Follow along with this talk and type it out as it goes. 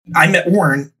I met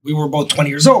Warren. We were both 20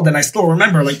 years old, and I still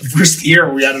remember like the first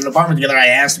year we had an apartment together. I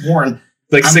asked Warren,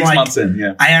 like 6 months in,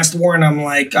 yeah. I asked Warren, I'm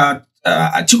like,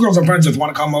 2 girls I'm friends with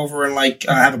want to come over and like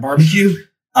have a barbecue.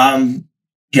 Do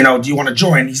you want to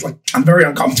join? He's like, I'm very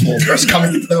uncomfortable just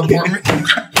coming into the apartment.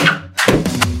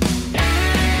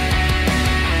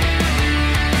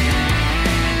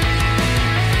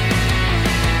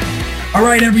 All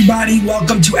right, everybody,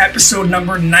 welcome to episode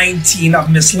number 19 of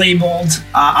Mislabeled.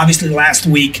 Obviously, last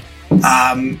week,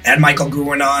 had Michael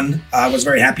Gruen on. I was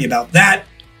very happy about that.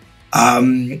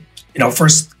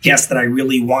 First guest that I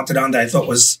really wanted on that I thought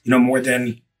was, more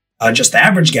than just the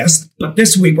average guest. But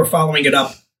this week, we're following it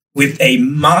up with a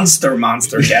monster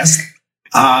guest.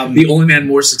 The only man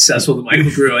more successful than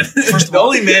Michael Gruen. The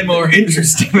only man more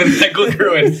interesting than Michael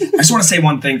Gruen. I just want to say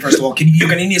one thing, first of all. You're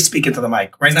going to need to speak into the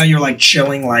mic. Right now, you're like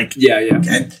chilling, like... Yeah.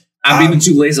 Okay? I'm being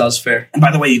too lazy, that's fair. And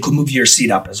by the way, you could move your seat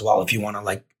up as well if you want to,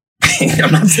 like...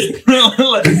 I'm not saying...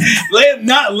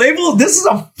 Label, this is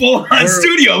a full-on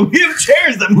studio. We have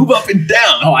chairs that move up and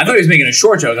down. Oh, I thought he was making a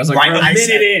short joke. I was like, we're a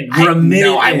minute in.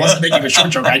 No, I wasn't making a short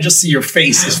joke. I just see your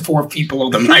face as 4 people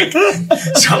on the mic.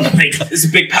 So I'm like... It's a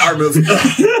big power move.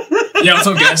 Yeah, what's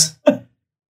up, guys?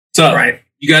 So, right.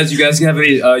 You guys have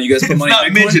any? You guys put money? It's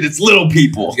not midget. It's little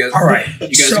people. All right. You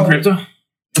guys in crypto?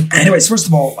 Anyways, first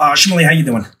of all, Shmuley, how you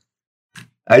doing?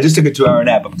 I just took a 2-hour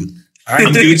nap. I'm good. All right,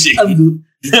 I'm Gucci.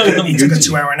 You took a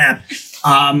 2-hour nap.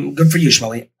 Good for you,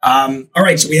 Shmuley. All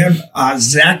right, so we have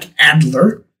Zach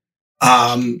Adler.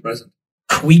 Present.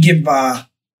 Can we give a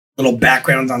little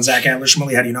background on Zach Adler,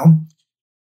 Shmuley? How do you know him?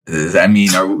 I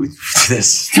mean, we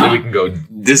can go.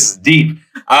 This is deep.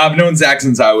 I've known Zach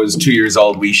since I was 2 years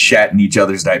old. We shat in each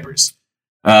other's diapers.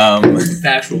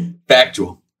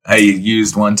 Factual. I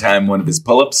used one time one of his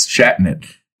pull-ups, shat in it,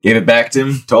 gave it back to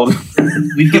him, told him.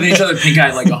 We've given each other pink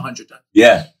eye like 100 times.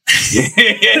 Yeah.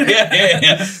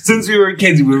 Since we were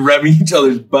kids, we were rubbing each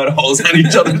other's buttholes on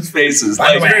each other's faces.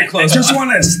 By the way, I just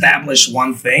want to establish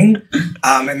one thing,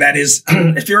 and that is,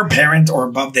 if you're a parent or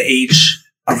above the age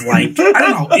of like, I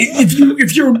don't know,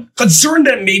 if you're concerned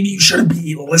that maybe you shouldn't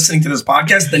be listening to this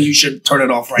podcast, then you should turn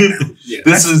it off right now. Yeah.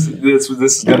 This is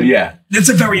gonna, yeah. It's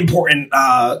a very important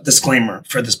disclaimer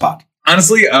for this pod.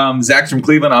 Honestly, Zach's from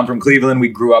Cleveland. I'm from Cleveland. We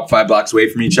grew up 5 blocks away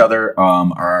from each other.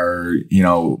 Our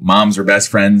moms are best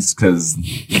friends because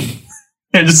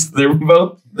they're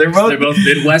both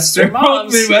Midwestern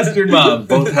moms. Both Midwestern moms.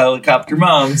 Both helicopter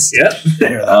moms. Yep.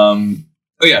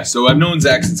 Oh yeah. So I've known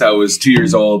Zach since I was 2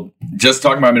 years old. Just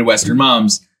talking about Midwestern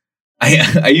moms.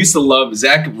 I used to love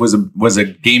Zach was a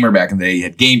gamer back in the day. He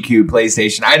had GameCube,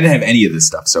 PlayStation. I didn't have any of this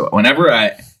stuff. So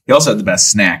he also had the best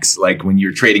snacks. Like when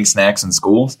you're trading snacks in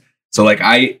schools. So like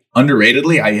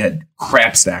underratedly, I had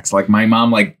crap stacks. Like my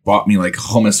mom bought me like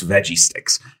hummus veggie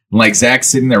sticks. And like Zach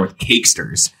sitting there with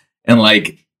Cakesters and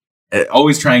like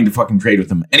always trying to fucking trade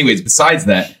with him. Anyways, besides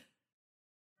that,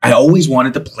 I always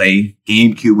wanted to play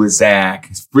GameCube with Zach,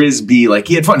 Frisbee. Like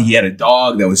he had fun. He had a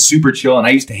dog that was super chill, and I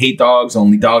used to hate dogs. The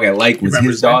only dog I liked was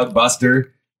his dog,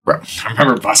 Buster. Bro, I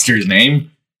remember Buster's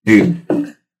name, dude.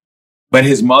 But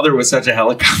his mother was such a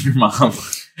helicopter mom.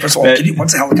 First of all,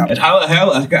 what's a helicopter?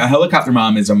 A helicopter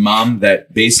mom is a mom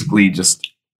that basically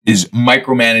just is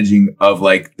micromanaging of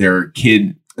like their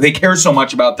kid. They care so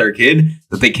much about their kid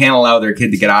that they can't allow their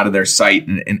kid to get out of their sight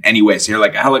in any way. So you're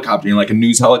like a helicopter, you're like a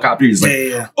news helicopter. You're just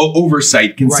like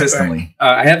oversight consistently.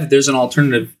 Right. There's an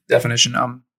alternative definition.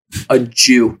 A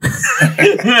Jew.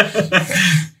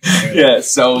 Yeah.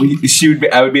 So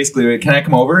I would basically, can I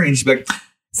come over? And she'd be like,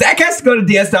 Zach has to go to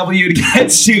DSW to get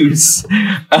shoes.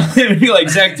 And be like,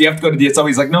 Zach, do you have to go to DSW?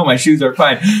 He's like, no, my shoes are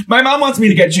fine. My mom wants me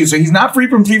to get shoes, so he's not free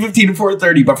from 3:15 to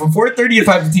 4:30. But from 4:30 to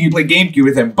 5:15, you play GameCube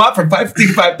with him. But from 5:15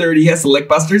 to 5:30, he has to lick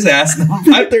Buster's ass. And from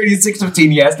 5:30 to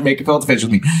 6:15, he has to make a filter fish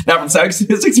with me. Now from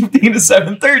 6:15 to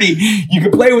 7:30, you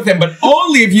can play with him, but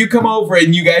only if you come over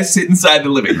and you guys sit inside the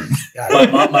living room. My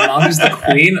mom is the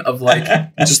queen of like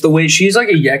just the way she's like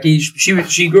a Yeki. She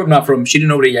grew up she didn't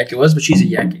know what a Yeki was, but she's a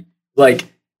Yeki. Like.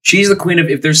 She's the queen of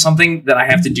if there's something that I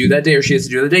have to do that day or she has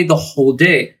to do that day, the whole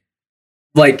day.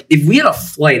 Like, if we had a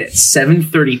flight at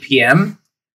 7:30 p.m.,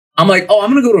 I'm like, oh,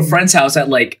 I'm going to go to a friend's house at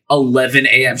like 11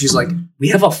 a.m. She's like, we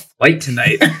have a flight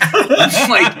tonight. I'm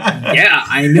like, yeah,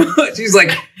 I know. She's like,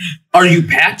 are you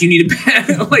packed? You need to pack?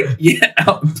 I'm like, yeah,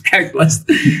 I'm packed.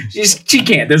 She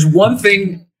can't. There's one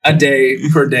thing a day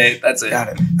per day. That's it.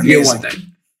 Got it. You get one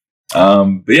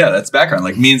thing. But yeah, that's background.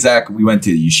 Like me and Zach, we went to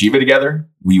yeshiva together.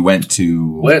 We went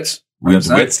to Wits. We went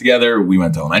to Wits together. We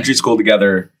went to elementary school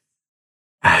together.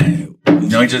 You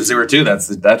know each other 02. That's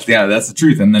the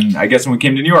truth. And then I guess when we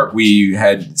came to New York, we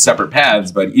had separate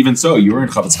paths. But even so, you were in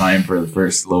Chofetz Chaim for the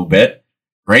first little bit.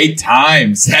 Great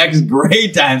times. Zach's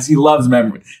great times. He loves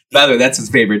memory. By the way, that's his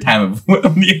favorite time of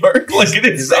New York. Look at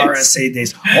his His face. RSA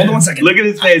days. Hold on one second. Look at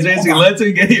his face. Hold Basically, on. let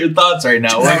him get your thoughts right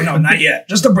now. No, not yet.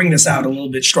 Just to bring this out a little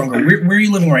bit stronger. Where are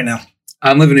you living right now?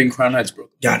 I'm living in Crown Heights,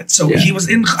 Brooklyn. Got it. So Yeah. he was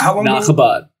in how long Nah ago?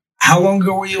 Chabad. How long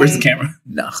ago were you Where's in? the camera?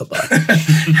 Nah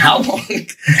Chabad. How long?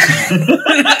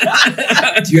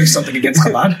 Do you have something against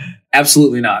Chabad?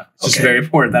 Absolutely not. It's just Okay. very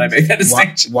important that I make that Why,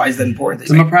 distinction. why is that important?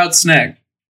 I'm a proud snag.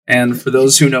 And for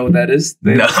those who know what that is,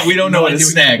 they No, we don't know No what a idea.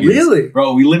 snag is. Really?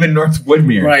 Bro, we live in North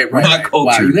Woodmere. Right. We're not Wow,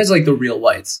 cultured. you guys are like the real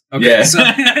whites. Okay, Yeah. so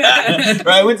Right,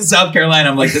 I went to South Carolina.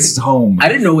 I'm like, this is home. I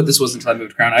didn't know what this was until I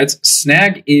moved to Crown Heights.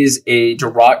 Snag is a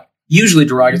usually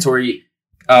derogatory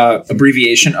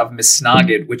abbreviation of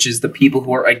misnagid, which is the people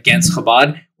who are against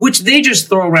Chabad, which they just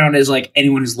throw around as like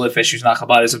anyone who's Litvish who's not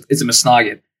Chabad is a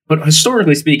misnagid. But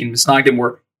historically speaking, misnagdim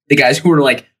were the guys who were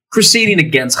like crusading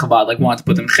against Chabad, like wanted to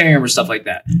put them cherem or stuff like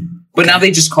that. But now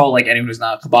they just call like anyone who's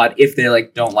not Chabad, if they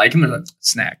like don't like him, they're like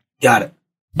snag. Got it.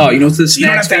 Oh, you know what's the So you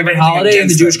don't snag's have to have favorite anything holiday in the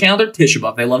against Jewish them. calendar? Tisha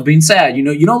B'Av. They love being sad. You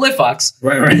know Litfox.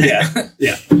 Right.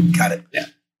 Yeah. Got it. Yeah.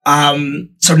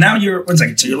 So now you're one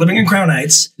second. So you're living in Crown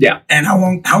Heights. Yeah. And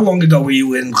how long ago were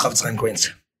you in Chavetz Chaim,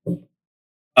 Queens?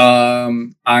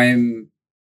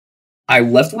 I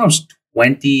left when I was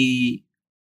 20.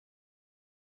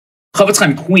 Chavetz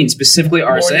Chaim, Queens, specifically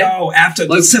RSA. Or no, after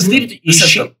the Let's system. leave The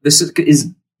system. This is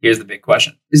here's the big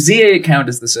question: Does ZA count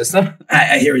as the system?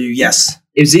 I hear you. Yes.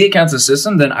 If ZA counts as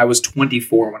system, then I was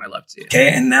 24 when I left ZA. Okay.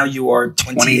 And now you are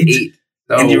 28. 28.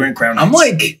 So And you're in Crown Heights. I'm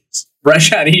like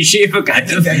fresh out of yeshiva, I kind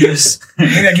think of.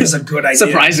 that gives a good idea.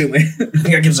 Surprisingly, I think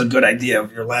that gives a good idea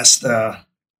of your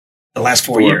the last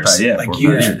 4 4 or years. 5, yeah, Like 4 or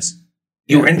you 5 years.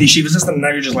 you were in the yeshiva system.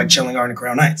 Now you're just like chilling out in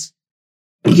Crown Heights.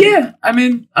 yeah. I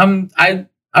mean,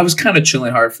 I was kind of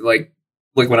chilling hard for like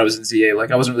when I was in ZA.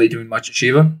 Like I wasn't really doing much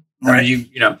yeshiva. Right.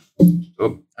 You know,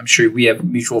 I'm sure we have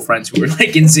mutual friends who were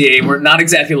like in ZA. We're not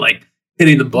exactly like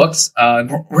hitting the books. Where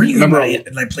are you Remember-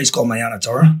 in that place called Mayana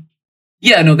Torah?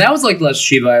 Yeah, no, that was like the last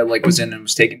yeshiva I like was in and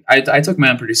was taken. I took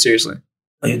man pretty seriously.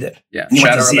 Oh, you did. Yeah, You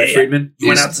went shout to out Rabbi ZA. Friedman. You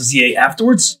went out to ZA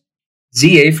afterwards?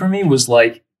 ZA for me was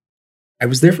like I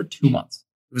was there for 2 months.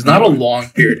 It was not a long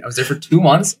period. I was there for 2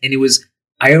 months, and it was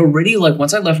I already like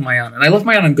once I left Mayan, and I left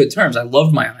Mayan on good terms. I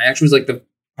loved Mayan. I actually was like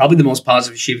probably the most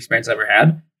positive yeshiva experience I ever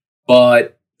had.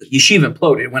 But yeshiva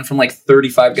imploded. It went from like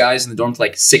 35 guys in the dorm to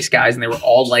like 6 guys, and they were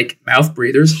all like mouth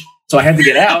breathers. So I had to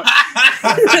get out.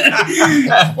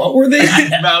 What were they?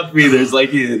 Mouth breathers,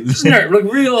 like you. Nerd,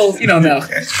 like real, no.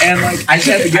 Okay. And like I just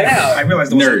had to get out. I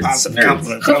realized it was a Nerds. positive Nerds.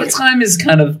 compliment. Chavetz Chaim is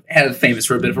kind of famous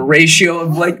for a bit of a ratio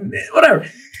of like whatever.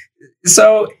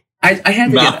 So I had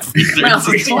to Mouth get out. Mouth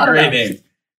breathers, a lot of Great mouth. name.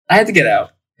 I had to get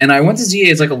out. And I went to ZA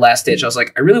as like a last ditch. I was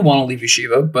like, I really want to leave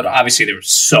yeshiva, but obviously there were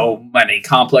so many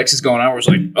complexes going on where it's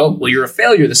like, oh, well, you're a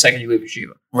failure the second you leave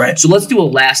yeshiva. Right. So let's do a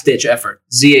last ditch effort.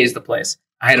 ZA is the place.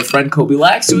 I had a friend, Kobe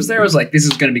Lax, who was there. I was like, this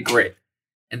is going to be great.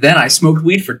 And then I smoked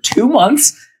weed for 2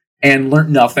 months and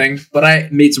learned nothing, but I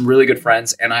made some really good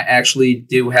friends. And I actually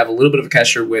do have a little bit of a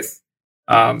kesher with,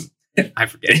 I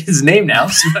forget his name now.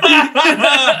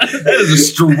 That is a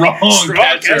strong catcher.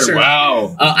 catcher.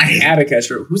 Wow. I had a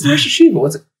kesher. Who's the Rosh Hashiva?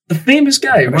 What's it? The famous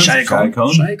guy. Shai Cohen.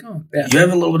 Shai Cohen. Yeah. You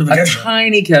have a little bit of a A gesture.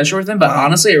 tiny kesher with him, but Wow.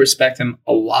 honestly, I respect him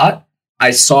a lot.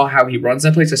 I saw how he runs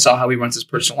that place. I saw how he runs his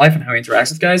personal life and how he interacts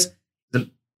with guys. He's a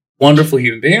wonderful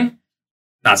human being.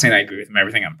 Not saying I agree with him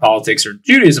everything on politics or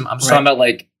Judaism. I'm just Right. talking about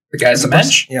like the guy's a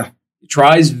mensch. Yeah. He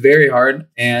tries very hard,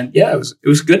 and yeah, it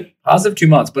was good, positive 2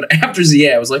 months. But after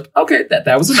ZA, I was like, okay,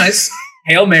 that was a nice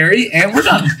Hail Mary, and we're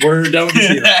done. We're done with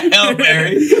the Hail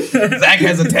Mary. Zach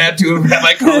has a tattoo of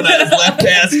Rabbi Cohen on his left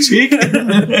ass cheek.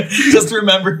 Just to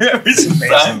remember every That's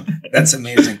time. amazing. That's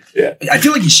amazing. Yeah. I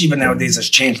feel like yeshiva nowadays has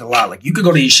changed a lot. Like you could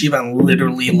go to yeshiva and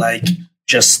literally like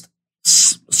just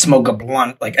smoke a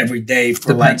blunt like every day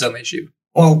for Depends like, on the issue.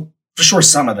 well, for sure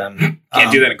some of them.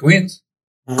 Can't do that in Queens.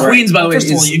 Right. Queens, by the way, First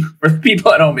of all, is, for the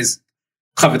people at home, is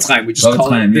Chavetz Chaim. We just Chavetz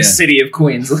call Chaim, it the yeah. city of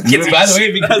Queens. Like, it's- By the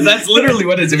way, because that's literally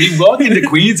what it is. If you walk into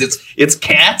Queens, it's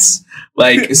cats,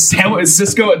 like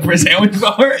Cisco for a sandwich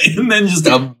bar, and then just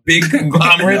a big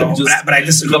conglomerate No, of just but I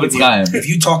disagree with Chavetz you. Chaim. If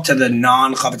you talk to the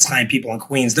non-Chavetz Chaim people in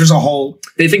Queens, there's a whole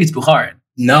they think it's Bukharin.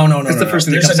 no. That's the first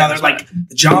thing that There's comes to another my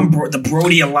like the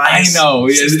Brody I Alliance. know.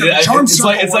 system. It's Charm like Circle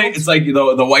world. it's like the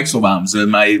Weichselbaums,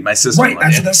 my sister. Right,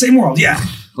 that's the same world. Yeah,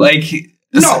 Like,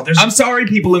 No, there's- I'm sorry,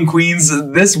 people in Queens.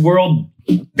 This world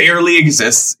barely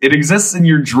exists. It exists in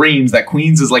your dreams. That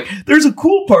Queens is like, there's a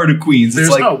cool part of Queens. There's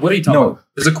It's like, no. What are you talking no. about?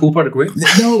 There's a cool part of Queens.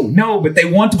 no, but they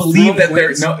want to believe that there.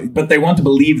 Queens? No, but they want to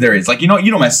believe there is. Like, you know,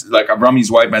 my like Rami's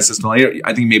wife, my sister.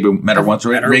 I think maybe met her once.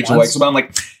 Met her Rachel once. Weichselbaum.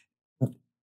 Like,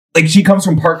 like she comes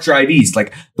from Park Drive East,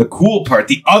 like the cool part,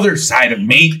 the other side of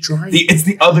Main. It's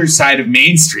the other side of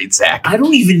Main Street, Zach. I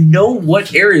don't even know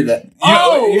what area that.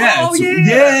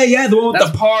 Yeah, the one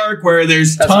with the park where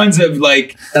there's tons of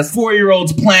like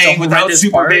 4-year-olds playing without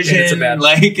supervision.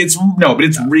 But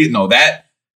it's real.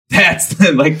 That's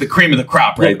the cream of the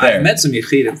crop right there. I've met some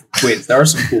Yechidim Queens. There are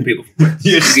some cool people from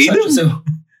Queens.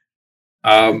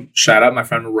 Shout out my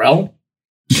friend Rel.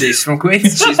 She's from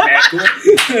Queens. She's mad cool.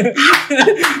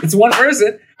 It's one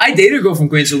person. I dated a girl from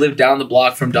Queens who lived down the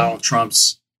block from Donald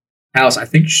Trump's house. I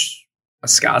think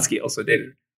Skotsky also dated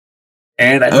her.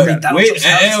 And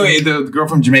the girl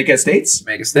from Jamaica Estates?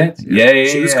 Jamaica Estates. Yeah.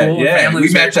 She was cool. Yeah.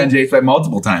 We matched on JSwipe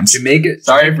multiple times. Jamaica.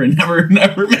 Sorry for never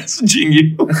messaging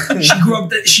you.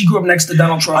 She grew up next to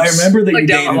Donald Trump. I remember that you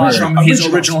dated her. From his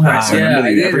original house.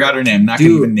 I forgot her name. Not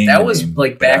gonna even name that was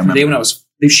like back in the day when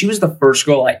she was the first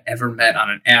girl I ever met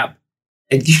on an app.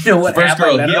 And do you know what first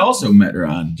girl he also met her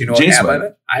on? Do you know what app I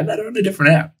met? I met her on a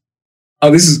different app.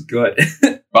 Oh, this is good.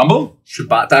 Bumble?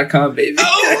 Shabbat.com, baby.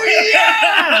 Oh,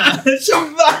 yeah!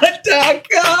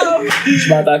 Shabbat.com.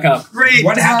 Shabbat.com. Great.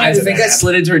 What happened? I think I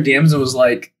slid into her DMs and was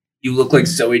like, you look like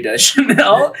Zooey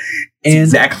Deschanel. And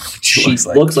exactly what she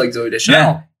looks like Zooey Deschanel.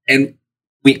 Yeah. And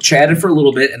we chatted for a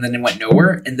little bit and then it went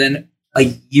nowhere. And then a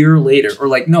year later,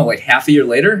 half a year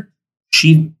later,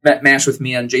 she matched with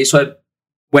me on JSwipe,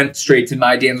 went straight to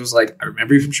my DMs, was like, I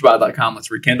remember you from Shabbat.com.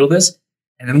 Let's rekindle this.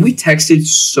 And then we texted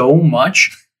so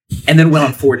much and then went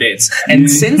on 4 dates. And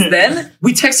since then,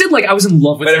 we texted like I was in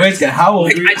love with her. Wait, how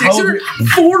old were you? I texted her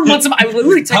 4 months. I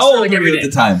literally texted her like every day. How old were you at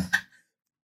the time?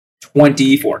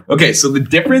 24. Okay, so the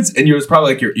difference, and it was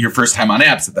probably like your first time on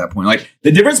apps at that point. Like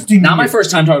the difference between not my first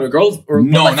time talking to a girl,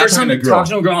 first time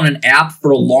talking to a girl on an app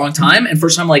for a long time, and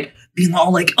first time like being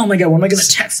all like, oh my god, what am I going to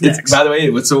text next? By the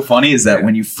way, what's so funny is that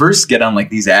when you first get on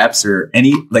like these apps or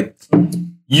any like.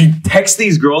 You text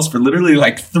these girls for literally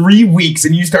like 3 weeks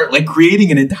and you start like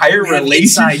creating an entire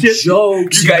relationship.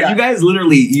 Jokes. You guys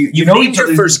literally, you know each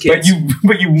other, first kids.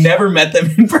 but you never met them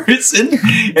in person.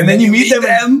 And then you meet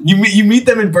them. You meet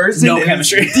them in person. No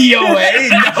chemistry. DOA,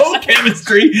 no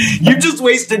chemistry. You just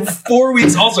wasted 4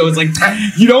 weeks. Also, it's like,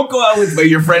 you don't go out with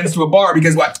your friends to a bar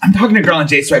because what? I'm talking to a girl on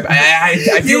JSwipe.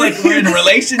 I feel like we're in a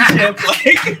relationship.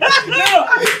 Like, no,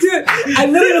 dude, I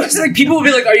literally was like, people will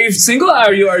be like, are you single?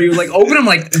 Are you like open? I'm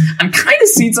like, I'm kind of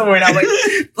seeing someone right now.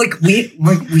 Like we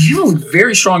have a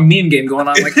very strong meme game going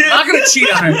on. Like, I'm not gonna cheat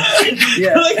on her.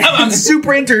 Yeah, like, I'm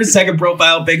super into her second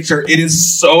profile picture. It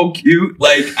is so cute.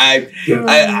 Like I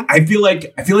feel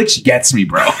like she gets me,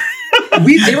 bro.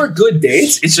 They were good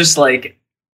dates. It's just like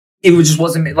it just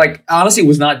wasn't like honestly, it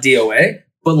was not DOA,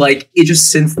 but like it just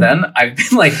since then I've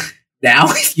been like. Now,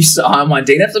 if you saw him on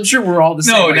date apps, I'm sure we're all the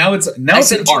same. No, like, now it's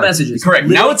sent 2 messages. Correct.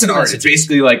 Literally now it's an art. It's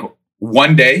basically like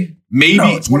one day, maybe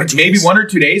 1 or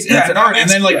 2 days, and it's an art. And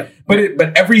then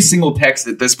but every single text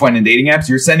at this point in dating apps,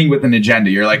 you're sending with an agenda.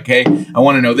 You're like, hey, I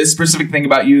want to know this specific thing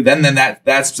about you. Then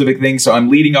that specific thing. So I'm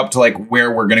leading up to like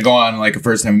where we're gonna go on like a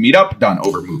first time meet up. Done.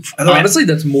 Over. Move. Honestly,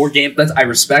 that's more game. I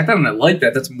respect that and I like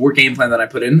that. That's more game plan than I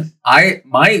put in.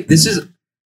 This is.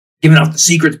 Giving out the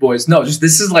secrets, boys. No, just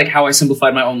this is like how I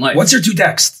simplified my own life. What's your 2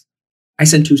 texts? I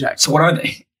sent 2 texts. So what are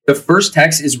they? The first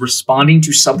text is responding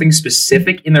to something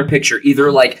specific in their picture,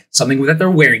 either like something that they're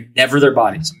wearing, never their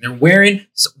body, something they're wearing,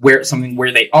 something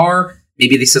where they are.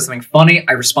 Maybe they said something funny.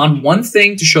 I respond one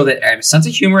thing to show that I have a sense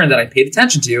of humor and that I paid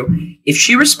attention to. If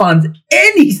she responds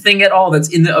anything at all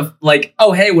that's in the like,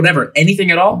 oh hey, whatever,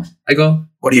 anything at all, I go,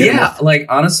 what do you? Yeah, like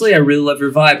honestly, I really love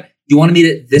your vibe. You want to meet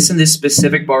at this and this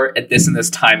specific bar at this and this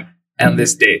time and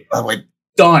this date. By the way,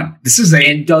 done.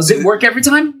 And does it work every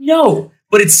time? No.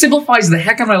 But it simplifies the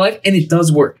heck out of my life, and it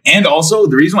does work. And also,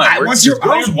 the reason why it works is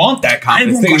girls want that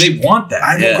confidence. They want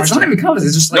that. It's not even confidence.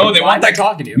 It's just like, no, they want that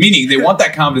talking to you. Meaning, they want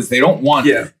that confidence. They don't want...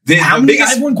 Yeah. I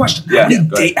have one question.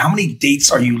 How many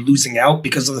dates are you losing out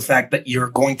because of the fact that you're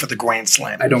going for the Grand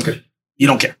Slam? I don't care. You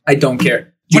don't care? I don't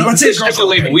care. Let's say it's a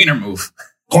late wiener move.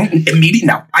 Immediate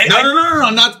now. No,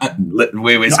 not.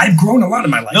 Wait. I've grown a lot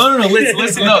in my life. No.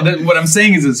 Listen. No, what I'm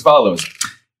saying is as follows.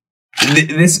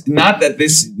 This not that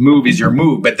this move is your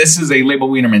move, but this is a label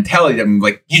wiener mentality. That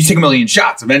like you take a million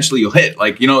shots, eventually you'll hit.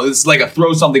 Like it's like a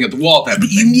throw something at the wall type of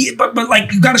thing. But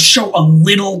like you got to show a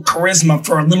little charisma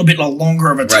for a little bit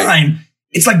longer of a time. Right.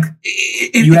 It's like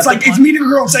it's meeting a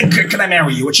girl and saying, "Can I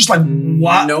marry you?" It's just like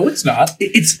what? No, it's not.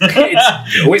 It's coffee.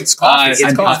 It's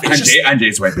coffee. I'm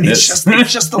J-Swipe.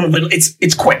 It's just a little.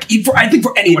 It's quick. I think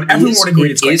for anyone, everyone would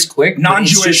agree it's quick.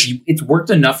 Non-Jewish. It's worked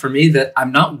enough for me that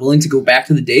I'm not willing to go back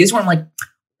to the days where I'm like,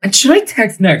 and should I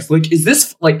text next? Like, is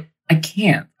this like? I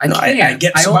can't. I No, can't. I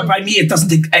get. So only- by me, it doesn't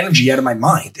take energy out of my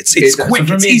mind. It's it does. quick. So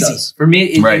for It's me, it easy. does. For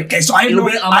me, Right. Okay, so I It'll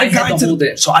know be on my I've head gotten the whole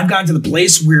day. so I've gotten to the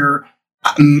place where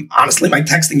honestly, my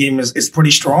texting game is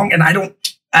pretty strong, and I don't.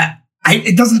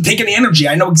 It doesn't take any energy.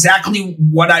 I know exactly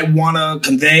what I want to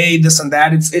convey, this and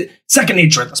that. It's second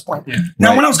nature at this point. Yeah. Now,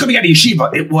 Right. when I was coming out of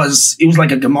yeshiva, it was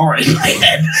like a Gemara in my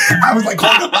head. I was like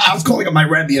calling up my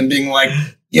Rebbe and being like,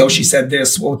 "Yo, she said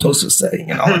this. What would Tosfos say?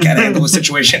 You know, like how to handle the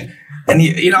situation." And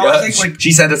I think like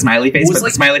she said the smiley face, was but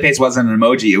like- the smiley face wasn't an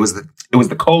emoji. It was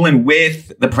the colon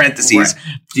with the parentheses. Right.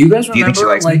 Do you guys Do you think she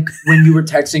remember likes me? like when you were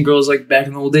texting girls like back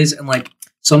in the old days and like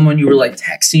someone you were like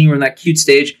texting, you were in that cute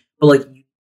stage, but like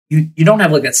you don't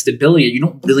have like that stability. You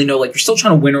don't really know, like you're still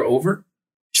trying to win her over.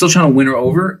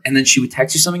 And then she would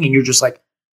text you something and you're just like,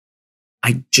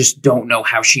 I just don't know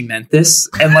how she meant this.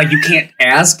 And like you can't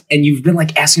ask. And you've been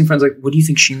like asking friends, like, what do you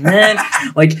think she meant?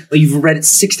 like you've read it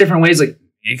 6 different ways. Like,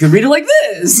 you could read it like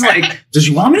this. Like, does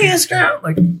she want me to ask her?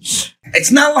 Like,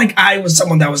 it's not like I was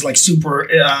someone that was like super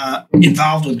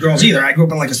involved with girls either. I grew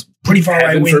up in like a pretty far right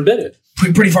heaven wing. forbid it.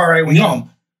 Pretty far right wing home.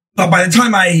 But by the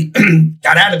time I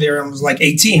got out of there and was like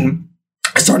 18,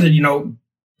 I started,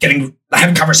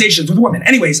 having conversations with women.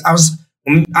 Anyways,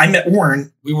 when I met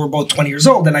Warren, we were both 20 years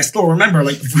old, and I still remember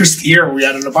like the first year we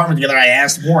had an apartment together, I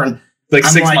asked Warren. Like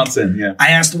I'm 6 like- months in, yeah.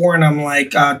 I asked Warren, I'm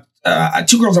like,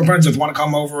 2 girls I'm friends with want to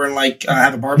come over and like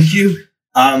have a barbecue.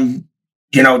 Do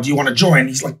you want to join?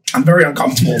 He's like, I'm very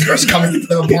uncomfortable with girls coming into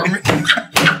the apartment.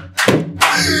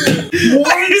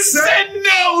 I said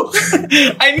no.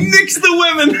 I nixed the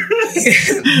women.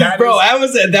 That Bro,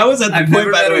 is- that was at the I've point,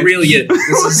 never by met the a way. real yid. This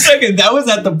Hold on a is second. That was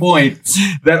at the point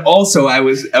that also I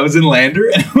was in Lander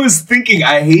and I was thinking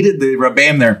I hated the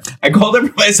Rabam there. I called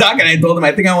up my sock and I told him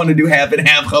I think I want to do half and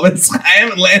half. Chavetz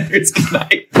Chaim and Lander's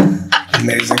tonight.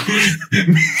 amazing.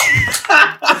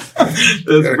 That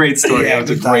was a great story. Yeah, That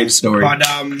was a good great times. story. But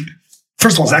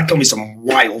first of all, Zach told me something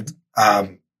wild.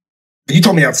 You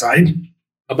told me outside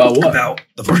about what? about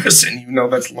the person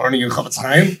that's learning in Chavetz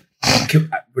Chaim.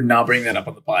 We're not bringing that up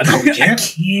on the pod. Oh, we can't? I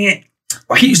can't.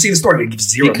 Why can't you say the story? It gives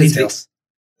zero Because details.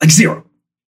 Like zero.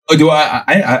 Oh, do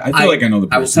I feel like I know the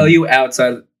person. I will tell you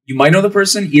outside. You might know the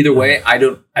person. Either way, I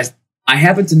don't. I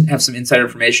happen to have some insider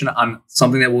information on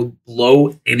something that will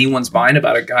blow anyone's mind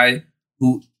about a guy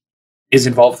who is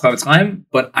involved with Chavetz Chaim,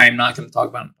 but I'm not going to talk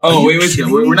about him. Oh, Are wait, you wait,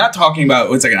 kidding we're me? not talking about.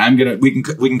 Wait a second. We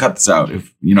can cut this out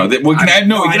if we can add.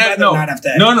 No, we I'd can add. rather No, not have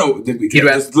to- no.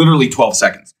 It's literally 12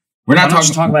 seconds. We're Why not don't we talking.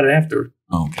 just talk about it after?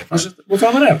 Oh, okay. We'll talk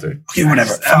about it after. Okay,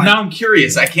 whatever. Fine. Now I'm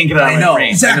curious. I can't get it out I of know. my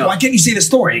brain. Zach, know. why can't you say the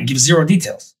story and give zero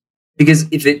details? Because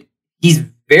he's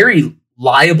very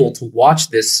liable to watch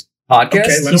this podcast. Okay, let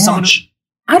He's him someone watch.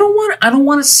 I don't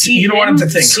want to see. You don't want him to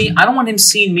think. I don't want him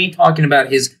seeing me talking about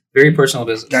his very personal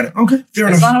business. Got it. Okay, fair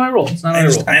That's enough. not how I roll. It's not how I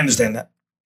roll. I understand that.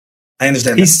 I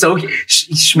understand He's so.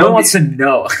 Shmuel wants to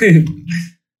know. that.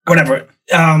 Whatever.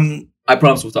 I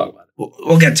promise we'll talk about it.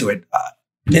 We'll get to it.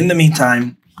 In the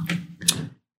meantime,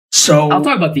 so I'll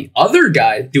talk about the other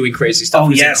guy doing crazy stuff. Oh,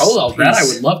 who's in yes, Kollel. That I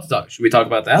please. would love to talk. Should we talk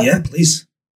about that? yeah, please.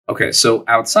 Okay, so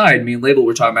outside, me and Label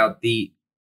were talking about the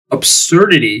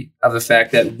absurdity of the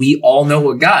fact that we all know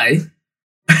a guy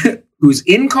who's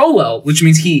in Kollel, which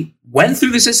means he went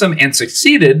through the system and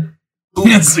succeeded, who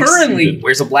And currently succeeded.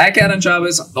 wears a black hat on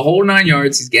Shabbos, the whole 9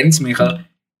 yards. He's getting smicha,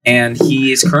 and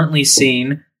he is currently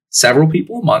seeing several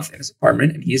people a month in his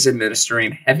apartment, and he's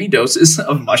administering heavy doses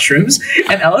of mushrooms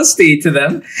and LSD to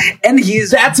them. And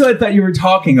he's That's what I thought you were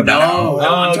talking about. no,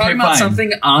 I'm okay, talking about fine.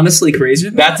 something honestly crazy.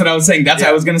 than That's what I was saying. That's what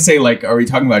I was gonna say. Like, are we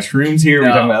talking about shrooms here? Are we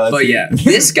No, talking about? but yeah,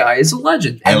 this guy is a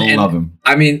legend. I And- love him.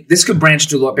 I mean, this could branch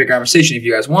into a lot bigger conversation if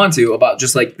you guys want to about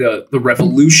just like the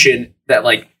revolution that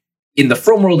like in the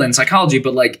film world and psychology,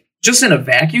 but like just in a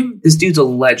vacuum, this dude's a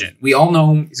legend. We all know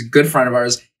him. He's a good friend of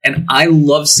ours. And I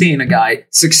love seeing a guy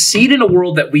succeed in a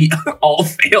world that we all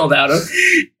failed out of.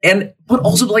 But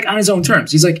also like on his own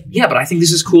terms. He's like, yeah, but I think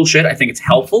this is cool shit. I think it's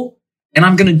helpful. And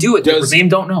I'm going to do it. The Does- name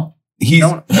don't know.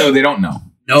 No, they don't know.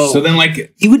 No. So then,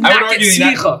 like, He would I not would get argue he's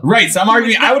smicha. not, right. So I'm He would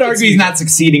arguing. not I would get argue he's smicha. not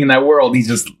succeeding in that world. He's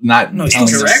just not. No, he's telling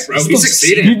still us. correct, bro. He's He's still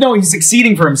succeeding. No, he's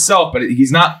succeeding for himself, but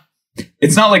he's not.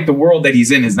 It's not like the world that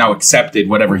he's in is now accepted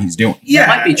whatever he's doing. Yeah,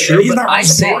 might be true, he's but not I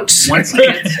Rosa say Parks. once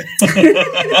again.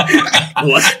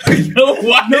 What?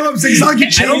 What? No, I'm saying it's not like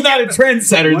He's not a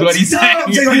trendsetter, is what he's No,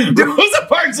 I'm saying. saying, dude. Rosa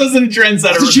Parks wasn't a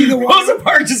trendsetter. Wasn't she the one- Rosa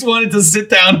Parks just wanted to sit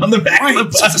down on the back Right, of the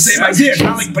it's bus. the same idea. It's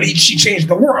not like, but she changed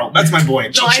the world. That's my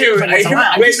point. She No, I hear changed it. what's I hear it.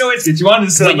 allowed. Wait, no, it's you wanted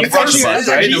to sit on the you front of first the bus,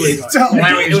 said right? that,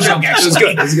 It was okay. It was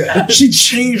good. It was good. She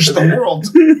changed the world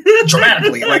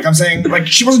dramatically. Like I'm saying, like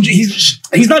she wasn't. He's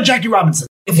not Jackie Robinson.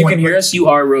 If you can hear us, you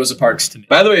are Rosa Parks to me.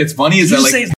 By the way, it's funny is You that just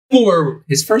like say his- people were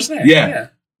His first name. Yeah.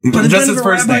 But Just his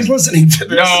first name. listening to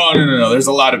this. No. There's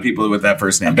a lot of people with that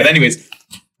first name. But anywaes,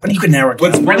 But you can narrow it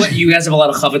down. Really? You guys have a lot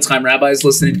of Chavetz Chaim rabbis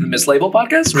listening to the Mislabel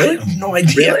podcast? Really? I have no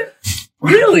idea.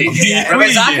 Really? Yeah, Rabbi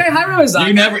yeah. Zakkai? Hi, Rabbi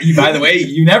Zakkai. by the way,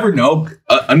 you never know.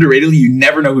 Underratedly, you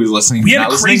never know who's listening. We who's had not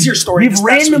a listening. crazier story We have this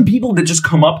past random people that just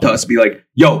come up to us and be like,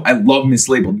 yo, I love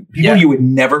Mislabeled. People you would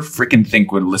never freaking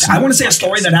think would listen. I want to say a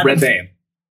story that happened. Red Band.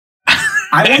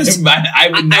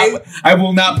 I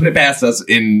will not put it past us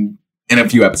in a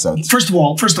few episodes. First of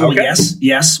all, Okay.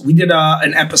 yes. We did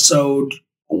an episode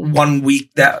 1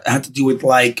 week that had to do with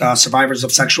like survivors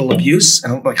of sexual abuse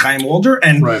and like Chaim Walder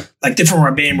and Right. like different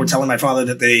rabbis were telling my father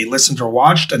that they listened or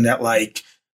watched and that like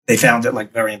they found it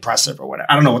like very impressive or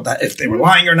whatever. I don't know what that if they were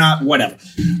lying or not, whatever.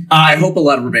 I hope a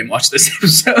lot of Rebbeim watch this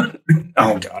episode.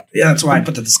 Oh God, yeah, that's why I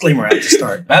put the disclaimer at the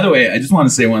start. By the way, I just want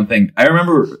to say one thing. I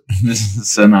remember this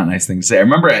is a not nice thing to say. I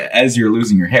remember as you're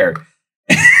losing your hair.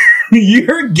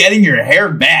 You're getting your hair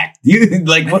back. You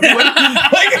like what?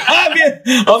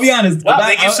 I'll be honest. Wow,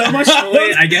 thank you so much.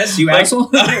 I guess you asshole.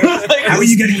 How are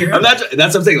you getting your hair? That's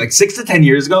what I'm saying. Like 6 to 10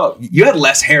 years ago, you had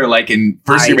less hair. Like in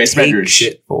first year base take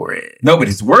shit for it. No, but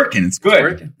it's working. It's good. It's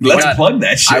working. Let's Yeah. plug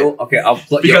that shit. I'll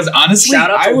plug Because honestly,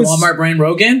 shout out to Walmart brand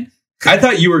Rogan. I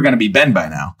thought you were going to be Ben by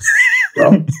now.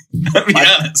 Bro, I'll be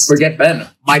honest. forget Ben.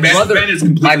 My Ben is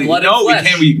completely. my blood and no, we flesh.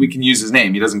 can't. We can use his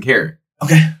name. He doesn't care.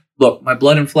 Okay. Look, my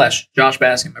blood and flesh. Josh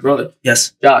Baskin, my brother.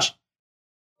 Yes. Josh,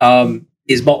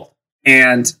 is bald,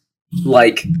 and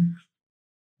like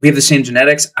we have the same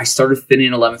genetics. I started thinning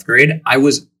in 11th grade. I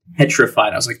was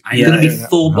petrified. I was like, I'm Yeah, going to be yeah.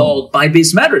 full bald by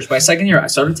base matters by second year. I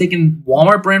started taking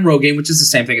Walmart brand Rogaine, which is the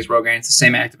same thing as Rogaine. It's the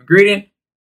same active ingredient.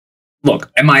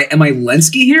 Look, am I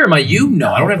Lenski here? Am I you?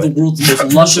 No, I don't have the world's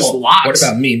most luscious locks. What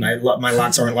about me? My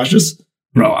locks aren't luscious.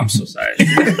 Bro, I'm so sorry.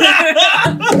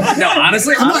 No,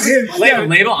 honestly, here.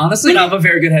 label. Honestly, I have a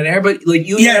very good head of hair, but like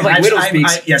you have like widow's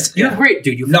peaks. Yes. You have great,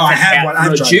 dude. You No, I have one. I've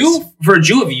For a tried Jew, for a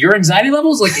Jew of your anxiety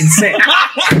levels, like insane.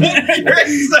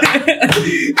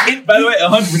 By the way,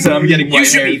 100%. I'm getting You white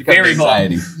should hair be because of very bald.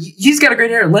 anxiety. He's got a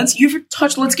great hair. Lens, you ever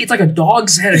touched Linsky? It's like a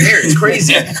dog's head of hair. It's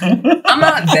crazy. I'm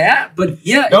not that, but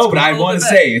yeah. No, but I want to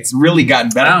say it's really gotten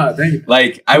better. Oh, thank you.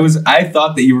 Like I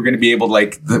thought that you were going to be able to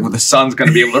like the sun's going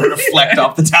to be able to reflect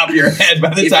off the top of your head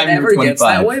by the If time it you were ever gets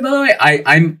that 25. way, by the way,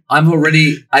 I'm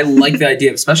already. I like the idea,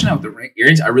 of, especially now with the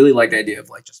earrings. I really like the idea of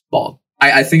like just bald.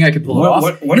 I think I could pull it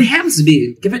off. What it happens to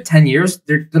be, give it 10 years,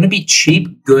 they're going to be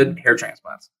cheap, good hair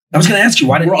transplants. I was going to ask you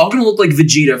why did We're all going to look like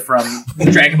Vegeta from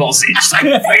Dragon Ball Z. Just like,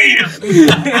 bam!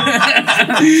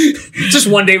 Just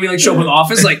one day we like show up in the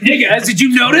office, like, hey guys, did you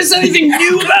notice anything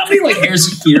new about me? Like,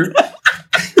 hair's here.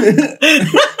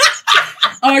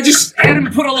 Oh, I just had him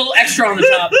put a little extra on the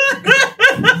top.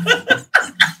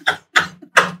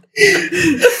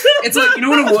 It's like, you know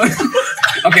what it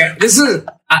was? Okay, this is.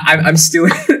 I'm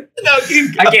stealing. No, I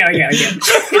can't.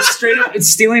 It's straight up. It's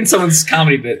stealing someone's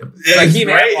comedy bit. Yeah, Like it's He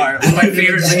great. Anwar, one of my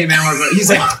favorites. He Anwar, but he's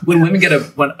like, when women get a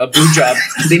boob job,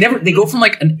 they go from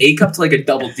like an A cup to like a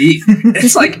double D.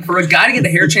 It's like for a guy to get the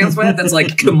hair transplant that's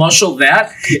like commercial.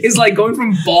 That is like going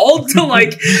from bald to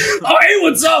like, oh hey,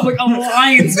 what's up? Like I'm a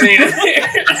Lions man.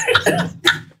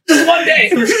 Just one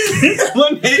day.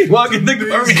 One day, walk in the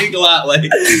gourmet lot, like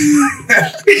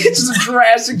It's just a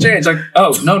drastic change. Like,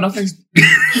 oh no, nothing's.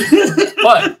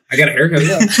 What? I got a haircut.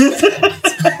 Yeah.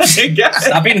 hey guys.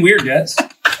 Stop being weird, guys.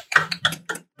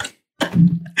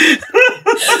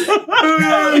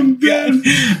 Oh god,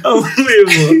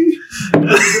 unbelievable.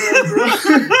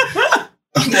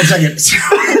 1 second.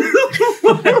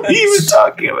 What were you even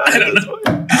talking about? I don't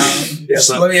know.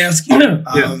 So let me ask you.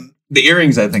 The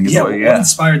earrings, I think, is What what. Yeah.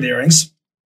 inspired the earrings?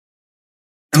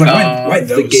 And like, why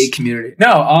those? The gay community. No,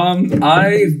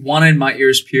 I wanted my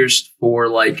ears pierced for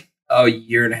like a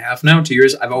year and a half now, 2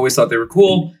 years. I've always thought they were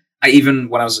cool.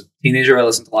 When I was a teenager, I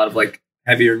listened to a lot of like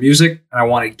heavier music, and I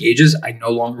wanted gauges. I no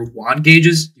longer want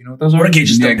gauges. Do you know what those are? What are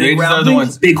gauges? Yeah, The big gauges round are the things?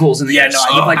 ones. Big holes in the Yeah, ears. no,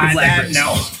 I look like the I- Black that-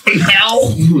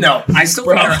 Crits. no. I still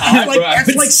Bro, think they're that's odd. like,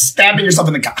 that's like stabbing yourself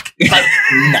in the cock. Like,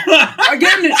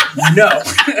 Again, no.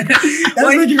 that's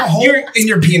Like, like a hole in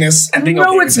your penis. And being No,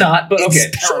 okay with it's it. not. But It's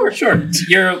okay, terrible. sure.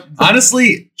 You're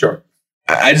Honestly, sure.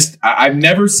 I've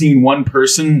never seen one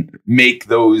person make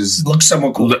those Looks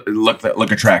somewhat cool. look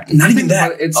attractive. Not even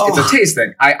that. It's a taste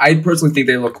thing. I personally think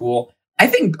they look cool. I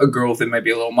think a girl with it might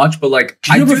be a little much, but like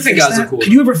I do think guys are cool.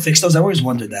 Can you ever fix those? I always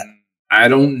wondered that. I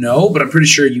don't know, but I'm pretty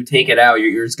sure you take it out, your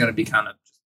ear's gonna be kind of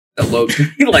the lobe's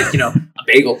gonna be like, a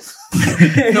bagel.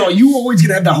 No, you always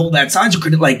gonna have that hole that size, or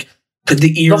could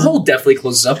the ear? The hole definitely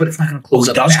closes up, but it's not gonna close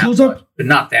up. It does that close much, up? but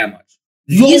not that much.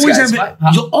 You These always guys, have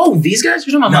it. these guys?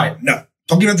 You're talking about mine. No.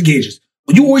 Talking about the gauges.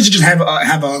 You always just have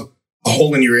a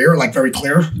hole in your ear, like very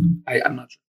clear. I'm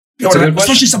not sure. That's a good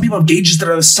question. Especially some people have gauges that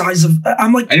are the size of.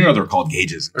 I'm like, I didn't know they were called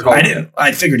gauges. I didn't.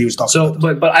 I figured he was talking. So, about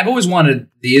those. but I've always wanted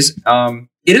these.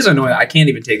 It is annoying. I can't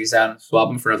even take these out and swap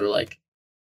them for another like,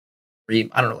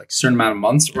 I don't know, like a certain amount of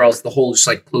months, or else the hole just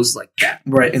like closes like that.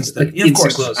 Right, instant. Like, Yeah, of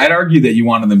instant course. close. I'd argue that you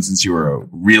wanted them since you were a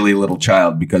really little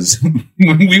child because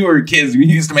when we were kids, we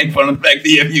used to make fun of the fact that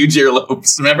you have huge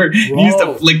earlobes. Remember? You used to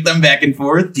Whoa. flick them back and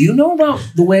forth. Do you know about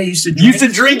the way I used to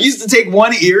drink? Used to take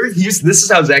one ear. This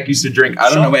is how Zach used to drink. I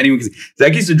don't know about anyone because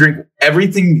Zach used to drink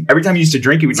everything. Every time he used to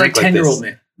drink, he would It's like drink like 10-year-old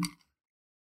this. me.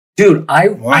 Dude, I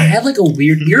Why? had like a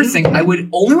weird ear thing. I would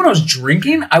only when I was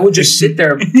drinking, I would just sit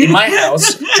there in my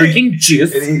house drinking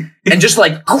juice and just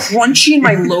like crunching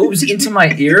my lobes into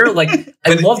my ear. Like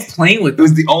I loved playing with It them.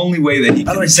 was the only way that he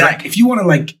By could the way, drink. Zach, if you want to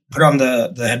like put on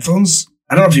the headphones,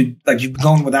 I don't know if you've been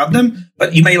going without them,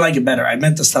 but you may like it better. I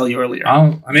meant to tell you earlier.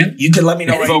 I mean, You could let me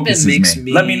know. I Right, think that focuses makes me.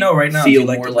 me Let me know right now if feel you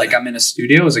like more them like better. I'm in a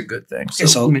studio is a good thing. Okay,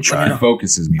 so let me let try. me It know.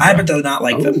 focuses me. I happen to not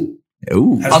like them.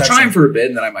 Ooh. How's I'll that try them sound? for a bit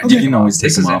and then I might Okay. take You them can always off. take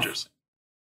This them is off. interesting.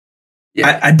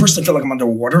 Yeah, I personally feel like I'm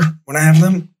underwater when I have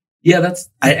them. yeah, that's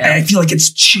I feel like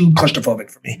it's too claustrophobic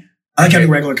for me. I like having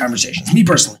regular conversations. Me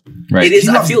personally. Right. it is.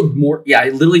 You I love feel more. Yeah, I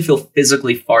literally feel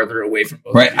physically farther away from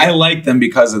both. Right. of you. I like them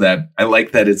because of that. I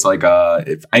like that it's like I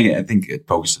think it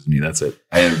focuses me. That's it.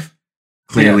 I have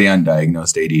clearly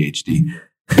undiagnosed ADHD.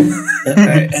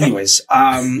 Anyways,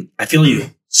 I feel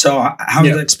you. So how's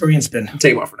Yeah. the experience been?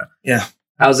 Take them off for now. Yeah.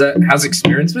 How's the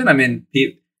experience been? I mean,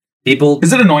 people.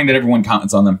 Is it annoying that everyone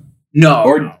comments on them? No,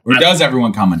 Or no. does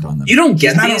everyone comment on them? You don't get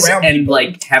He's not these around and people.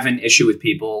 like have an issue with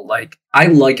people. Like I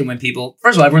like it when people.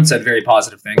 First of all, everyone said very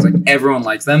positive things. Like everyone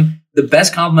likes them. The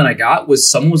best compliment I got was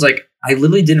someone was like, "I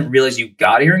literally didn't realize you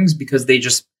got earrings because they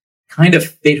just kind of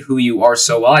fit who you are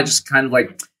so well." I just kind of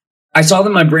like I saw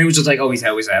them. My brain was just like, "Oh, he's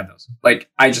always had those." Like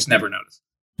I just never noticed.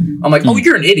 I'm like, "Oh,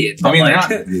 you're an idiot." I mean,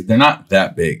 Like, they're not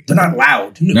that big. They're not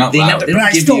loud. Not they loud. don't But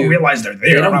I give still you- realize they're there.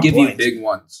 They I'm don't not give you blind. big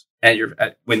ones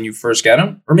when you first get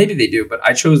them, or maybe they do. But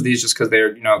I chose these just because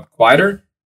they're quieter.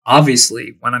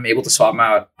 Obviously, when I'm able to swap them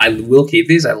out, I will keep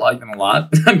these. I like them a lot.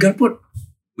 But I'm gonna put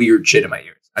weird shit in my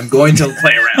ears. I'm going to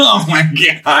play around. Oh my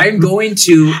god! I'm going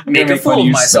to I'm make gonna a fool of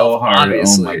you myself. so hard.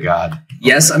 Obviously, Oh my god!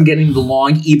 yes, I'm getting the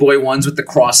long e-boy ones with the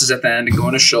crosses at the end and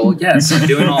going to show. Yes, I'm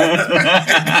doing all of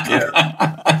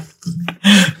that.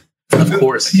 Of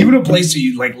course. You in a place where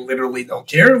you like literally don't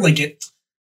care, like it.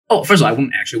 Oh, first of all, I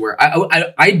wouldn't actually wear.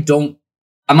 I don't.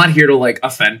 I'm not here to like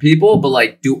offend people, but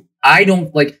like, I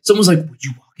don't like. Someone's like, "Would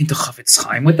you walk into Chavetz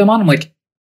Chaim with them on?" I'm like,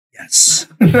 yes.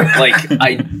 Like,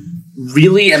 I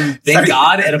really am. Thank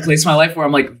God, at a place in my life where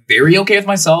I'm like very okay with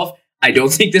myself. I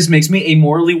don't think this makes me a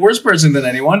morally worse person than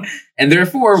anyone, and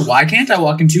therefore, why can't I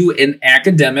walk into an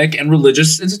academic and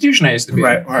religious institution I used to be?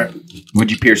 in? Right.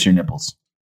 Would you pierce your nipples?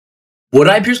 Would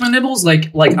I pierce my nipples like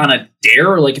on a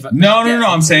dare or like if I, No.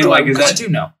 I'm saying like, is I that? do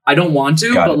no. I don't want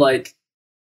to, Got but it. like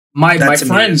my That's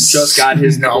friend amazing. just got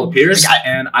his No. nipple pierced, Like,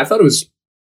 and I thought it was.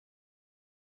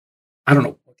 I don't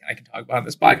know. I can talk about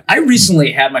this, but I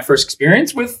recently had my first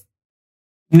experience with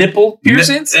nipple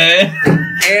piercings, and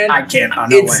I can't. No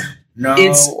way. It's- No.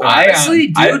 it's I, honestly,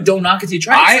 dude, I- don't knock it till you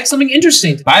try. It's like something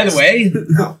interesting. By the way,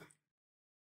 no.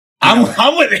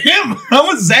 I'm with him. I'm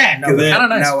with Zach. No way. I don't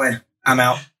know. No way. I'm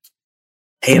out.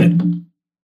 Hate it.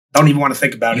 Don't even want to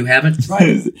think about You it. haven't?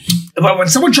 But when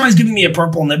someone tries giving me a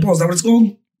purple nipple, is that what it's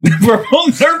called?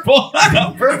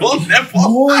 Purple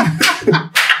nipple.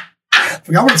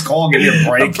 Forgot what it's called. Give me a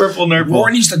break. Purple nipple.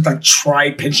 Warren used to like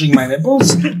try pinching my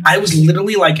nipples. I was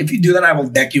literally like, if you do that, I will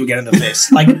deck you again in the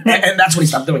face. Like, and that's when he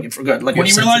stopped doing it for good. Like when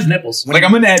he realized, nipples. Like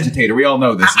I'm an agitator. We all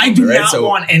know this. I do right? not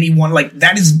want anyone like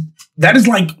that. Is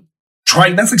like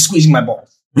trying? That's like squeezing my balls.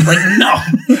 Like no,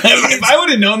 If I would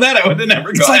have known that, I would have never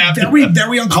it's gone like after. very,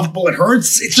 very uncomfortable. It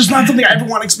hurts. It's just not something I ever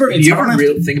want to experience. Do you I don't ever have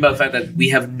really think about the fact that we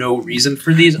have no reason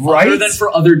for these Right? other than for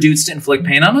other dudes to inflict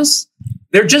pain on us?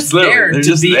 They're just Literally, there they're to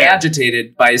just be there.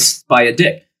 agitated by a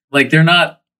dick. Like they're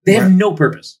not. They have Right. no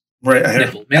purpose. right. Male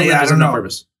nipples I have don't no know.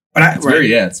 purpose. But I,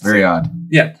 It's very odd.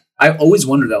 Yeah, I always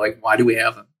wondered that. Like, why do we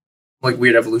have them? Like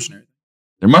weird evolutionary.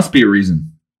 There must be a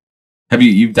reason.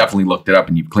 You've definitely looked it up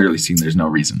and you've clearly seen there's no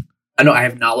reason. I know I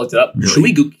have not looked it up. Really? Should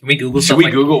we? Can we Google? Should stuff we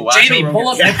like, Google why? Jamie, pull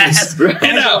up Yes. nipples.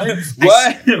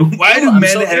 I know. Why do I'm men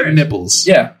so have curious. nipples?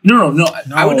 Yeah. No. No,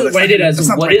 I would that's write not- it as that's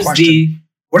not the what right is question. the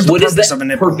What is the what is purpose the of a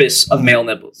nipple? purpose of male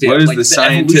nipples? Yeah, What is like the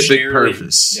scientific evolutionary-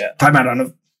 purpose Yeah. Time out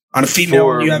on a female.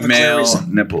 for You have a clear male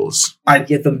reason. nipples?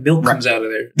 Yeah, the milk comes out of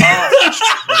there.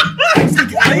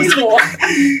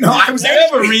 No, I was They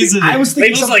have a reason. I was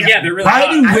thinking It's something like, yeah, they're really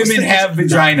Why do hot. was women thinking- have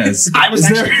vaginas? I was Is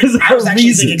there actually a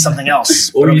reason? thinking something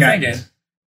else. What were you Okay. thinking?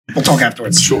 We'll talk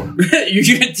afterwards. Sure.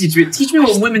 You're gonna teach me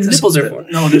what women's nipples are for.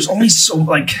 No, there's only so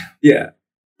like. Yeah.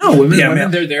 No, women,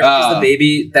 man. they're there because the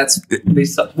baby. That's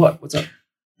based on what? What's up?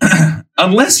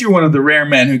 Unless you're one of the rare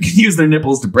men who can use their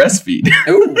nipples to breastfeed.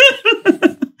 Ooh.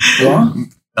 What?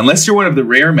 Unless you're one of the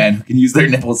rare men who can use their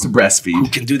nipples to Who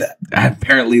breastfeed. can do that?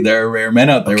 Apparently, there are rare men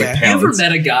out there Okay. with You ever talents.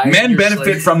 met a guy? Men and you're just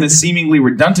benefit like- from this seemingly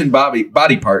redundant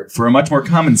body part for a much more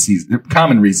common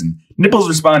reason. Nipples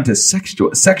respond to sexual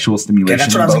Okay, stimulation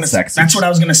that's in what I was both gonna. sexes. That's what I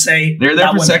was gonna say. They're there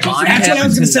about for women. sexual That's what I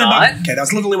was gonna say about. Not. Okay,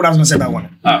 that's literally what I was gonna say about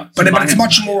women. Oh, But mine it's has-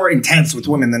 much more intense with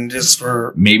women than just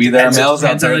for. Maybe there are Depends- males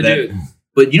out depends on there the that. dude.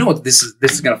 But you know what? This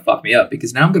is gonna fuck me up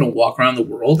because now I'm gonna walk around the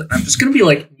world and I'm just gonna be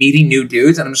like meeting new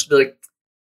dudes and I'm just gonna be like,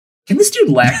 can this dude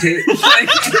lactate?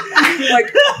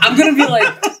 like I'm gonna be like,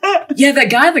 yeah, the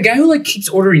guy who like keeps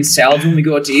ordering salads when we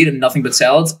go out to eat and nothing but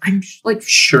salads. I'm like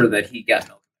sure that he got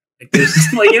milk. Like, there's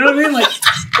just, like, you know what I mean? Like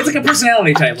it's like a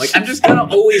personality type. Like I'm just gonna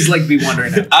always like be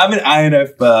wondering. I'm an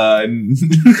INF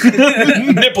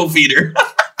nipple feeder.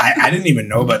 I didn't even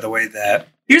know, by the way, that.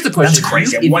 Here's the question: That's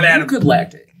crazy. If One you out of- could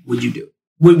lactate, would you do it?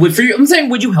 I'm saying,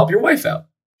 would you help your wife out?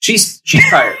 She's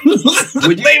tired.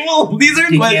 Label. These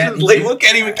are You questions can't- Label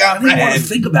can't even I didn't want to comprehend.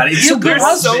 think about it. It's so They're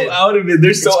gross. so out of it.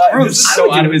 They're so out. gross. This is I so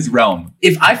would out do of it. his realm.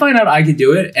 If I find out I could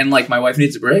do it and like my wife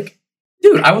needs a break,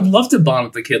 dude, I would love to bond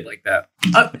with the kid like that.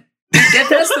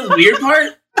 That's the weird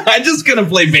part. I'm just gonna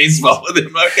play baseball with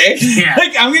him, okay? Yeah.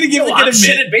 Like I'm gonna give Yo, the I'm kid a shit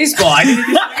minute. at baseball. I need to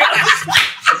be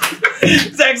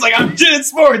Zach's like, I'm shit at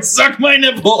sports. Suck my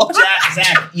nipple.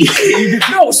 Zach.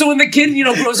 No, so when the kid,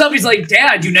 grows up, he's like,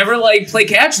 Dad, you never like play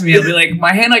catch with me. I'll be like,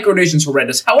 my hand-eye coordination's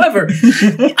horrendous. However,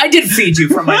 I did feed you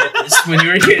from my nipples when you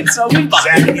were a kid, so we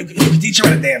Zach, fine. you can teach him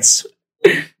how to dance.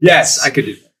 Yes, I could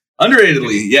do that.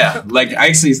 underratedly, yeah. Like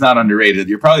actually, it's not underrated.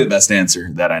 You're probably the best answer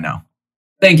that I know.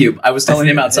 Thank you. I was telling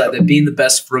him outside that being the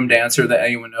best froom dancer that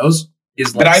anyone knows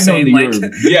is like But I've known saying that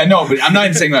like you're. Yeah, no, but I'm not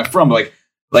even saying that from. But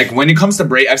like when it comes to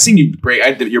break, I've seen you break.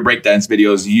 Your breakdance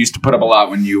videos. You used to put up a lot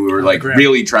when you were like gram.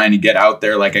 really trying to get out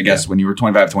there. Like I guess when you were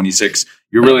 25, 26,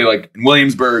 you're really like in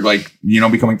Williamsburg. Like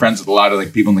becoming friends with a lot of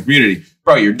like people in the community.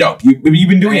 Bro, you're dope. You've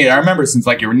been doing it. I remember since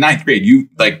like you were ninth grade. You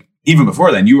like even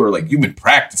before then. You were like you've been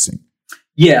practicing.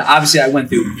 Yeah, obviously I went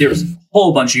through there was a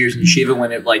whole bunch of years in yeshiva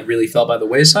when it like really fell by the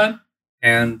wayside.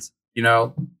 And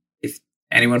if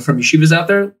anyone from yeshivas out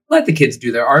there, let the kids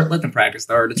do their art, let them practice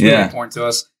their art. It's really important to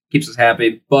us, keeps us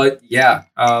happy. But yeah,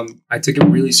 I took it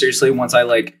really seriously once I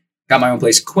like got my own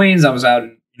place in Queens. I was out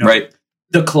in Right.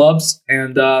 the clubs,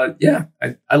 and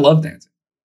I love dancing.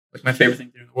 Like my favorite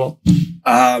thing to do in the world.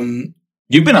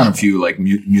 You've been on a few like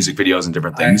music videos and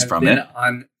different things I have from been it.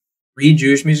 on 3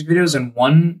 Jewish music videos and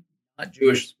 1 not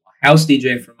Jewish house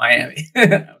DJ from Miami. I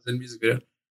was in a music video. Good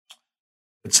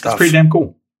It's stuff. pretty damn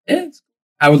cool. Yeah,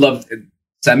 I would love to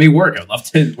send me work. I'd love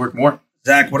to work more.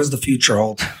 Zach, what does the future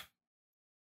hold?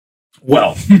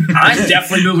 Well, I'm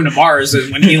definitely moving to Mars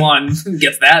and when Elon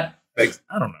gets that fixed.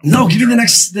 I don't know. No, give me the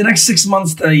next 6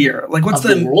 months to a year. Like, what's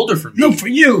Of the world or for me? No, for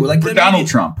you. Like For Donald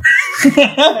Trump.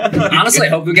 Honestly, I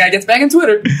hope the guy gets back in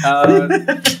Twitter.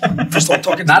 First of all,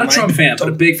 talking Not to a Mike. Trump fan, but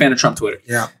a big fan of Trump Twitter.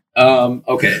 Yeah.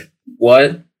 Okay.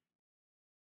 What?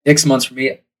 6 months for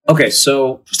me. Okay,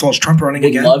 so First of all, is Trump running would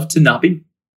again? love to not be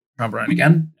Trump running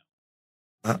again.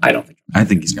 I don't think. I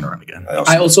think he's gonna run again.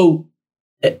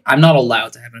 I'm not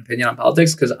allowed to have an opinion on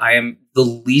politics because I am the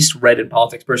least read in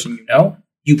politics person you know.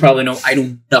 You probably know I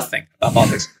know nothing about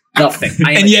politics. Nothing.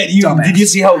 I am And a yet, dumbass. did you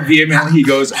see how vehemently he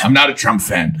goes? I'm not a Trump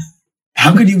fan.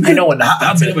 How could you? I know enough. How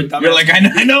That's big it. of a dumbass? You're like,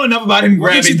 I know enough about him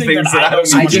What makes grabbing you think things that that I I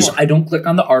don't know need so to much know. I don't click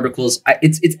on the articles.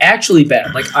 It's actually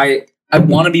bad. Like I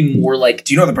want to be more like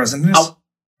Do you know who the president is?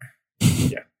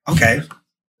 Yeah. Okay.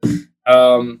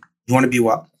 um You want to be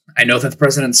what? I know that the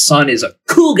president's son is a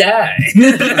cool guy.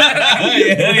 Yeah.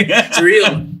 It's a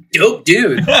real dope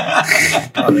dude.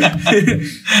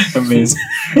 Amazing.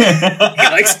 He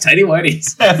likes tiny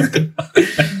whities.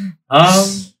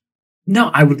 No,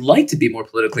 I would like to be more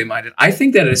politically minded. I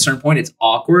think that at a certain point it's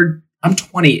awkward. I'm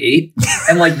 28.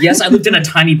 And like, yes, I lived in a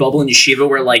tiny bubble in yeshiva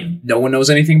where like no one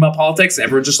knows anything about politics.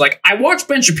 Everyone's just like, I watched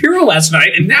Ben Shapiro last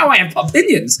night and now I have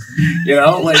opinions.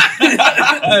 Like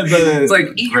it's like,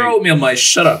 eat your oatmeal, mice.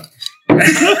 Shut up.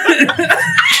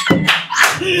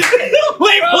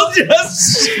 Wait, we'll just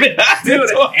spit out Dude,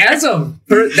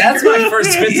 that's my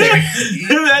first spit take.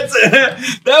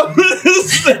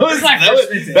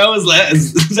 That was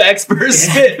Zach's first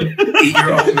spit. Eat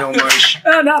your oatmeal mush.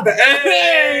 Oh, not that.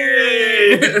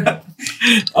 Hey!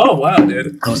 Oh, wow,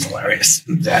 dude. That was hilarious,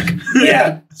 Zach.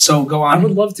 Yeah. So go I on.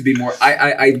 would love to be more.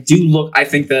 I do look. I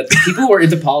think that people who are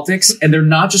into politics and they're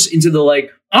not just into the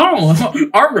like, oh,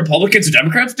 are Republicans and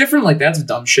Democrats different? Like that's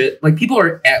dumb shit. Like people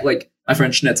are at like my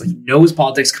friend Schnitz. Like, he knows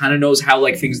politics, kind of knows how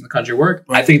like things in the country work.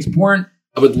 I think it's important.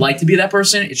 I would like to be that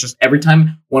person. It's just every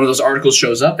time one of those articles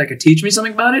shows up that could teach me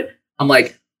something about it, I'm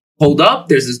like, hold up,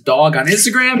 there's this dog on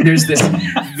Instagram, there's this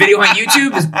video on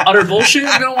YouTube, this utter bullshit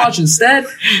I'm going to watch instead,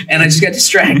 and I just got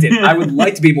distracted. I would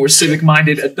like to be a more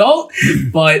civic-minded adult,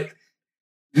 but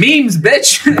memes,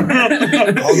 bitch.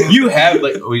 You have,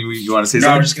 like, you want to say No, something?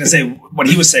 I was just going to say what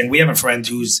he was saying. We have a friend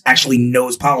who's actually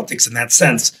knows politics in that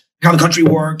sense, how the country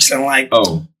works, and like,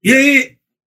 Oh. yeah.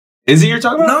 Is he you're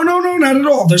talking about? No, not at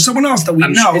all. There's someone else that we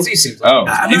I'm know. sure Izzy seems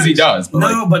like Izzy does. But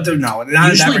No, but they're no. Not in that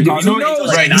Usually regard. do- Who knows?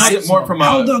 like, right. nice. He's more from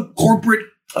How a... the corporate.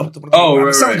 Oh, I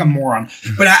right, sound right. like a moron,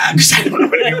 but I don't know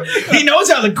what He knows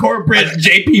how the corporate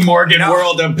JP Morgan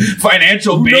world of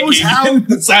financial Who banking knows how-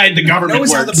 inside the government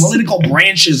knows works. how the political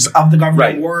branches of the government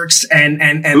Right. works, and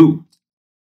Ooh.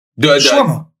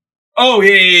 Shlomo. Oh,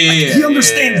 yeah. He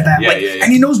understands that, like, Yeah.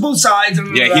 and he knows both sides.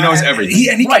 And, Yeah, he knows everything. He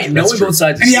right, can- knowing that's true. both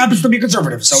sides. And he happens to be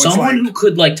conservative, so Someone it's who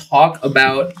could like talk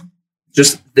about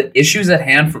just the issues at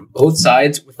hand from both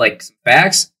sides with like some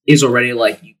facts is already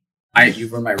like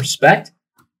you've earned my respect.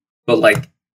 But like,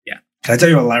 Can I tell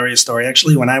you a hilarious story?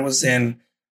 Actually, when I was in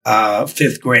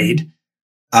 5th grade,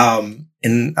 I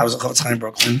was at Chavetz Chaim in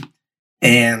Brooklyn,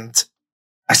 and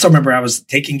I still remember I was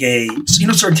taking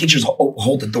certain teachers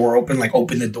hold the door open, like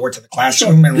open the door to the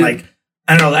classroom, and like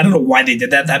I don't know why they did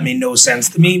that. That made no sense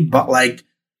to me, but like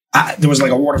there was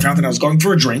like a water fountain. I was going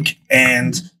for a drink,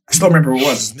 and I still remember who it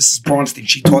was. Mrs. Braunstein.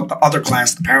 She taught the other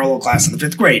class, the parallel class in the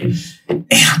 5th grade. And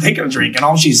I'm taking a drink, and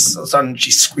all she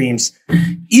screams,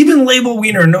 "Even Label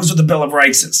Wiener knows what the Bill of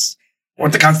Rights is, or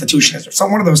what the Constitution is, or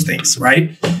some one of those things,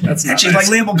 right?" that's And not she's nice.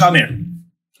 like, "Label, come here."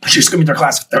 She was screaming to her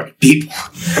class of 30 people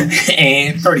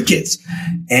and 30 kids.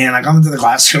 And I come into the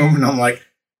classroom, and I'm like,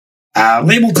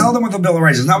 "Label, tell them what the Bill of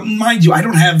Rights is." Now, mind you, I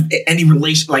don't have any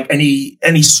relation, like any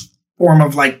form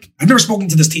of like, I've never spoken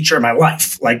to this teacher in my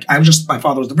life. Like, my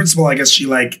father was the principal. I guess she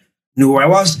like knew who I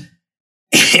was.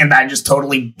 And I just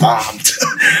totally bombed.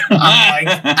 I'm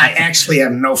like, I actually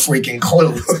have no freaking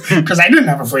clue. Because I didn't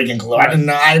have a freaking clue. I didn't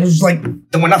know. I was like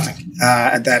doing nothing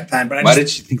at that time. But Why did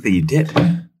she think that you did?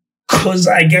 Because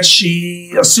I guess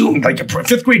she assumed, like,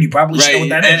 5th grade, you probably should know what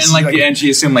that is. And like, and she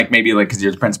assumed like maybe like because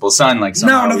you're the principal's son, like no,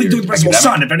 somehow nothing to do with the principal's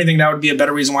academic. son. If anything, that would be a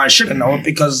better reason why I shouldn't know it,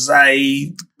 because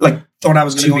I like thought I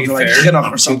was going to go into like chinuch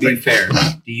or To something. be fair,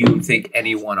 do you think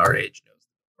anyone our age knows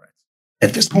the rights?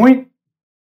 At this point,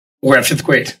 we're at 5th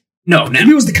grade. No, now.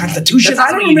 Maybe it was the Constitution. That's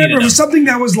I what don't you need to remember. It was something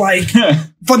that was like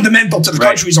fundamental to the Right.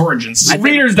 country's origins.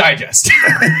 Reader's Digest.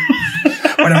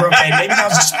 Whatever. Okay,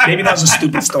 maybe that was a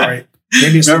stupid story.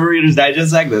 Remember Reader's Digest,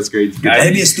 Zach? That's great.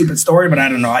 Maybe a stupid story, but I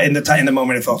don't know. In the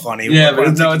moment, it felt funny. Yeah, When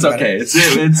I'm but no, it's thinking about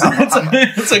okay.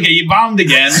 it. It's okay. You bombed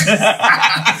again.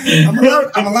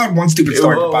 I'm allowed one stupid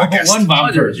story per podcast. One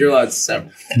bomb per. You're allowed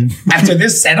several. After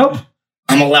this setup,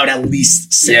 I'm allowed at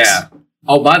least 6. Yeah.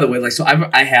 Oh, by the way, like, so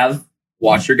I have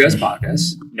watched your guys'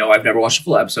 podcast. No, I've never watched a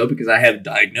full episode because I have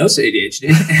diagnosed ADHD,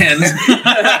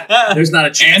 and there's not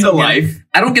a chance. And a I'm getting- life.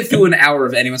 I don't get through an hour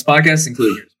of anyone's podcast,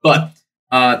 including yours. But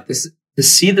to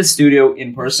see the studio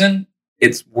in person,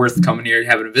 it's worth coming here and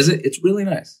having a visit. It's really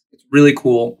nice. It's really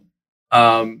cool.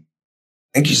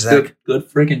 Thank you, Zach. Good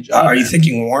freaking job. Are you man.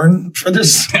 thinking Warren for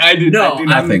this? I do No,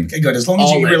 nothing. Okay, good. As long as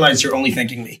All you in. realize you're only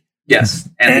thinking me. Yes,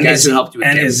 and the guys who helped you with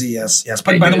and Kevin. Izzy, yes.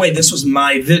 But by the way, this was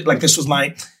my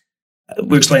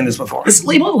we explained this before. It's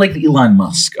labeled like the Elon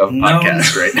Musk of No.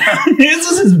 podcasts right now. This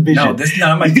is his vision. No, this is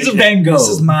not my He's a vision. Van Gogh. This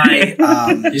is my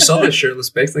You saw the shirtless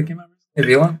pics that came out? Have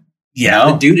Elon?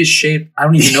 yeah. The dude is shaped. I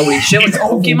don't even know what he's shaped. He's Like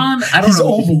oval. Pokemon? I don't He's know.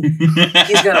 oval.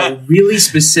 He's got a really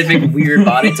specific, weird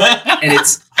body type, and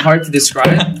it's hard to describe.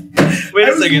 Wait I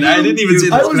a was second. I didn't even see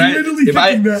this. I was Can literally if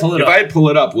I thinking that. Pull it if up. I pull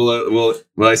it up, will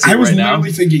I see I it was right now?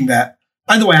 literally thinking that.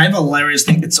 By the way, I have a hilarious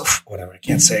thing. It's whatever. I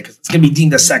can't say it because it's going to be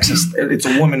deemed as sexist. It's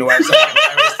a woman who has something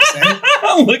hilarious to say.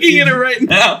 I'm looking at it right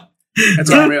now. That's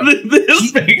unreal.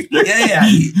 This picture. Yeah.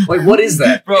 Like, what is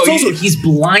that? Bro, It's also, he's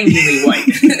blindingly white.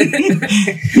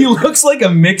 He looks like a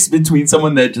mix between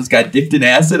someone that just got dipped in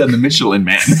acid and the Michelin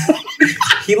Man.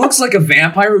 He looks like a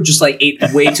vampire who just like ate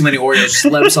way too many Oreos, just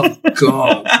let himself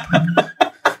go.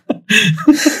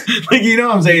 Like, you know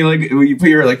what I'm saying? Like, when you put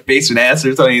your like face in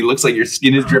acid or something, it looks like your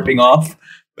skin is dripping off.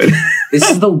 This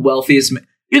is the wealthiest man.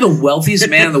 You're the wealthiest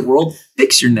man in the world.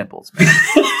 Fix your nipples, man.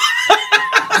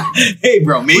 Hey,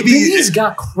 bro, maybe He's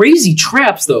got crazy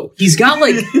traps, though. He's got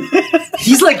like,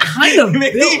 he's like kind of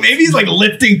maybe built. he's like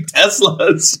lifting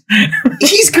Teslas.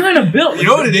 He's kind of built. You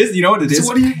know what it is? You know what it is?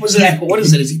 So what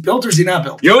is it? Is he built or is he not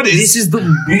built? You know what it This is? is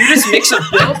the weirdest mix of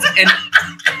built and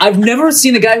I've never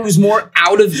seen a guy who's more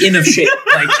in of shape.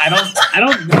 Like I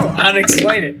don't know how to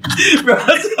explain it. Bro,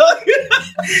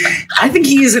 I think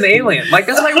he is an alien. Like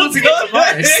that's why he wants to get to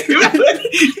Mars.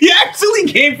 He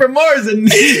actually came from Mars, and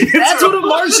That's what a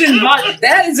Martian.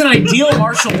 That is an ideal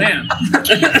Martian man.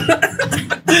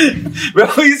 bro,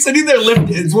 he's sitting there lifting.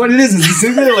 It's what it is. He's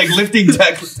sitting there like lifting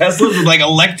Teslas with like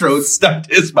electrodes stuck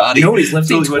to his body. You know what? He's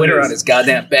lifting That's what Twitter it is. on his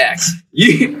goddamn back.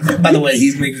 By the way,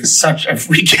 he's making such a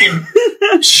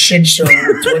freaking shit show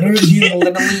on Twitter. He's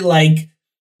literally like,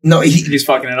 no, He's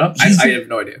fucking it up. I have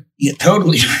no idea. yeah,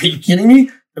 totally. Are you kidding me?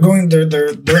 They're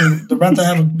about to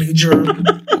have a major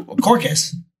court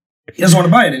case. He doesn't want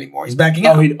to buy it anymore. He's backing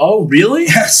out. Oh, really?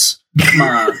 Yes.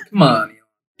 Come on.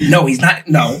 No, he's not.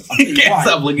 No. I'll tell you Can't why.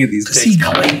 stop looking at these Because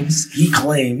pics. he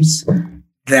claims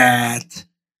that.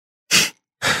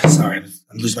 Sorry,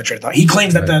 I'm losing my train of thought. He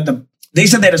claims that they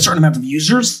said they had a certain amount of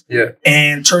users. Yeah.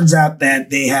 And turns out that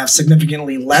they have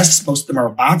significantly less. Most of them are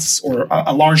bots, or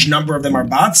a large number of them are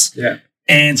bots. Yeah.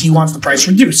 And he wants the price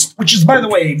reduced, which is, by the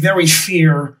way, very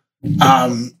fair.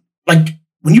 Like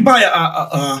when you buy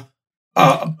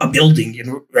a building,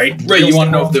 right? Right, you want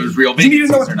to know if there's real You need to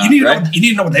vacancies know. or not, You right? need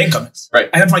to know what the income is. Right.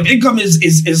 And if like the income is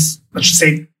let's just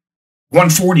say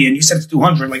 140, and you said it's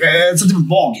 200, like it's a different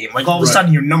ball game. Like all of a Right.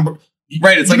 sudden your number.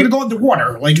 Right, it's You're like gonna go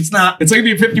underwater. Like it's not. It's like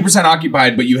if you're 50%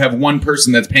 occupied, but you have one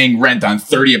person that's paying rent on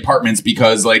 30 apartments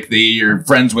because like you're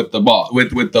friends with the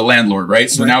with the landlord, right?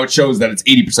 So Right. now it shows that it's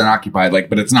 80% occupied, like,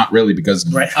 but it's not really because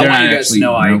Right. I they're want not you guys to actually,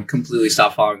 know I completely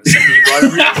stopped following the second you brought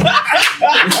in real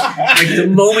estate. Like the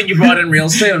moment you brought in real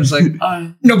estate, I'm just like,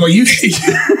 No, but you.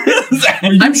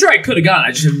 I'm sure I could have gone.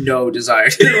 I just have no desire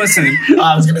to listen.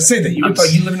 I was gonna say that you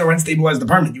live in a rent stabilized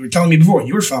apartment. You were telling me before.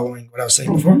 You were following what I was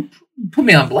saying before. Put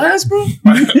me on blast, bro.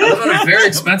 I live in a very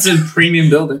expensive premium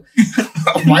building.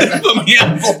 Why is that? Put me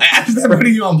on blast. Why is that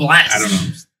putting you on blast?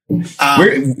 I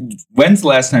don't know. When's the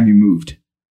last time you moved?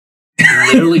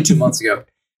 Literally 2 months ago.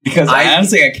 Because I-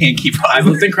 honestly, I can't keep I've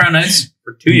up. lived in Crown Heights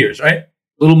for 2 years, right? A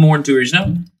little more than 2 years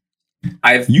now.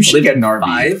 You should lived get an in RV.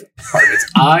 5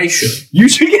 apartments. I should. You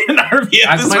should get an RV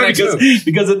at That's this my point next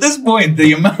because at this point,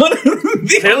 the amount of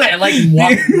Clearly, I like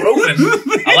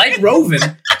roving. I like roving.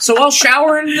 So I'll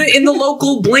shower in the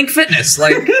local Blink Fitness.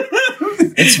 Like,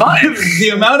 it's fine. the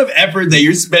amount of effort that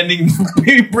you're spending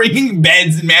bringing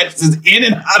beds and mattresses in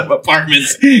and out of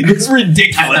apartments is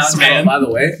ridiculous, man. By the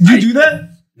way, Do you do that?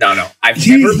 no. I've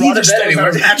He never brought a just bed stays on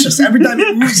anywhere. his mattress every time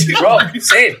he moves. Bro,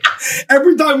 same.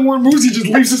 Every time Warren moves, he just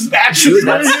leaves his mattress. Dude,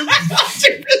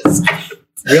 that's-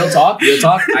 Real talk.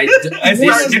 I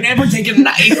You're never taking a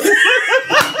knife.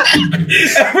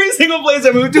 Every single place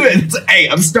I move to, it's hey,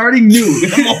 I'm starting new.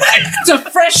 I'm like, It's a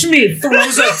fresh meat.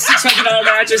 Throws a $600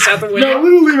 mattress out the No, window.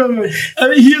 literally. I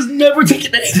mean, he has never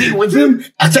taken anything with him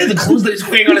outside the clothes that he's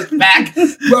wearing on his back.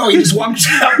 Bro, he just walks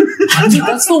out. Dude,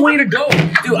 that's the way to go.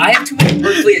 Dude, I have too many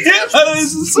Berkeley attachments.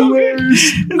 this is so weird.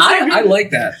 I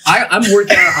like that. I'm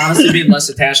working on honestly being less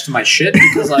attached to my shit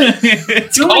because like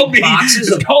It's too many called being, boxes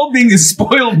it's of- called being a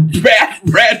spoiled rat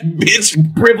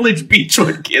bitch privileged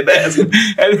Beachwood kid that has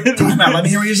Now, let me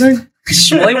hear what you're saying.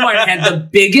 Shmuley Martin had the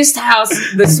biggest house,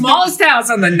 the smallest house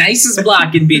on the nicest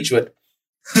block in Beachwood.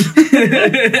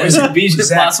 Beachwood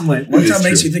Zach, Blossom Lane. What It is time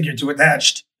makes true. you think you're too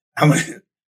attached? How many?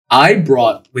 I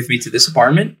brought with me to this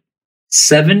apartment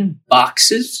 7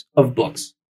 boxes of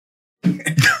books.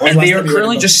 And they are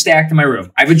currently just stacked in my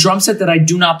room. I have a drum set that I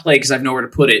do not play because I have nowhere to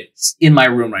put it. It's in my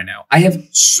room right now. I have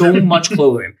so much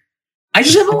clothing. I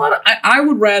just have a lot of. I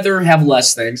would rather have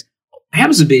less things. It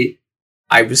happens to be,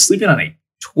 I was sleeping on a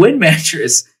twin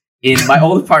mattress in my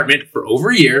old apartment for over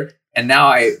a year, and now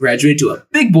I graduated to a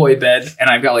big boy bed, and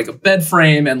I've got like a bed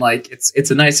frame, and like it's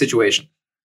a nice situation.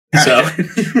 So, By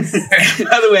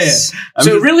the way,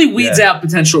 so it really weeds out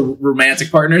potential romantic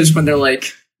partners when they're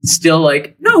like still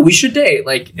like, no, we should date.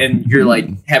 Like, and you're like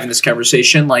having this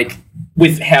conversation like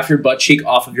with half your butt cheek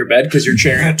off of your bed because you're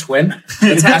sharing a twin.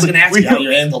 That's how I was going to ask you how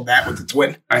you handled that with the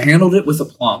twin. I handled it with a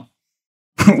plum.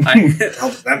 What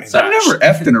does that mean? I've never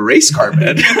effed in a race car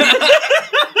bed.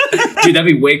 Dude, that'd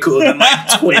be way cooler than my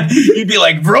twin. You'd be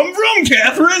like, vroom, vroom,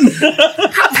 Catherine.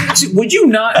 Would you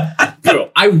not, bro?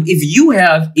 If you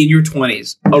have in your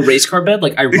 20s a race car bed,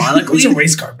 like ironically, What's a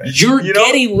race car bed? you're You know-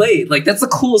 getting laid. Like that's the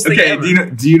coolest thing Okay, ever.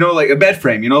 do you know like a bed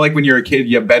frame? You know, like when you're a kid,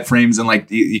 you have bed frames, and like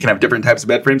you can have different types of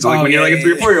bed frames. So, like Oh, when you're like yeah, a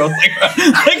 3 or 4 year old,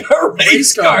 like a race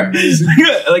Race car. car.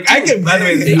 Like I can. By the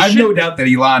way, They I have no should- doubt that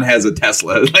Elon has a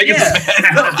Tesla. Like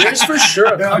Yeah. There's for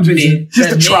sure a No, company just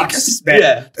that the truck. makes- It's bad.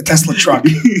 Yeah. The Tesla truck. Do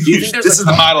you think there's This a is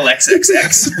the Model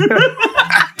XXX.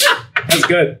 That's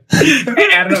good.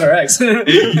 Add another X. So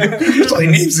he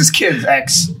names his kid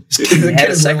X. The I had kid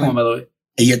a is second like- one, by the way.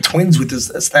 He had twins with his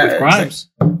With Grimes.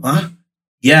 Huh?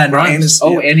 Yeah, no, Grimes. and his,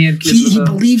 Oh, and he had kids he with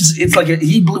believes it's like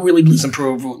he really believes in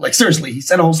pro. Like seriously, he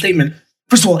said a whole statement.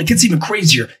 First of all, it gets even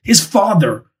crazier. His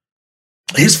father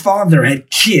had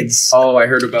kids. Oh, I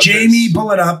heard about Jamie, this.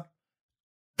 pull it up.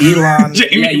 Elon.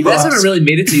 Yeah, you guys haven't really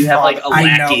made it to you have like a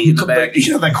lackey in the back.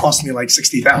 You know that cost me like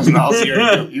 $60,000 a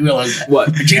year. You realize that.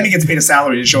 What? Jamie gets paid a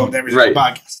salary to show up to every single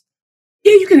podcast.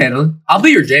 Yeah, you can handle it. I'll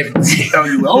be your Jamie. Oh,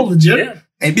 you will? Legit? Yeah.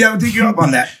 Maybe I would take you up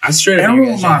on that. I straight up.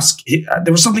 Elon Musk.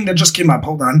 There was something that just came up.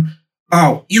 Hold on.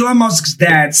 Oh, Elon Musk's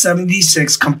dad,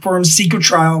 76, confirmed secret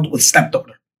child with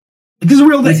stepdaughter. This is a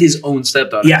real thing. With his own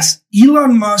stepdaughter. Yes.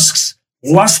 Elon Musk's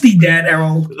lusty dad,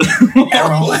 Errol.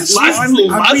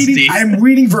 I'm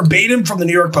reading verbatim from the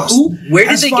New York Post. Where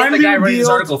did they get the guy writing this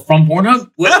article? From Pornhub?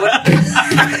 What?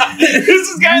 This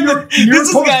is guy.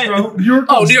 New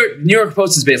York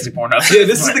Post is basically Pornhub. Yeah,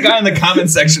 this is the guy in the comment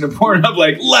section of Pornhub,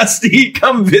 like, Lusty,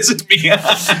 come visit me.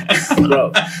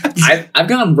 Bro, I've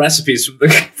gotten recipes from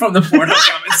the Pornhub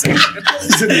comment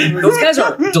section. Those guys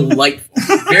are delightful,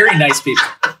 very nice people.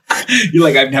 You're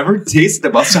like, I've never tasted a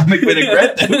balsamic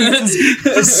vinaigrette.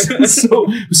 so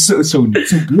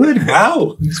good.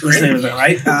 Wow.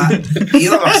 Right?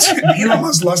 Elon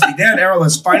Musk's lusty dad, Errol,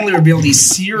 has finally revealed he's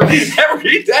serious.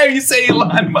 Every time you say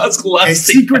Elon Musk A lusty.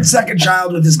 secret second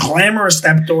child with his glamorous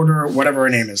stepdaughter, whatever her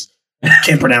name is.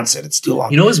 Can't pronounce it. It's too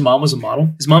long. You know his mom was a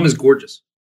model? His mom is gorgeous.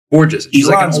 Gorgeous. She's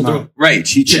Elon's like an older. mom. Right.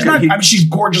 She's not. I mean, she's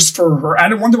gorgeous for her. I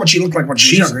don't wonder what she looked like when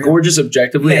she was She's younger. gorgeous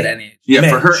objectively at any age. Yeah, Man,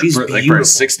 for her, she's for a beautiful.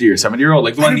 60 or 70-year-old,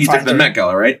 like the I one he didn't took to the find her. Met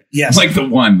Gala, right? Yes. Like the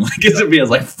one. Like, it would be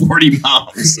like 40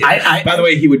 moms. I By the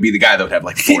way, he would be the guy that would have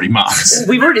like 40 moms.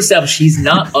 We've already established he's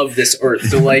not of this earth.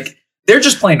 So like they're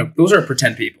just playing. Those are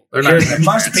pretend people. They're not. Here's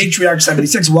Musk Patriarch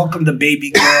 76 welcomed the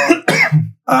baby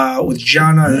girl with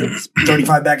Gianna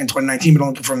 35 back in 2019, but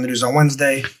only confirmed the news on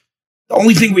Wednesday. The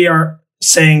only thing we are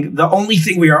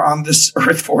on this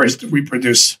earth for is to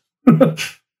reproduce.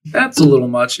 That's a little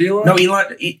much, Elon.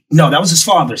 No, that was his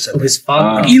father said. Oh, his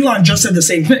father. Elon just said the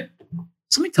same thing.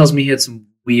 Somebody tells me he had some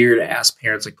weird ass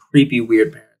parents, like creepy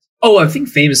weird parents. Oh, I think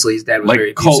famously his dad was very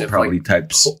Like cult abusive, probably like,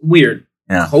 types. weird.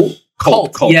 Yeah. Cult.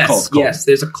 Yes, cult. yes.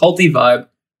 There's a culty vibe.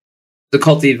 The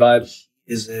culty vibe.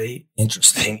 Is a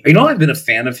interesting. You know, I've been a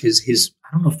fan of his.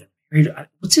 I don't know if they're married.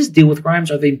 What's his deal with Grimes?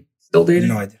 Are they still dating?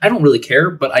 No idea. I don't really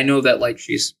care, but I know that like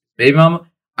she's baby mama.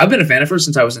 I've been a fan of her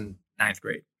since I was in 9th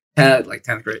grade, like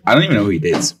 10th grade. I don't even know who he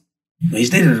dates. He's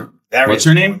dated various What's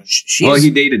her name? She's Well, he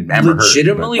dated Amber Heard.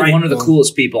 legitimately but- one of the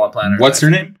coolest people on planet Earth. What's her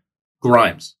name?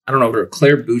 Grimes. I don't know her.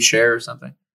 Claire Boucher or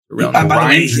something. Her real By name. the way,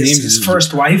 Grimes' name his is-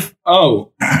 first wife.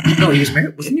 Oh, No, he was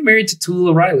married. Wasn't he married to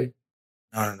Tallulah Riley?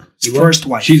 No. His first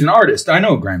wife. she's an artist. I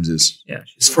know who Grimes is. Yeah,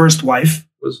 His first wife.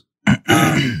 was.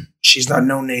 She's not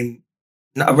no name,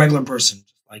 not a regular person.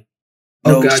 Just like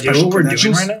Oh no God, you know what we're doing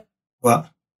credentials. right now? What?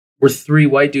 We're 3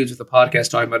 white dudes with a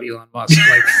podcast talking about Elon Musk.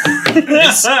 Like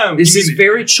this is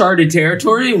very charted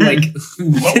territory. Like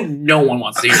no one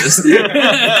wants to hear this.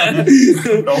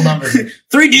 Hold on a minute.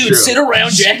 3 dudes True. sit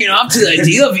around jacking off to the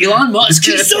idea of Elon Musk.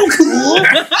 He's so cool.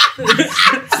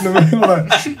 Hold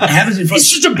on. I haven't seen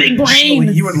He's such a big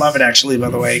brain. You would love it, actually, by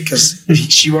the way, because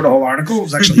she wrote a whole article. It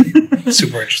was actually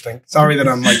super interesting. Sorry that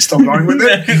I'm like still going with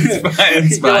it. It's fine.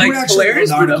 It's You're fine. like, I actually hilarious,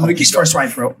 read but the article I'm like, his first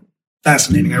wife wrote.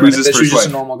 Fascinating. I read Who's it. his That she's first just a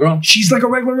wife? normal girl. She's like a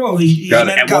regular girl. He Got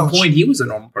met it. in At one college. point, he was a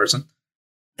normal person.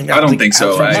 I don't think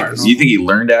so. From Do Mars. you think he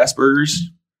learned Asperger's?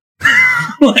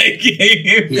 Like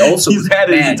He also he's had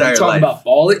it his entire talk life. about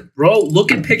balling, bro.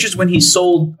 Look at pictures when he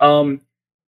sold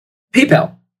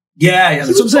PayPal. Yeah,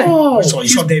 that's what I'm saying. Oh, So you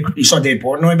saw Dave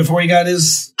Portnoy before he got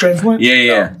his transplant?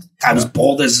 Yeah. I was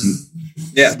bald as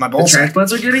my The balls.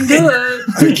 transplants are getting good.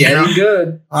 They're getting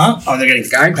good. Huh? Oh, they're getting The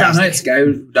guy in Crown fantastic. Heights, the guy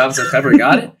who dives at Pepper,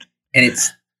 got it, and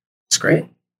it's great.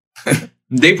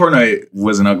 Dave Portnoy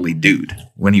was an ugly dude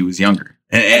when he was younger,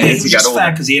 and And he as was he got just older,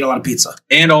 fat because he ate a lot of pizza.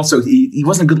 and also he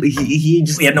wasn't good. He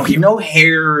just He had no hair. no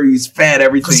hair. He's fat.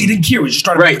 Everything. Because he didn't care. He was just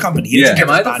trying to Right. run a company. He Yeah. didn't care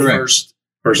Am I about the his body. first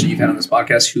person you've had on this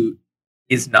podcast who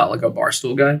is not like a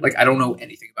Barstool guy? Like, I don't know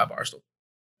anything about Barstool.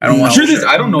 I don't No. want Sure, to.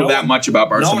 I don't know No. that much about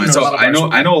Barstool No one knows myself. about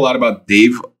Barstool. I know a lot about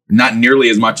Dave, not nearly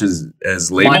as much as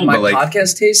Label, My but like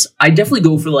podcast taste, I definitely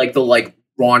go for like the like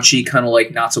raunchy kind of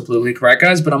like not so politically correct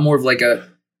guys, but I'm more of like a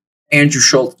Andrew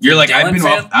Schultz. you're like Dylan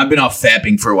fan. I've been off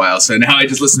fapping for a while, so now I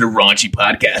just listen to raunchy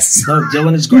podcasts. No,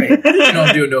 Dylan is great. You know,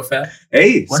 I'm doing no fat.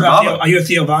 Hey, What about Theo? Sabalo, Are you a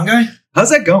Theo Von guy? how's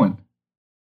that going?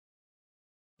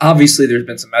 Obviously, there's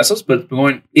been some mess ups, but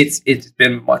it's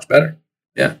been much better.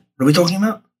 What are we talking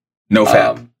about? No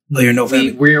fap. No, you're no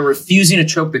fan. We're refusing to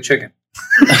choke the chicken.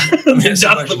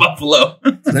 Not the buffalo.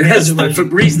 That's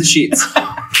Febreze the sheets.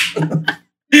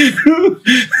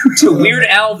 to Weird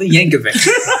Al the Yankovic.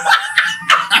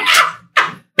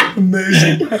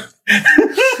 Amazing.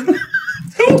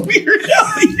 Weird Al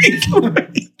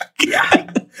Yankovic.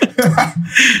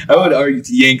 I would argue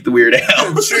to yank the Weird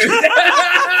Al.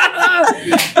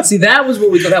 See, that was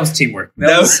what we thought. That was teamwork.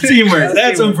 That was teamwork.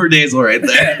 That's one for Daisel right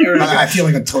there. I feel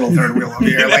like a total third wheel over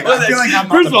here. Like, I feel like I'm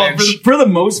first on of all, the bench. for the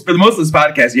most of this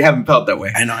podcast, you haven't felt that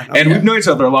way. I know. And we've known each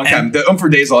other a long time. The for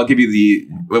Daisel, I'll give you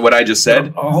what I just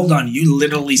said. Oh, hold on. You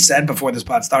literally said before this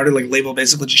pod started, like, label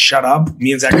basically just shut up.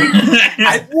 Me and Zach.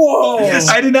 Whoa. Yes.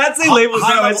 I did not say labels.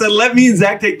 No, I said let me and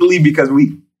Zach take the lead because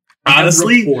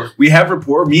honestly, we have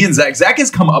rapport. Me and Zach. Zach has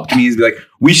come up to me and be like,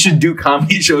 we should do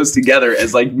comedy shows together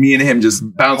as like me and him just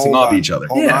bouncing off each other.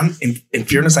 Hold on. In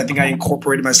fairness, I think I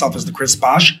incorporated myself as the Chris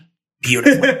Bosh.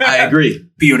 Beautiful. I agree.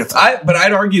 Beautiful. But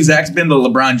I'd argue Zach's been the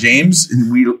LeBron James.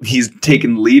 And he's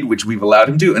taken the lead, which we've allowed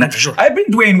him to. And I've been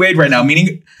Dwayne Wade right now,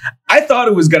 meaning I thought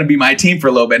it was going to be my team for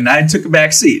a little bit, and I took a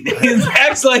back seat. And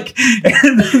Zach's like,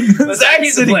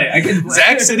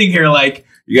 Zach's sitting here like,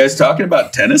 you guys talking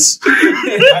about tennis? By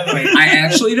the way, I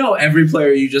actually know every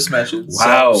player you just mentioned.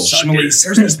 Wow.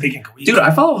 Seriously speaking, dude, I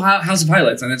follow House of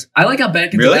Highlights, and I like how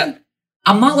back into that.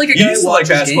 I'm not like a guy who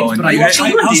watches games, but I watch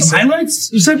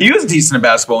highlights. You said he was decent at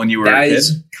basketball when you were a kid.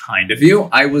 Is kind of you.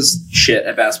 I was shit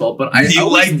at basketball, but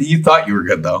you thought you were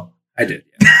good though. I did.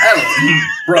 Yeah.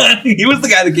 Bro, he was the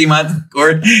guy that came on the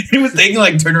court. He was taking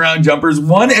like turnaround jumpers.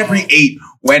 1 every 8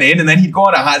 went in, and then he'd go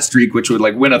on a hot streak, which would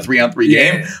like win a 3-on-3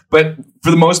 game. But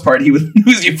for the most part, he would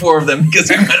lose you 4 of them because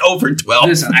he went over 12.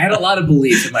 Listen, I had a lot of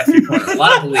belief in my 3-pointer. A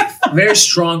lot of belief. Very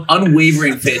strong,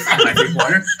 unwavering faith in my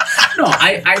 3-pointer. No,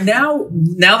 I now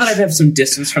that I have some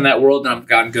distance from that world and I've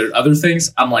gotten good at other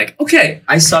things, I'm like, okay,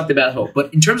 I sucked at basketball.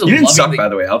 But in terms of you didn't suck, by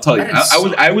the way. I'll tell you,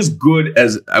 I was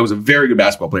a very good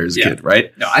basketball player as a kid, right?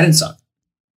 No, I didn't suck.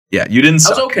 Yeah, you didn't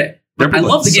suck. I was okay. I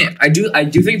love the game. I do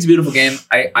think it's a beautiful game.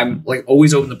 I'm like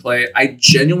always open to play. I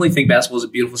genuinely think basketball is a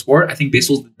beautiful sport. I think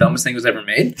baseball is the dumbest thing that was ever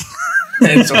made.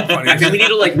 It's so funny. I think we need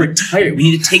to like retire. We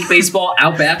need to take baseball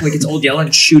out back like it's Old Yeller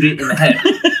and shoot it in the head.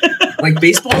 Like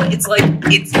baseball, it's like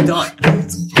it's done.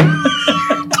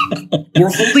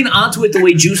 We're holding onto it the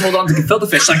way Jews hold on to gefilte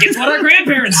fish. Like it's what our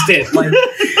grandparents did. Like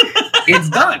it's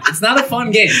done. It's not a fun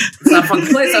game. It's not fun to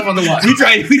play. It's not fun to watch.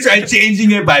 We tried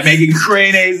changing it by making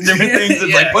crane A's and different things.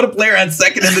 It's like put a player on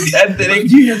second in the 10th inning.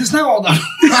 Yeah, that's not all done.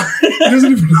 He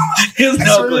doesn't even know. He has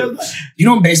no clue. You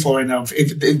know, in baseball right now,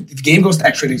 if the game goes to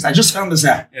extra innings, I just found this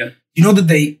out. Yeah. You know that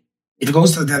if it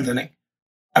goes to the 10th inning,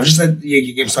 I was just at the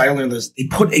Yankee game, so I learned this. They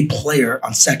put a player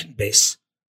on second base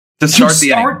to start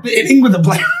the inning with a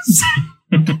player.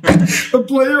 A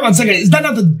player on second. Is that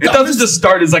not the dumbest? It doesn't just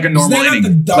start as like a normal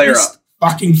inning. The player up.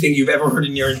 Fucking thing you've ever heard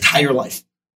in your entire life.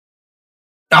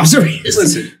 No, I'm serious.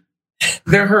 Listen,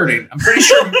 they're hurting. I'm pretty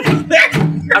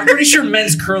sure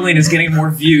men's curling is getting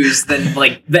more views than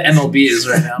like the MLB is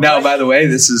right now. Now, by the way,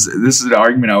 this is an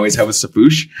argument I always have with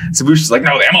Sabush. Sabush is like,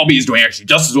 no, the MLB is doing actually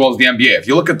just as well as the NBA. If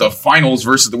you look at the finals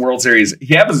versus the World Series,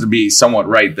 he happens to be somewhat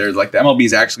right. There's like the MLB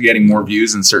is actually getting more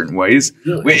views in certain ways.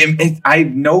 Really? I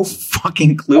have no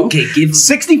fucking clue. Okay,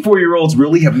 64-year-olds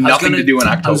really have nothing to do in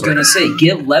October. I was going to say,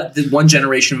 let the one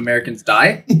generation of Americans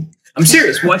die. I'm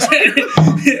serious. What?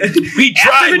 We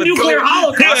tried after the nuclear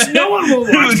holocaust. No one will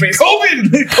watch baseball.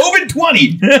 COVID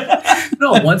 20.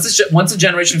 No, once a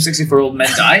generation of 64-year-old men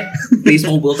die,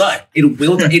 baseball will die. It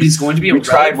is going to be a relic.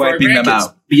 We tried wiping them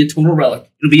out. Be a total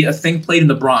relic. It'll be a thing played in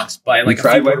the Bronx by like. We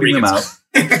tried wiping them out.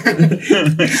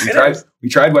 We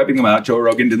tried wiping them out. Joe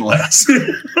Rogan didn't let us.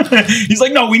 He's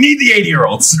like, no, we need the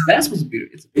 80-year-olds. Basketball's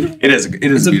beautiful. It is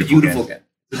a beautiful game.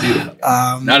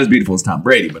 Not as beautiful as Tom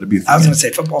Brady, but a beautiful. I was going to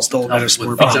say football's still a better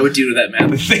sport. I would do to that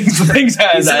man. The things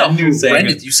I knew saying.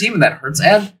 Did you see him in that Hurts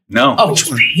ad? No. Oh, it's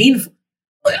painful.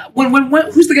 When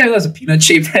who's the guy who has a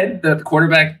peanut-shaped head? The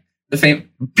quarterback, the fame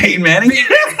Peyton Manning.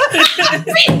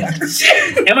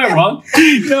 Am I wrong?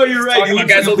 No, you're right. You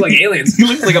guys look like aliens. He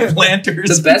looks like a planter.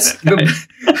 The best.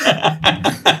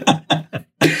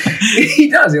 He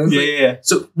does. He looks yeah.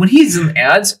 So when he's in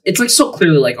ads, it's like so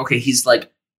clearly like, okay, he's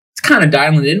like, it's kind of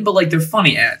dialing in, but like they're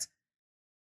funny ads.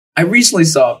 I recently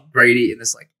saw Brady in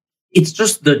this, like, it's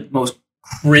just the most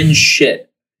cringe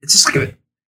shit. It's just like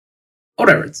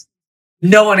whatever.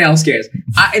 No one else cares.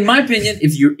 In my opinion,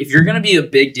 if you're gonna be a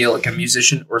big deal, like a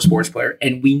musician or a sports player,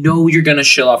 and we know you're gonna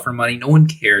shill out for money, no one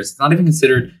cares. It's not even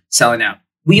considered selling out.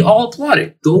 We all applaud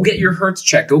it. Go get your Hertz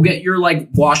check. Go get your like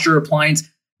washer appliance.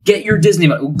 Get your Disney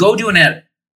money. Go do an ad.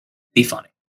 Be funny.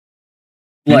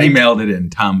 Like, he mailed it in.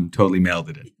 Tom totally mailed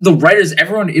it in. The writers,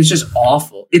 everyone is just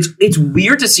awful. It's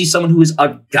weird to see someone who is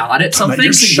a god at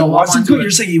something show up on good.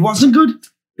 You're saying he wasn't good?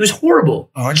 He was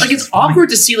horrible. Oh, Like it's awkward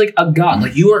to see like a god.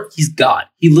 Like he's God.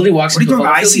 He literally walks What are you into the talking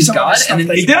about? field, I see he's some of God, his and then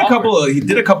stuff He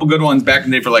did a couple good ones back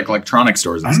in the day for like electronic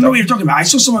stores I and don't know stuff. what you're talking about. I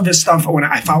saw some of his stuff when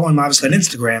I follow him obviously on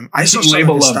Instagram. I saw some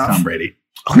Label of his love stuff. Tom Brady.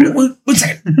 One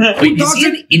second. Wait, is he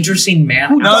an interesting man?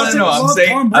 Who No, doesn't I'm love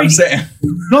Tom Brady? I'm saying.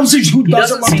 No, I'm saying who He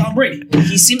doesn't doesn't love seem- Tom Brady?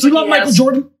 He seems You like love he Michael has,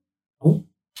 Jordan? Oh.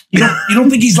 You don't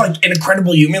think he's like an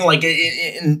incredible human? Like,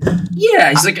 Yeah,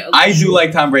 he's like I do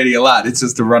like Tom Brady a lot. It's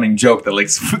just a running joke that like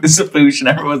Sapoosh and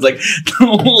everyone's like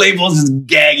labels just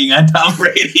gagging on Tom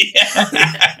Brady.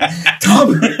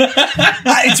 Tom,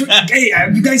 hey,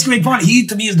 you guys can make fun. He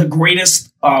to me is the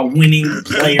greatest winning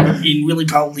player in really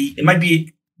probably it might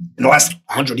be in the last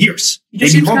 100 years. he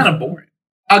just Maybe seems longer. kind of boring.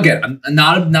 Again, I'm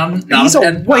not He's a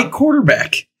fan- white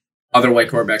quarterback. Other white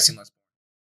quarterbacks seem less boring.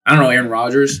 I don't know, Aaron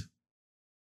Rodgers.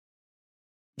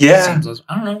 Yeah. Seems less,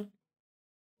 I don't know.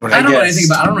 But I don't know guess- anything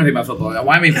about. I don't know anything about football.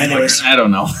 Why am I even Anyways. I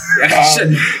don't know.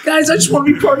 guys? I just want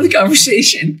to be part of the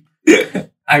conversation.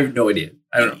 I have no idea.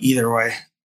 I don't know. Either way,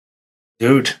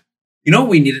 dude. You know what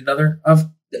we need another of?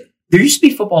 There used to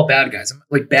be football bad guys,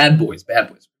 like bad boys.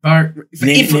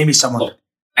 Name me someone. Look,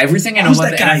 everything I know Who's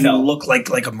about that the guy who NFL, look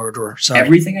like a murderer? Sorry.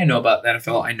 everything I know about the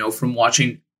NFL, I know from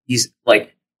watching these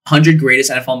like 100 greatest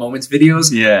NFL moments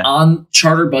videos Yeah. on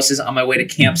charter buses on my way to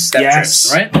camp step Yes.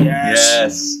 trips. Right?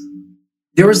 Yes.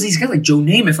 There was these guys like Joe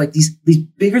Namath, like these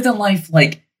bigger than life,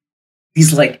 like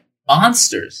these like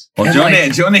monsters. Well, And, Joe,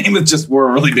 like, Joe Namath just wore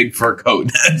a really big fur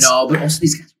coat. No, but also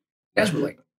these guys were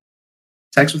like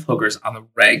sex with hookers on the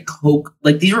reg, coke.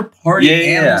 Like these were party Yeah.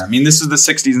 animals. I mean, this is the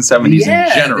 60s and 70s Yeah,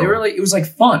 in general. they were like it was like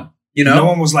fun, you know. No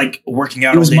one was like working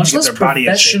out It was all day much to get less their body in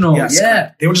shape. professional. Yes, Yeah,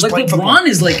 correct. They were just like playing LeBron football.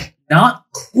 is like not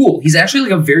cool. He's actually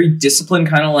like a very disciplined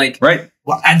kind of like right.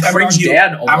 Well, I would French argue,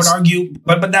 dad I would almost. argue,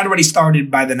 but that already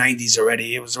started by the 90s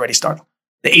already. It was already started.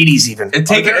 The 80s even.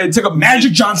 It took a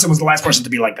Magic Johnson was the last person to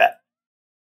be like that.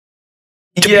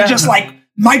 To Yeah. be just like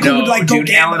Michael would like go dude,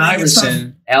 gambling Allen and stuff.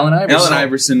 Iverson. Allen Iverson. Allen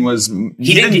Iverson was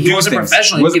He wasn't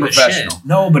professional. He He wasn't didn't give a professional. shit.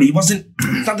 No, but he wasn't.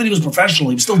 It's not that he was professional.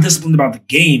 He was still disciplined about the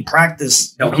game,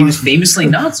 practice. No, he was famously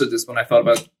not so disciplined. I thought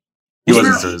about. He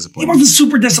wasn't so He disciplined. wasn't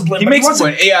super disciplined. He but makes a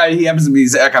wasn't. point. AI, he happens to be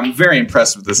Zach. I'm very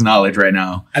impressed with this knowledge right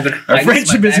now. I've been Our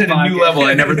friendship is at a new level.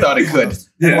 I never thought it could.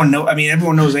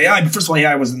 Everyone knows AI. But first of all,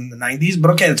 AI was in the 90s.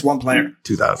 But okay, that's one player.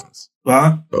 2000s.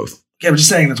 Well, Both. okay, I'm just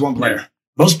saying that's one player.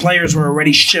 Most players were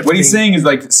already shifting. What he's saying is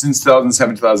like since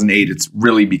 2007, 2008, it's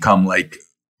really become like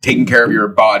taking care of your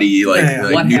body, like, Yeah, yeah.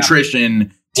 like What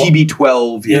nutrition,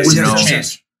 TB12. Yes, you know.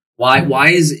 yes. Why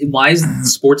is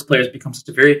sports players become such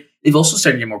a very? They've also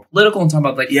started getting more political and talking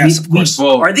about like Yes, of course.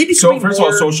 Well, are they so becoming first of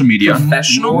all, more social media.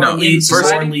 professional No, in first-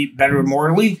 society? better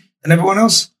morally than everyone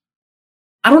else.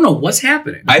 I don't know what's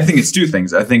happening. I think it's two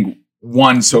things. I think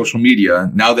one, social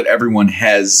media. Now that everyone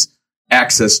has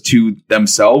access to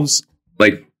themselves,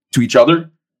 like to each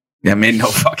other, that made no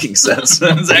fucking sense.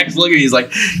 Zach's looking at me. He's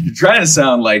like, "You're trying to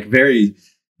sound like very."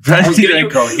 Trying to be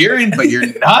coherent, but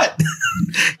you're not.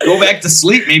 Go back to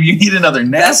sleep. Maybe you need another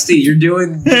nap. Bestie, you're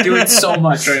doing so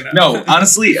much right now. No,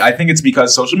 honestly, I think it's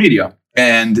because social media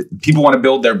and people want to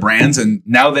build their brands. And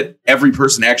now that every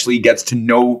person actually gets to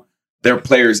know their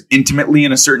players intimately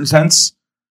in a certain sense.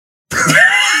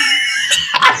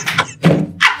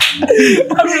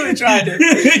 I'm really trying to.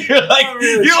 you're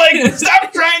like,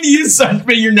 stop trying to use such,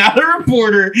 but you're not a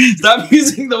reporter. Stop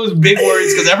using those big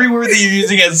words because every word that you're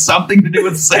using has something to do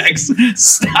with sex.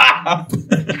 Stop.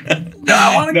 No,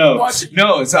 I want to keep watching.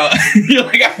 No, so you're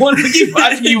like, I want to keep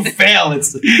watching you fail.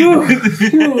 It's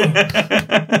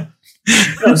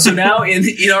No, so now in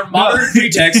our modern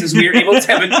pretext is we are able to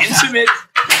have an intimate.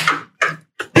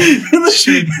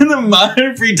 in the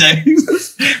modern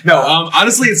pretext. No,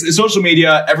 honestly, it's social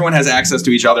media. Everyone has access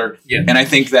to each other. Yeah. And I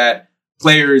think that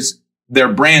players,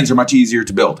 their brands are much easier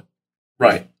to build.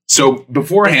 Right. So They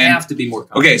beforehand, have to be more.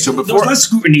 okay, so There was before less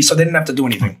scrutiny, so they didn't have to do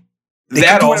anything. They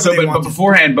that could do also, whatever they but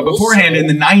wanted. beforehand in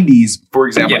the 90s, for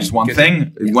example, Yeah, just one good.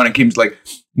 thing, when it came to like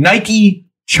Nike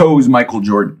chose Michael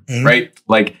Jordan, Mhm. right?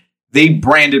 Like they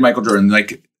branded Michael Jordan.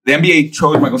 Like the NBA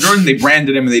chose Michael Jordan, they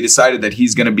branded him and they decided that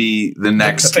he's going to be the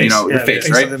next, The face, the yeah, face,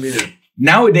 of right? the media.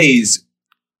 Nowadays,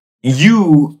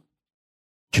 you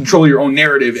control your own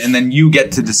narrative and then you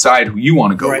get to decide who you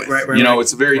want to go Right, with. right, you know, right.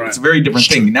 it's a very Right. different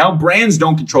It's thing. true. Now brands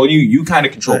don't control you, you kind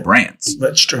of control Right. brands.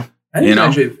 That's true. I think You it's know?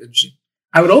 actually interesting.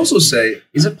 I would also say,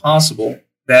 is it possible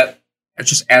that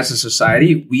just as a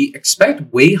society, we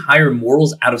expect way higher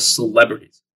morals out of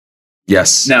celebrities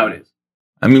Yes. nowadays?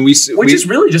 I mean, we Which is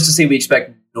really just to say we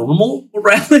expect normal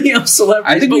morality of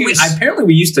celebrities. I think but we used- apparently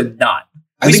we used to not.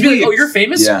 I We used think to be like, we- oh, you're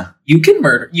famous? Yeah. you can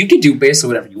murder. You can do basically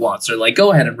whatever you want. So like,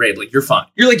 go ahead and rape. Like, you're fine.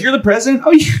 You're the president.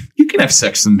 Oh, you can have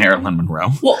sex with Marilyn Monroe.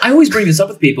 Well, I always bring this up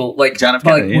with people. Like, John F.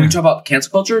 like Kennedy, when we talk about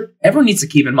cancel culture, everyone needs to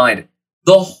keep in mind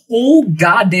the whole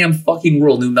goddamn fucking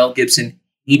world knew Mel Gibson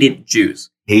hated Jews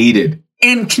Hated.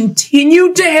 and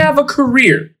continued to have a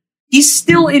career. He's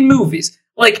still in movies.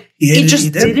 Like, it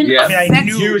just didn't Yeah. affect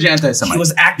Huge anti-Semite. He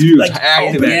was active, Huge, like,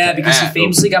 active open. Yeah, because he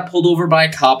famously got pulled over by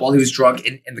a cop while he was drunk,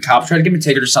 and the cop tried to give him a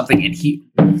ticket or something, and he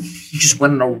just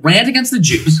went on a rant against the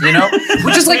Jews, you know?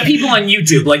 Which is like people on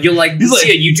YouTube. Like, you'll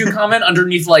see a YouTube comment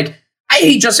underneath, like, I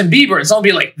hate Justin Bieber, and someone will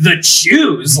be like, the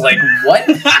Jews? Like, what?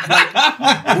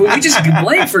 Like, we just get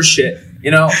blamed for shit,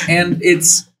 you know? And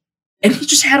he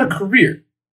just had a career.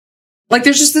 Like,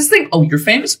 there's just this thing, oh, you're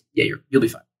famous? Yeah, you'll be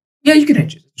fine. Yeah, you can hate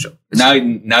Jews. Sure. Now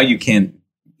you can't.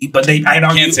 But I'd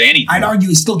argue, Can't say anything. I'd argue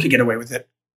he still could get away with it.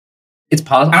 It's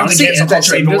possible. I don't think cancel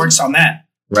culture even works on that.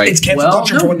 Right. It's cancel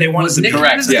culture for what they want us to do.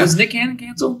 Correct, yeah. Was Nick Cannon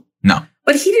canceled? No.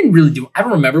 But he didn't really do. I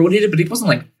don't remember what he did, but he wasn't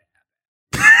like.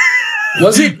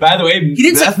 Was it? By the way, He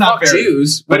didn't say that's not fuck fair.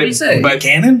 Jews. What did he say? But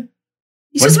Cannon?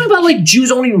 He said something about like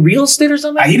Jews owning real estate or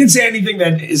something. He didn't say anything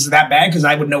that is that bad because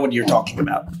I would know what you're talking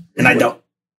about, and I don't.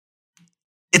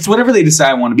 it's whatever they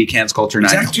decide want to be cancel culture. Now,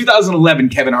 Exactly. in 2011,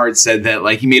 Kevin Hart said that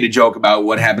like he made a joke about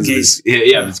what happens if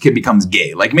this kid becomes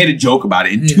gay. Like made a joke about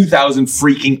it in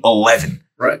 2011.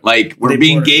 Right. Like where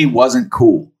being gay wasn't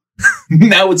cool.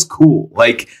 Now it's cool.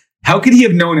 Like how could he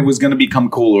have known it was going to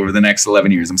become cool over the next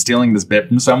 11 years? I'm stealing this bit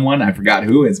from someone. I forgot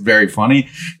who. It's very funny.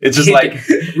 It's just like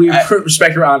we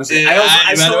respect your honesty.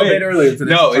 I saw a bit earlier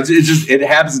today. No, it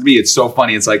happens to be. It's so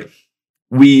funny. It's like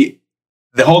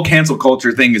the whole cancel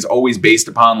culture thing is always based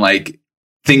upon like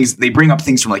things. They bring up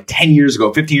things from like 10 years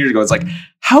ago, 15 years ago. It's like,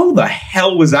 how the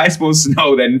hell was I supposed to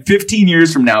know that in 15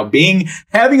 years from now,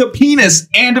 having a penis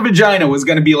and a vagina was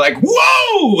going to be like,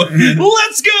 whoa,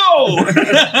 let's go.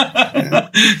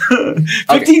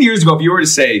 15 years ago, if you were to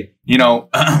say,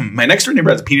 my next door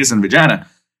neighbor has a penis and a vagina,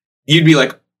 you'd be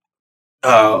like,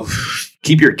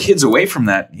 keep your kids away from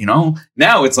that, Now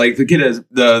it's like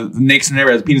the next door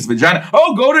neighbor has a penis and vagina.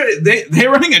 Oh,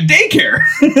 they're running a daycare.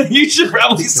 You should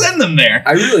probably send them there.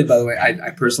 I really, by the way,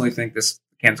 I personally think this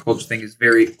cancel culture thing is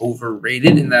very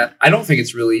overrated in that I don't think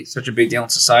it's really such a big deal in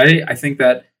society. I think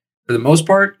that for the most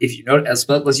part, if you note,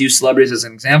 let's use celebrities as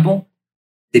an example.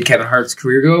 Did Kevin Hart's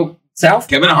career go south?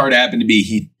 Kevin Hart happened to be,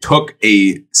 he took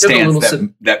a stance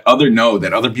that other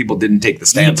people didn't take the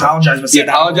stance. He apologized, but he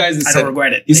apologized and I said, don't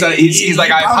regret it. He said, he's like,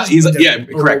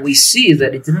 correct. What we see is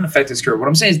that it didn't affect his career. What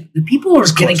I'm saying is the people who are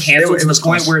getting canceled to the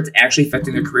point where it's actually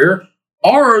affecting their career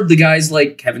are the guys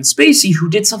like Kevin Spacey who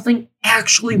did something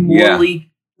actually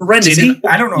morally horrendous. Did he?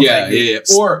 I don't know. Yeah.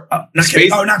 Or not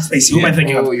Spacey. Oh, not Spacey. Who am I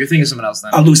thinking of? Oh, you're thinking of someone else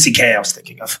then. Lucy Kay I was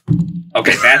thinking of.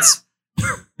 Okay, that's...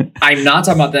 I'm not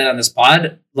talking about that on this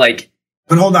pod. Like,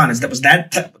 but hold on, was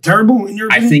that terrible in your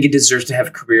opinion? I think it deserves to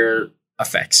have career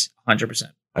effects, 100%.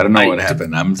 I don't know what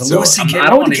happened. Louis C.K. I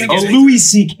don't want to. Louis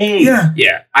C.K. Yeah.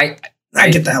 I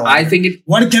get the hell out of here. I think it.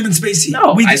 What did Kevin Spacey?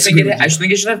 No, I think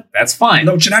it should have. That's fine.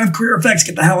 No, it should not have career effects.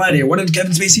 Get the hell out of here. What did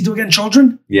Kevin Spacey do again?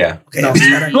 Children? Yeah. Okay. No, I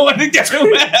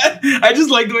just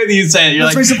like the way that you said it. You're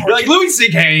like Louis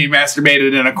C.K.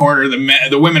 masturbated in a corner.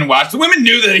 The women watched. The women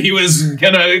knew that he was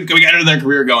gonna get into their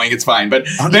career going. It's fine. But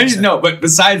then but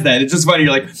besides that, it's just funny.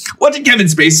 You're like, what did Kevin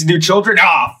Spacey do? Children?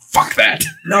 Fuck that.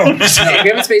 No,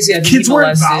 Kevin Spacey. I think kids he were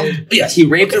involved. Yes, he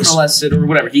raped or molested or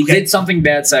whatever. He did something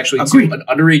bad sexually to an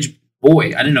underage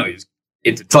boy. I didn't know he was.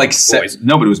 It's like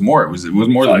no, but it was more. It was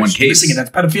more than one case.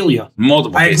 That's pedophilia.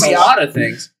 Multiple cases. A lot of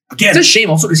things. Again, it's a shame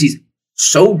also because he's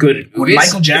so good at movies.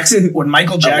 Would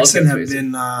Michael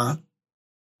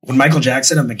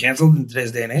Jackson have been canceled in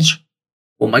today's day and age?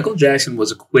 Well, Michael Jackson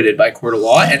was acquitted by court of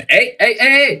law, and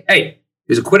hey, he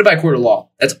was acquitted by court of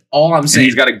law. That's all I'm saying. And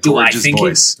he's got a gorgeous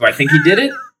voice. Do I think he did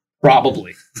it?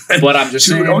 Probably, but I'm just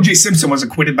saying. O.J. Simpson was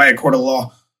acquitted by a court of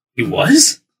law. He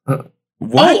was.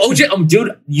 What? Oh, OJ,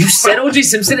 dude, you said O.J.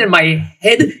 Simpson in my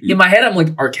head. I'm like,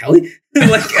 R. Kelly?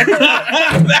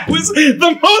 That was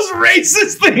the most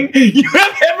racist thing you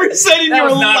have ever said in your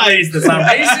life. That's not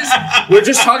racist. We're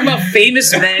just talking about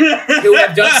famous men who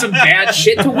have done some bad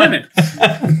shit to women.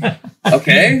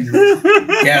 Okay?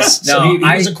 Yes. No, so he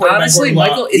was acquitted honestly, by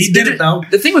Michael, he did it though.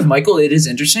 The thing with Michael, it is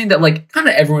interesting that kind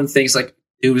of everyone thinks it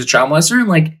was a child molester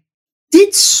and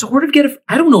did sort of get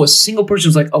I don't know a single person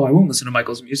who's like, oh, I won't listen to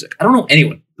Michael's music. I don't know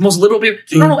anyone. The most literal people.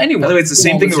 I don't know anyone. By the way, it's the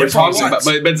same thing that we're talking about.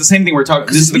 But it's the same thing we're talking.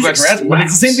 This is the question we're asking. But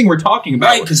it's the same thing we're talking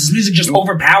about. Right, because his music just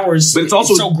overpowers. But it's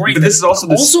also so great. But this is also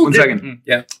one second.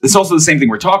 Yeah, this is also the same thing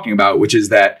we're talking about, which is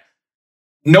that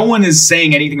no one is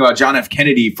saying anything about John F.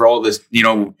 Kennedy for all this,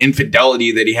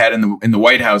 infidelity that he had in the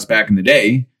White House back in the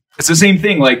day. it's the same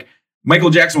thing. Like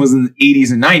Michael Jackson was in the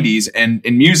 80s and 90s, and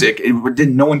in music,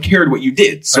 no one cared what you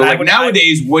did. So like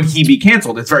nowadays, would he be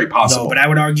canceled? It's very possible. No, but I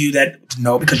would argue that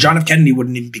no, because John F. Kennedy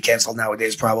wouldn't even be canceled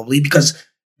nowadays, probably, because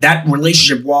that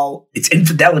relationship, while it's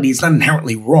infidelity, it's not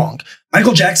inherently wrong.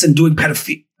 Michael Jackson doing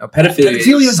pedophilia.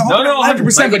 Pedophilia is no,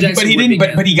 100%. But he didn't.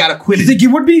 But he got acquitted. You think he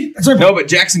would be? That's no, but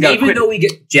Jackson got acquitted. Even though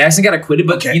Jackson got acquitted,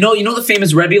 but you know the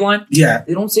famous Rebbe line. Yeah,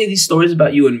 they don't say these stories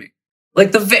about you and me.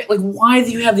 Like why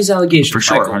do you have these allegations? For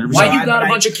sure, 100%. Why you got a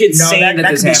bunch of kids saying that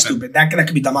this happened? Stupid. That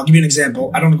could be dumb. I'll give you an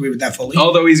example. I don't agree with that fully.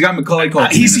 Although he's got Macaulay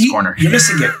Culkin in his corner. You're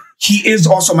missing it. He is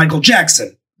also Michael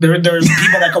Jackson. There's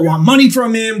people that could want money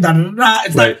from him. Da, da, da, da.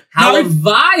 It's right. However,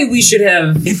 we should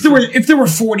have. If there were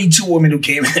 42 women who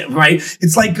came in, right?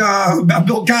 It's like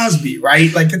Bill Cosby,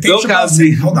 right? Like Bill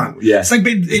Cosby. Hold on. Yeah. It's like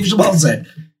Dave Chappelle said.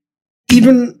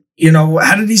 Even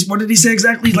what did he say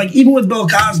exactly? Like even with Bill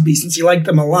Cosby, since he liked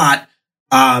him a lot.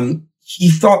 He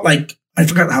thought I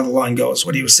forgot how the line goes,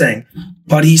 what he was saying,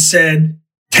 but he said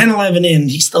 10, 11 in,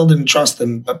 he still didn't trust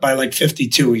him. But by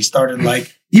 52, he started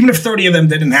even if 30 of them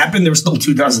didn't happen, there were still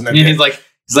 2 dozen that did. He's like,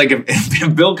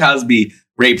 if Bill Cosby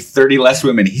raped 30 less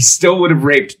women, he still would have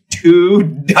raped 2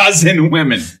 dozen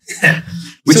women.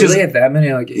 Which so is they have that many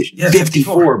allegations. Yeah,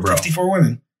 54, bro. 54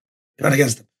 women. You're not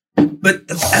against them. But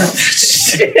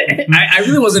I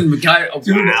really wasn't. Dude,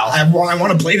 wow. I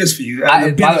want to play this for you. By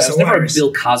the way, I was never a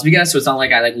Bill Cosby guy, so it's not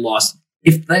like I lost.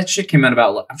 If that shit came out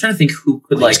about, I'm trying to think who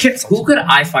could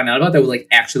I find out about that would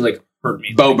actually hurt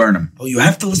me. Bo Burnham. Oh, you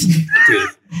have to listen to dude.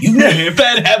 If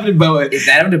that happened to Bo, by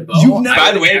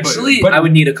the way, I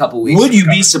would need a couple weeks. Would you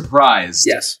be surprised?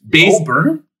 Yes, Bo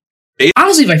Burnham.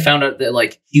 Honestly, if I found out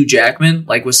that Hugh Jackman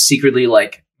was secretly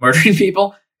murdering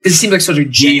people. It seemed like such a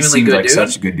genuinely good dude.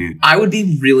 Such a good dude. I would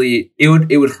be really.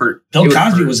 It would hurt. Bill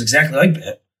Cosby was exactly like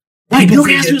that. Right, Bill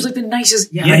Cosby was the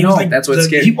nicest. Yeah, I know. That's what's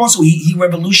scary. He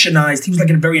revolutionized. He was a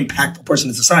very impactful person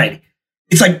in society.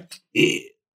 It's he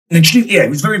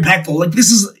was very impactful.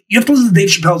 You have to listen to Dave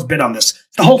Chappelle's bit on this.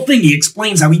 The whole thing. He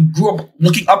explains how he grew up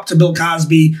looking up to Bill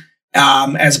Cosby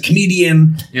as a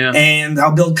comedian, and how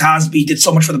Bill Cosby did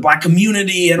so much for the black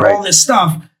community and all this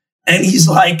stuff. And he's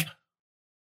like,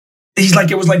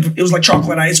 it was like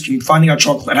chocolate ice cream. Finding out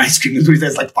chocolate ice cream is what he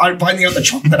says. Finding out the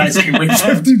chocolate ice cream with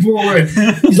 54 women.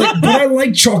 He's like, but I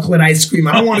like chocolate ice cream.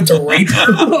 I don't want it to rape.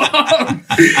 I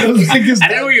didn't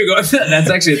know where you were going. That's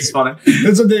actually it's funny.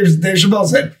 That's what Dave Chappelle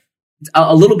said.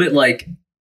 A little bit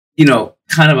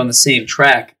kind of on the same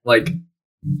track.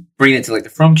 Bringing it to the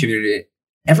Frum community.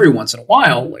 Every once in a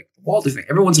while, the Walter thing.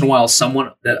 Every once in a while,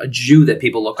 a Jew that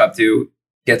people look up to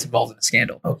gets involved in a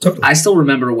scandal. Oh, totally. I still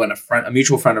remember when a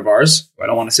mutual friend of ours, I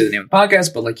don't want to say the name of the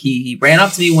podcast, but he ran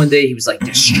up to me one day. He was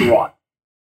distraught.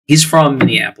 He's from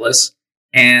Minneapolis,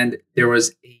 and there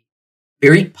was a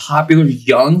very popular,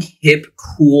 young, hip,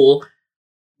 cool,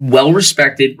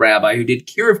 well-respected rabbi who did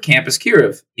Kiruv Campus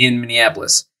Kiruv in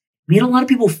Minneapolis. We had a lot of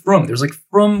people there's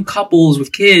from couples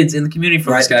with kids in the community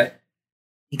from this guy.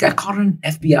 He got caught on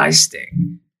an FBI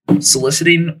sting,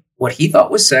 soliciting what he thought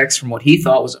was sex from what he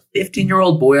thought was a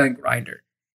 15-year-old boy on Grindr.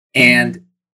 And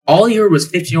all he heard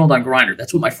was 15-year-old on Grindr.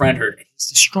 That's what my friend heard. And he's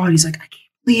distraught. He's like, I can't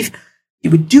believe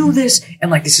you would do this.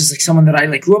 And this is someone that I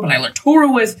grew up and I learned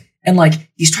Torah with. And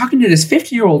he's talking to this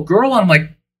 15-year-old girl. And I'm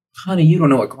like, honey, you don't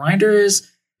know what Grindr is?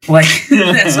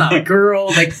 That's not a girl.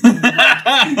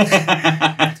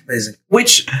 Amazing.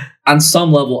 Which on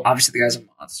some level, obviously the guy's a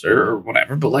monster or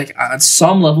whatever. But on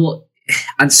some level,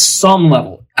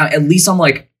 at least I'm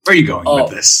where are you going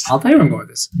with this? I'll tell you where I'm going with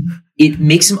this. It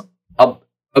makes him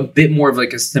a bit more of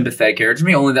a sympathetic character to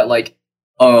me, only that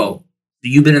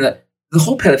you've been in the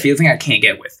whole pedophilia thing I can't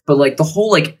get with. But the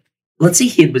whole let's say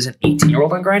he was an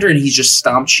 18-year-old on Grindr and he's just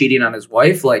stomped cheating on his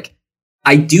wife.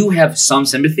 I do have some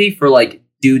sympathy for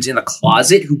dudes in the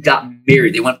closet who got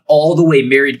married. They went all the way,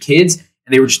 married kids,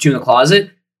 and they were just two in the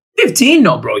closet. 15?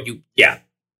 No, bro. You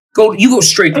go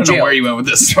straight to jail. I don't know where you went with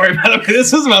this story, by the way.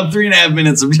 This was about 3.5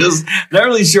 minutes of just not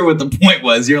really sure what the point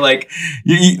was. You're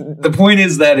the point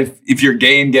is that if you're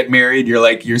gay and get married,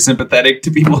 you're sympathetic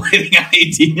to people hitting on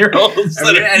 18-year-olds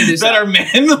that are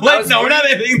men. We're not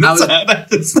editing this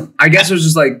out. I guess it was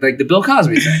just the Bill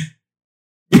Cosby thing.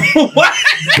 What?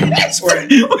 What's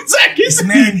that?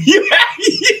 Man, you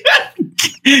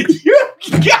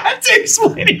got to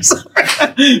explain yourself.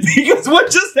 Because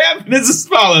what just happened is as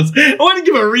follows. I want to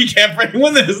give a recap for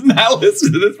anyone that has not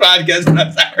listened to this podcast and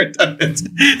that's not redundant.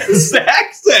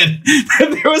 Zach said that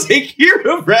there was a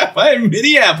Kiruv rabbi in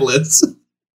Minneapolis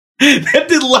that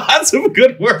did lots of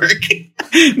good work.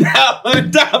 Now,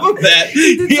 on top of that,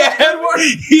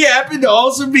 he happened to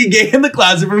also be gay in the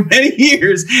closet for many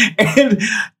years. And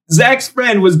Zach's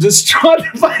friend was distraught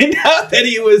to find out that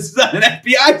he was on an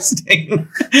FBI sting.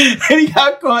 And he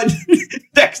got caught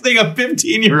texting a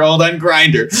 15-year-old on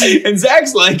Grindr. And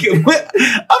Zach's like,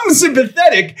 I'm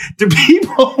sympathetic to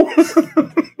people.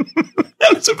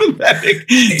 I'm sympathetic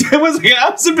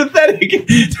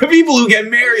to people who get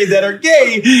married that are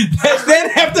gay that then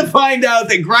have to find out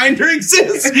that Grindr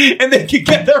exists and they can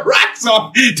get their rocks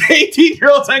off to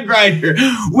 18-year-olds on Grindr.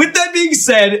 With that being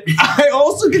said, I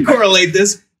also can correlate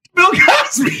this to Bill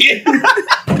Cosby.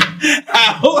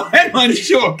 How? I'm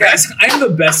unsure. Guys, I'm the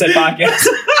best at podcasts.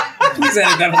 Please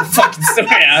edit that whole fucking story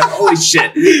out. Holy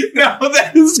shit. No,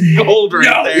 that is gold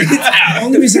right there. The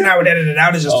only reason I would edit it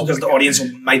out is just because the audience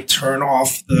might turn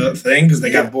off the thing because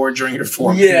they got bored during your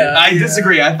form. Yeah. I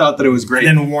disagree. I thought that it was great.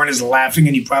 And then Warren is laughing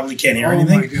and you probably can't hear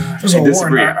anything. My God. First of I all,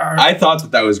 disagree. Warren, I thought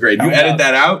that was great. You edit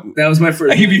that out. That was my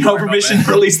first. I give you no permission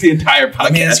to release the entire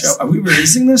let me ask you, podcast. are we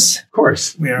releasing this? Of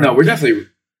course. We are. No, we're definitely.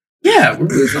 Yeah, we're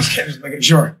Okay, just making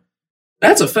sure.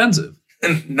 that's offensive.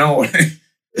 No.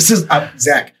 This is,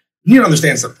 Zach, you need to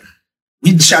understand something.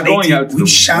 We've shot Going out to the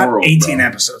 18 world, 18 bro.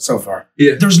 episodes so far.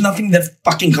 Yeah. There's nothing that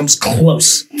fucking comes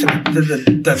close to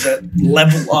the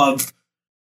level of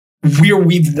where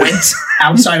we've went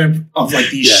outside of like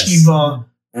the Yes. Shiva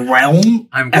realm.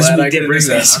 I'm As glad we I did could in bring this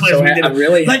that. episode, I'm, we so did I'm it.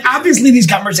 really Like, obviously, these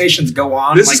conversations go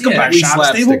on. This like, is at complete shops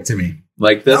slapstick table. to me.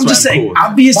 Like, that's I'm why just I'm saying, cool.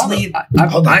 obviously,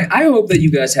 hold on. I hope that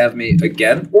you guys have me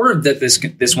again, or that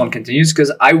this one continues,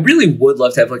 because I really would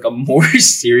love to have like a more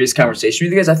serious conversation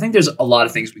with you guys. I think there's a lot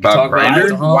of things we can About talk about.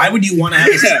 Grindr? Why would you want to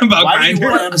have About why would you Grindr?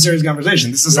 want to have a serious conversation?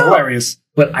 This is No. hilarious.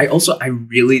 But I've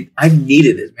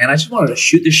needed it, man. I just wanted to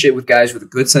shoot this shit with guys with a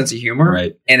good sense of humor,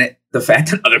 Right. And the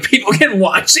fact that other people can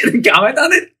watch it and comment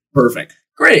on it, perfect,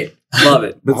 great, love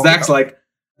it. But Oh, Zach's no. like,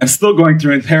 I'm still going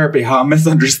through in therapy how I'm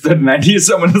misunderstood, and I need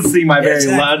someone to see my very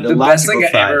Zach, The best thing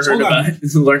logical I ever side. heard Hold on.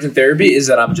 about learned in therapy is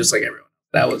that I'm just like everyone.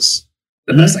 That was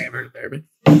the best thing I've heard in therapy.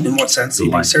 In what sense? Are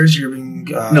you being serious? You're being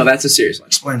No, that's a serious one.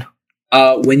 explain.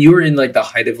 When you were in like the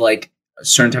height of like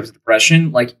certain types of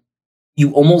depression, like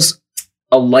you almost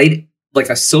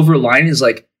a silver line is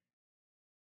like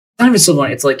not even a silver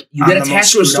line. It's like you I'm get the most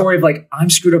attached to a screwed story of like I'm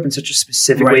screwed up in such a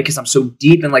specific Right. way because I'm so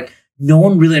deep and like no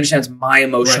one really understands my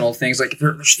emotional things. Like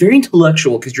they're very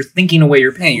intellectual because you're thinking away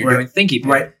your pain. You're Right. doing thinky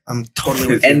pain. Right. I'm totally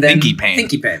with you. And then Thinky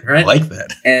pain. right? I like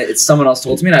that. And it's someone else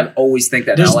told me, and I always think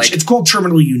that now. Like it's called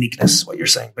terminal uniqueness, what you're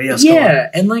saying. But yes, go on. yeah,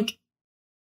 and like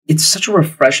it's such a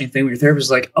refreshing thing when your therapist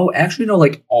is like, oh, actually, no,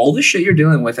 like all the shit you're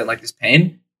dealing with and like this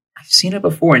pain, I've seen it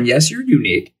before, and yes, you're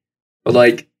unique, but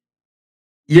like,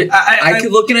 yeah, I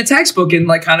could look in a textbook and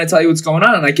like kind of tell you what's going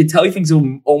on, and I could tell you things that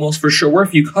will almost for sure work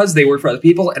for you because they work for other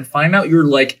people, and find out you're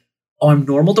like, oh, I'm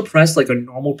normal depressed, like a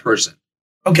normal person.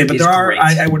 Okay, but is there are. great.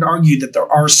 I would argue that there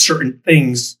are certain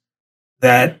things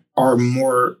that are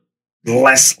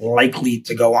less likely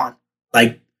to go on.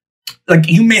 Like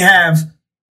you may have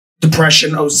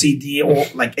depression, OCD, or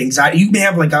like anxiety. You may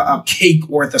have like a cake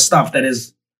worth of stuff that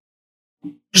is.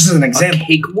 Just as an example, A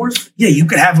cake worth? yeah, you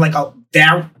could have like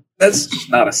That's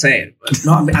not a saying, but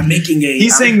No, I'm making a.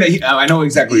 He's saying that I know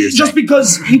exactly what you're just saying.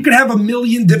 because you could have a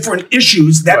million different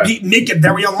issues that Right. make it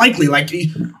very unlikely. Like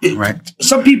Right.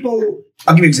 some people,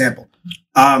 I'll give you an example.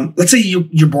 Let's say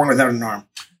you're born without an arm.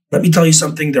 Let me tell you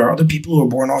something. There are other people who are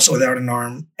born also without an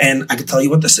arm, and I can tell you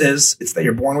what this is. It's that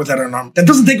you're born without an arm. That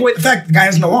doesn't take away the fact the guy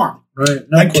has no arm. right.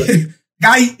 Like,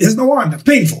 guy has no arm. That's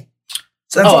painful.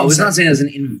 So that's all I I'm was saying. not saying it as an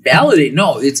invalidate.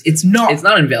 No, it's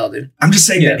not invalidated. I'm just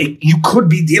saying Yeah. that you could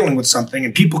be dealing with something,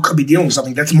 and people could be dealing with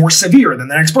something that's more severe than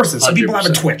the next person. Some people have a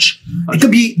 100%. twitch. It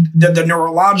could be the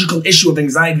neurological issue of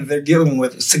anxiety that they're dealing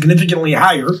with is significantly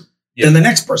higher than the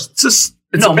next person.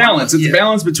 It's No, a balance. It's yeah. a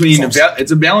balance between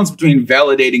it's a balance between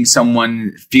validating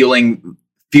someone feeling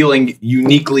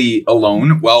uniquely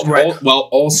alone while Right. while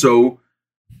also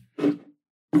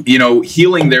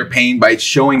healing their pain by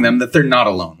showing them that they're not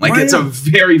alone. Like Right. it's a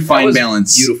very That fine was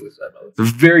balance. Beautifully said, by the way. It's a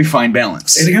very fine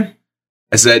balance. Say it again.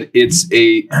 I said it's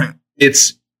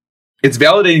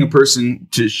validating a person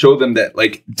to show them that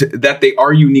that they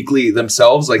are uniquely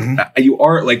themselves. Like you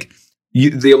are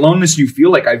the aloneness you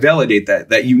feel, like I validate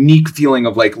that unique feeling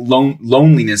of like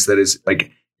loneliness that is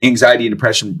like anxiety and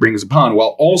depression brings upon,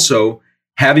 while also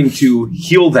having to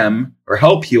heal them or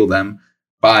help heal them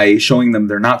by showing them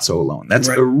they're not so alone. That's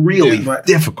Right. a really Yeah, right.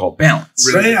 difficult balance.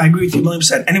 So yeah, I agree with you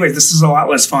 1,000,000%. Anyways, this is a lot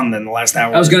less fun than the last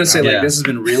hour. I was gonna say, like, Yeah. this has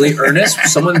been really earnest.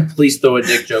 Someone please throw a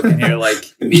dick joke in here, like,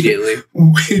 immediately.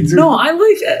 Dude, No, I like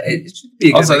it. Should be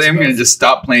a good Also, mix I'm of going to both. just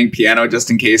stop playing piano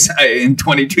just in case in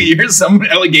 22 years some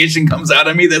allegation comes out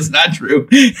of me that's not true.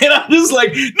 And I'm just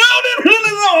like,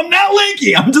 no, I'm not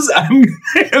lanky. I'm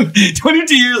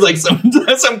 22 years, like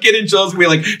some kid in Chelsea will be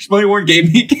like, Shmuley Warren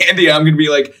gave me candy. I'm going to be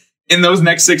like, in those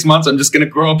next 6 months, I'm just going to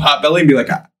grow a pot belly and be like,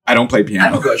 I don't play I have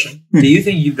piano. a question. Do you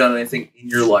think you've done anything in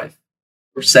your life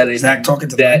or said anything Zach talking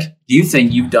to the mic. that? Do you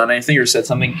think you've done anything or said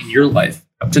something in your life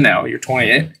up to now? You're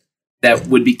 28. That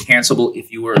would be cancelable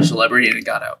if you were a celebrity and it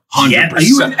got out. 100%. Yeah, are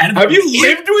you an editor? Have you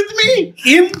lived with me?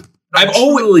 Him? I've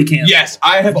always Truly canceled. Yes,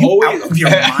 I have You always. out of your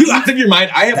Are you mind? out of your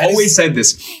mind? I have That is- always said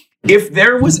this. If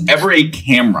there was ever a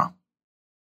camera,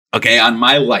 okay, on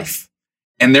my life,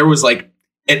 and there was like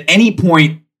at any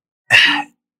point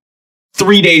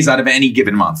 3 days out of any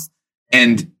given month,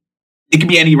 and it could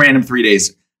be any random 3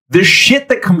 days, the shit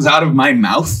that comes out of my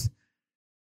mouth,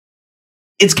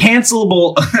 it's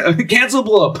cancelable,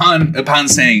 upon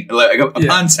saying like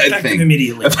upon said Effective thing.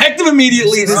 immediately. Effective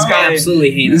immediately. This Oh, guy.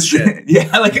 Absolutely heinous shit.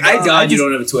 Yeah, like Thank God you just-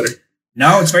 don't have a Twitter.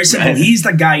 No, it's very simple. Right. He's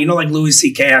the guy, you know, like Louis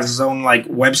C.K. has his own like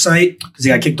website because he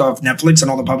got kicked off Netflix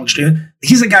and all the public streaming.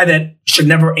 He's the guy that should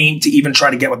never aim to even try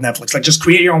to get with Netflix. Like, just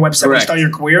create your own website and Correct. start your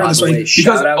career. By This the way, way,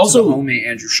 shout out also- to the homie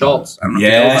Andrew Schultz. I don't know if you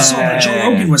Yeah. know that's about what that. Joe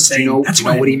Rogan was Do saying. you know, That's do you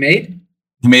know why- what he made?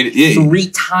 He made it. Yeah. 3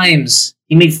 times.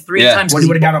 He made 3 Yeah. times. What, he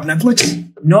would have got off Netflix?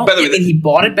 No, By the way, and he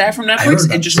bought it back from heard Netflix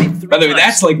about and just made 3 By the way, times.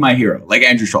 that's like my hero, like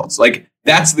Andrew Schultz. Like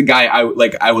that's the guy I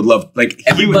would love. Like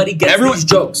Everybody gets everyone, these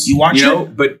jokes. You watch you know,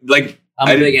 it? but like I'm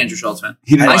I a big didn't- Andrew Schultz fan.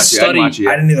 he didn't I watch it. I study- didn't watch it.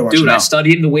 I didn't either watch Dude, it. I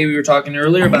study him the way we were talking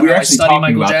earlier about We were how I actually study talking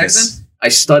Michael about Jackson. this. I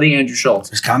study Andrew Schultz.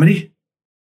 There's comedy?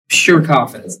 Pure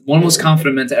confidence. One of the most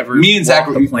confident men to ever Me and Zach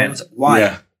walk were- the planet. Why?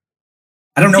 Yeah.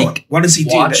 I don't know. What does he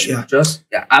do? Watch, Yeah.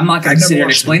 I'm not going I've to sit never here and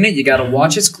watched explain it. You got to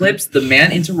watch his clips. The man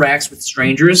interacts with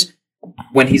strangers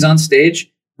when he's on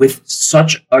stage with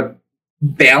such a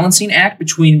balancing act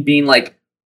between being like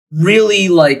really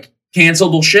like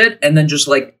cancelable shit and then just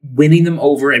like winning them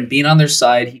over and being on their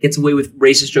side. He gets away with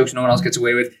racist jokes no one else gets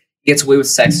away with. He gets away with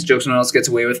sexist jokes no one else gets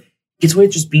away with. He gets away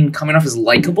with just being coming off as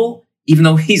likable, even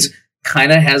though he's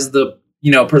kind of has the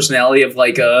personality of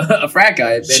like a frat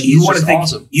guy. And So he's just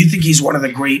awesome. You think he's one of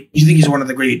the great? You think he's one of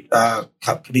the great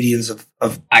comedians of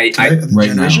I the Right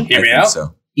now, generation? Hear I me think out.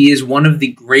 so. He is one of the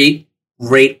great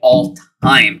all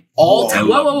time. All Whoa, time. I Whoa,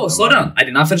 love whoa, him. slow down. I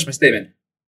did not finish my statement.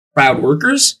 Proud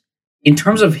Workers, in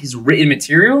terms of his written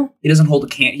material, he doesn't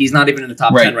hold he's not even in the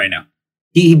top Right. 10 right now.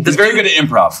 He's very good at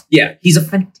improv. Yeah, he's a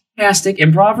fantastic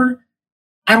improver.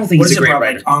 I don't think What he's is a it great about,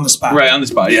 writer. like, on the spot? Right on the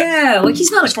spot. Yeah. Yeah, like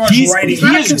he's not As far as he's, writing, he's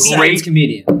not he a is great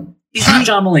comedian. He's not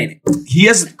John Mulaney. He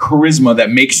has charisma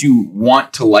that makes you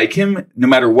want to like him no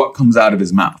matter what comes out of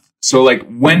his mouth. So like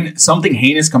when something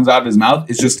heinous comes out of his mouth,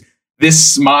 it's just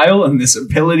this smile and this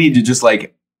ability to just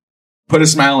like put a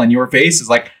smile on your face is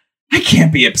like, I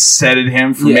can't be upset at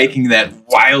him for Yeah. making that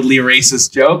wildly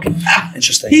racist joke.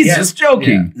 Interesting. He's Yeah. just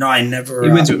joking. No, I never. He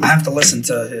went to- I have to listen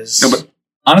to his. No, but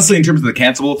honestly, in terms of the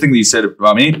cancelable thing that you said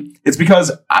about me, it's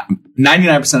because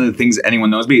 99% of the things anyone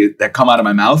knows me that come out of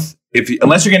my mouth,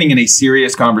 unless you're getting in a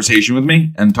serious conversation with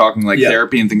me and talking like Yeah.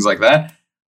 therapy and things like that,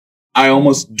 I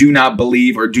almost do not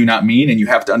believe or do not mean, and you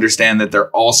have to understand that they're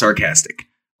all sarcastic.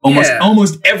 Yeah.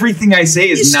 Almost everything I say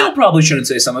You is still not. probably shouldn't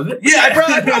say some of it. Yeah,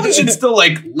 I probably should still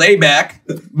like lay back,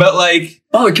 but like,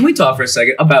 Oh, can we talk for a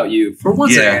second about you? For one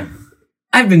Yeah. second.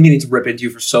 I've been meaning to rip into you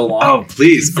for so long. oh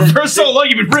please, for so long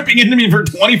you've been ripping into me for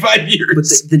 25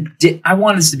 years. But I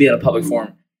want this to be at a public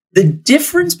forum. The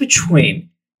difference between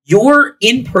your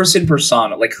in-person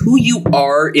persona, like who you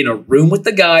are in a room with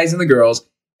the guys and the girls,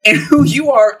 and who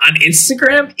you are on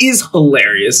Instagram is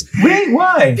hilarious. Wait,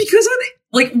 why? Because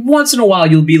like once in a while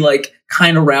you'll be like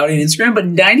kind of rowdy on Instagram, but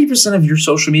 90% of your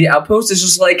social media outposts is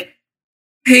just like,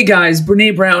 hey guys,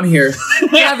 Brene Brown here.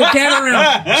 gather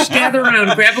around. Just gather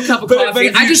around, grab a cup of But coffee.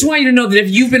 if you- I just want you to know that if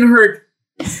you've been hurt,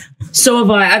 so have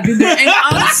I. I've been there. And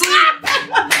honestly,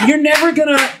 you're never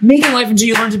gonna make it life until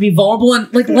you learn to be vulnerable.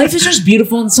 And like life is just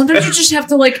beautiful. And sometimes you just have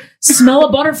to like smell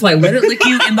a butterfly, let it lick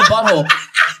you in the butthole.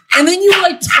 And then you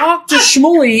like talk to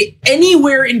Shmuley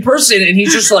anywhere in person, and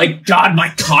he's just like, God, my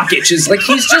cock itches. Like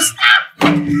he's just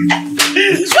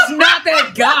not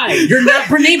that guy. You're not.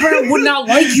 Brene Brown would not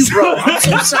like you, bro. I'm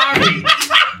so sorry.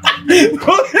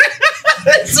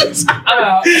 Wait a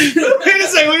second.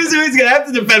 He's gonna have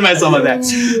to defend myself on that.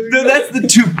 No, that's the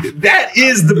two. That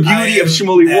is the beauty of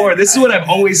Shmuley Warren. This is what I've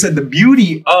always said. The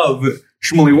beauty of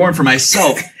Shmuley Warren for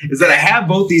myself is that I have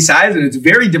both these sides, and it's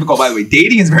very difficult. By the way,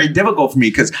 dating is very difficult for me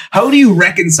because how do you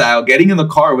reconcile getting in the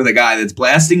car with a guy that's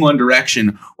blasting One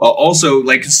Direction while also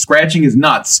like scratching his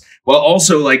nuts, while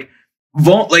also like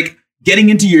getting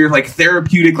into your like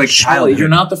therapeutic like childhood? You're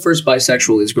not the first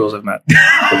bisexual these girls have met.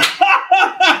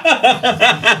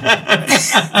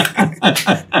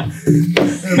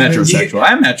 Metrosexual.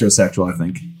 I'm metrosexual, I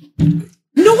think.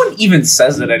 No one even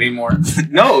says it anymore.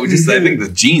 No, just I think the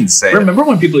genes say Remember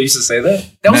when people used to say that?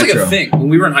 That was like Metro. a thing. When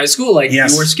we were in high school, like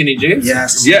Yes. you wore skinny jeans.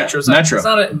 Yes. You were Yeah, metrosexual. Metro. It's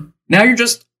not now you're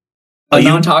just a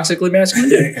non-toxically masculine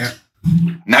dude. Yeah.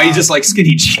 Now you just like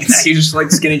skinny jeans. You just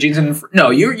like skinny jeans and no,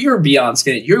 you're beyond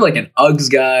skinny. You're like an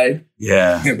Uggs guy.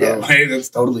 Yeah, Yeah, bro. Hey, that's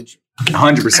totally true.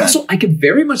 100%. Also, I could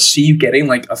very much see you getting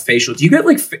like a facial. Do you get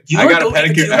like? Do you I like got a go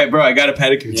get the pedicure, bro. I got a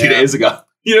pedicure 2 Yeah. days ago.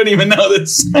 You don't even know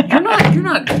this. You're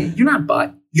not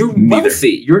but you're Neither.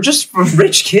 wealthy. You're just a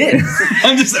rich kid.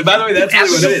 I'm just. By the way, that's really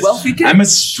what it is. Wealthy kid. I'm a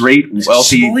straight,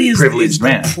 wealthy, Shmuley is privileged the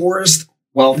man. poorest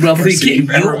wealthy wealthy person kid. you've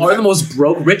You ever are met. the most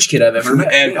broke rich kid I've ever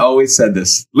met. And always said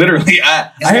this. Literally,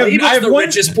 I have the one.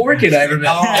 richest poor kid I ever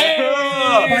met.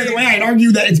 By the way, I'd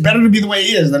argue that it's better to be the way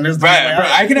he is than this. Right, bro.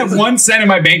 I can have 1 cent in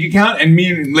my bank account, and me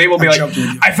and Label will be I'm like, joking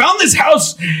with you. "I found this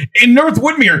house in North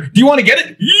Woodmere. Do you want to get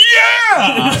it?"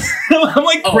 Yeah. I'm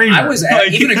like, Oh, Kramer. I was at,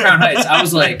 Like- even in Crown Heights. I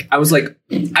was like,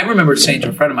 I remember saying to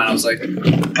a friend of mine, I was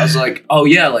like, oh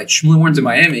yeah, like Shmuley Warren's in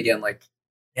Miami again. Like,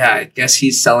 yeah, I guess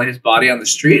he's selling his body on the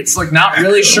streets. Like, not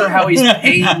really sure how he's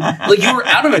paying. Like, you were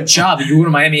out of a job. You were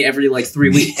to Miami every like 3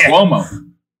 weeks. Cuomo.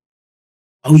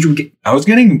 Oh, you were getting I was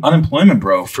getting unemployment,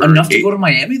 bro. For enough to 8 go to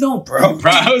Miami though, Bro,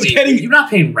 I was getting. You're not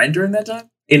paying rent during that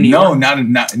time in New No, York?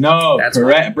 no, That's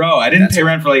correct, bro. I didn't That's pay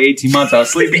rent for like 18 months. I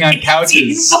was sleeping on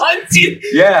couches. 18 months, dude.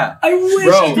 Yeah. I wish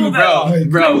Bro, you knew that.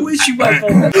 bro. I wish you might know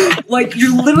that. Like,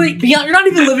 you're literally beyond, you're not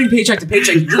even living paycheck to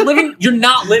paycheck. You're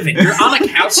not living. You're on a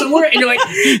couch somewhere and you're like,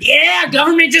 yeah,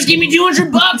 government just gave me $200.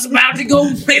 About to go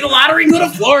play the lottery and go to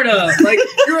Florida. Like,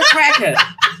 you're a crackhead.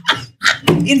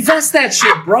 Invest that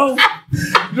shit, bro.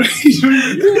 You're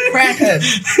a crackhead.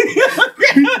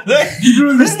 you don't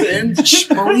understand.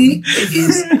 Shmuley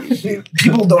is.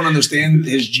 People don't understand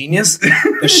his genius.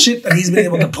 The shit that he's been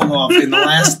able to pull off in the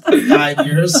last 5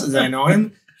 years as I know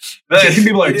him. I think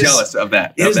people are It is- jealous of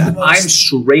that. it Of is that. the most- I'm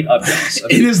straight up jealous.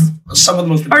 It is some of the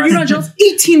most. Are you not jealous?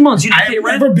 18 months. You didn't pay I've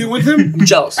rent? never been with him. I'm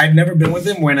jealous. I've never been with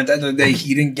him when at the end of the day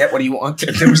he didn't get what he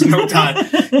wanted. There was no time.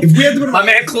 If we had to put him My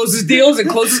man closes deals and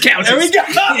closes couches. there we go.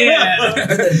 Yeah. At the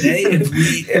end of the day, if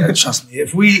we trust me,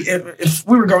 if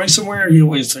we were going somewhere, he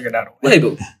always figured out a way.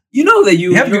 Label. You know that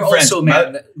You have you're good friends. also a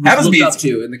man that Happens who's to looked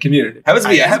be- up to in the community. Happens to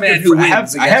be, I As a have, man good who fr- I have,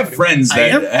 wins I have against friends I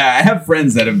that am? I have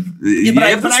friends that have. You but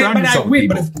have to surround I yourself with win,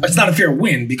 people. but it's not a fair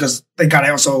win because they gotta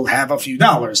also have a few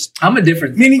dollars. I'm a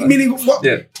different Meaning, well,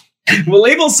 Yeah. What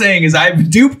Label's saying is I've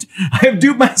duped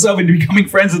myself into becoming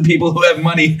friends with people who have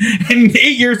money, and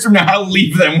 8 years from now I'll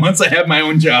leave them once I have my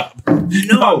own job.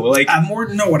 No, like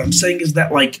what I'm saying is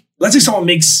that, like, let's say someone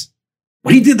makes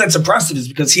what he did that's impressive is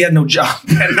because he had no job,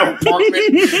 had no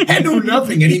apartment, had no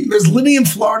nothing, and he was living in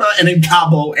Florida and in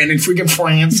Cabo and in freaking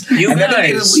France. You and then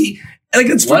in guys. Italy. And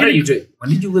like, it's What freaking- are you doing? When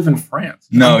did you live in France?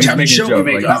 no, he's I'm making a joking, joke.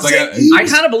 mate. Like, I'm it's like saying I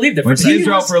kind of believed it for a went to second.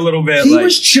 Israel for a little bit. He Like,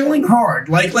 was chilling hard,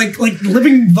 like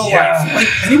living the Yeah. life. Like,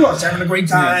 and he was having a great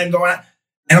time going out.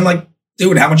 And I'm like,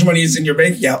 dude, how much money is in your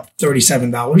bank? Yeah,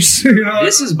 $37. You know?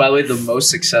 This is, by the way, the most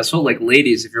successful. Like,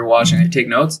 ladies, if you're watching and take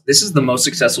notes, this is the most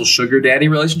successful sugar daddy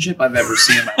relationship I've ever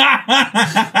seen in my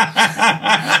life.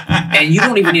 And you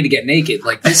don't even need to get naked.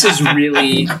 Like, this is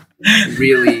really,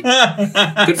 really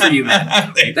good for you,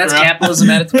 man. That's capitalism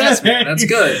at its best, man. That's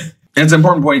good. And it's an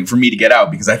important point for me to get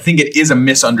out because I think it is a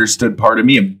misunderstood part of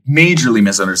me, a majorly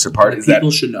misunderstood part is that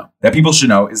People should know. people should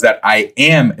know is that I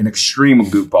am an extreme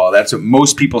goofball. That's what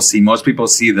most people see. Most people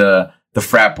see the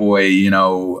frat boy,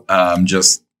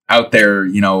 just out there,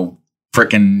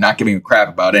 freaking not giving a crap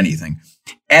about anything.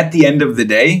 At the end of the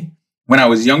day, when I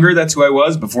was younger, that's who I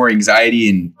was before anxiety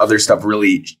and other stuff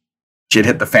really shit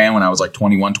hit the fan when I was like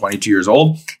 21, 22 years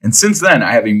old. And since then,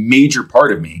 I have a major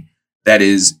part of me that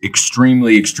is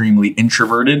extremely, extremely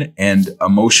introverted and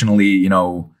emotionally,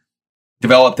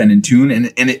 developed and in tune.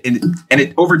 And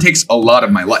it overtakes a lot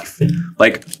of my life.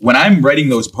 Like when I'm writing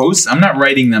those posts, I'm not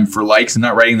writing them for likes. I'm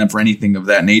not writing them for anything of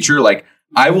that nature. Like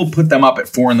I will put them up at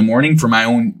 4 a.m. for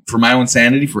my own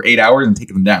sanity for 8 hours and take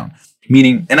them down.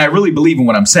 Meaning, and I really believe in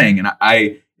what I'm saying. And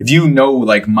if you know,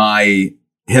 like my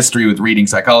history with reading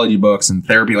psychology books and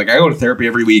therapy, like I go to therapy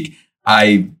every week.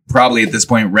 I probably at this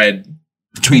point read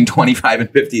between 25 and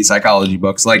 50 psychology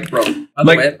books. Like, Bro, by the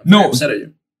like, way, I'm no. very upset at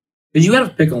you. Because you got to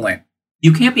pick a lane.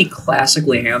 You can't be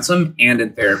classically handsome and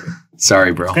in therapy.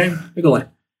 Sorry, bro. Okay? Pick a lane.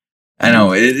 I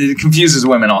know it confuses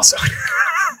women also.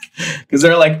 Because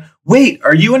they're like, wait,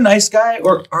 are you a nice guy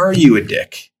or are you a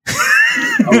dick?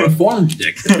 A reformed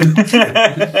dick.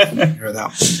 Hear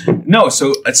that. No,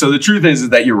 so the truth is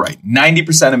that you're right.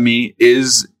 90% of me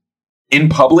is in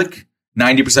public.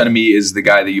 90% of me is the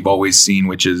guy that you've always seen,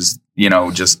 which is,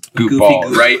 just goofball,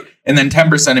 goof. right? And then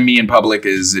 10% of me in public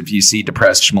is if you see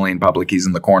depressed Shmuley in public, he's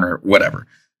in the corner, whatever.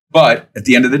 But at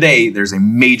the end of the day, there's a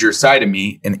major side of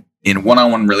me in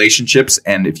one-on-one relationships.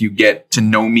 And if you get to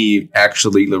know me,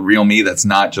 actually the real me, that's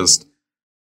not just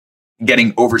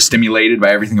getting overstimulated by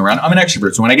everything around. I'm an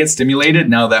extrovert. So when I get stimulated,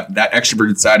 now that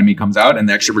extroverted side of me comes out, and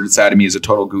the extroverted side of me is a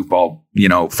total goofball,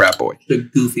 frat boy. The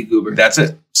goofy goober. That's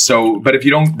it. So, but if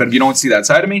you don't see that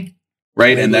side of me,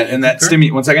 right? And that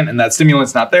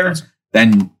stimulant's not there,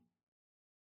 then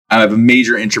I have a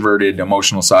major introverted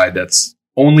emotional side that's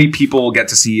only people get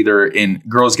to see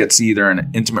girls get to see either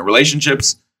in intimate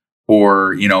relationships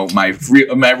or, my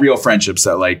real friendships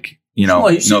that you know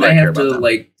that I I care have about to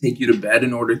them. take you to bed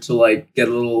in order to get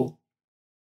a little.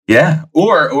 Yeah.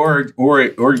 Or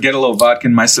get a little vodka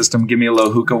in my system. Give me a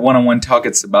little hookah. One-on-one talk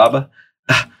at Sababa.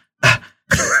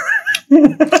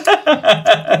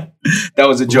 That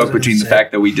was a joke between the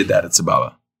fact that we did that at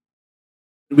Sababa.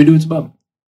 What did we do at Sababa?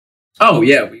 Oh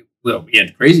yeah, we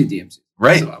had crazy DMC.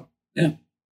 Right. Sababa. Yeah.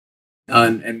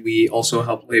 And we also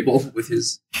helped Label with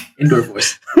his indoor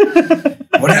voice.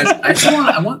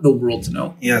 I want the world to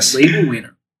know. Yes. Label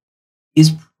Wiener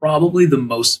is probably the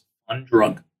most fun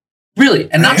drunk.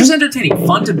 Really. And not just entertaining,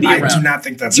 fun to be I around. do not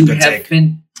think that's a good take.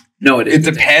 No, it is.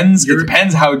 It depends. It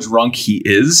depends how drunk he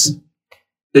is.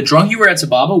 The drunk you were at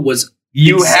Sababa was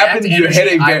You exact happen energy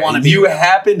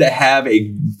to have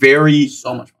a very,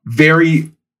 so much fun.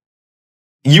 very.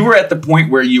 You were at the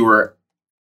point where you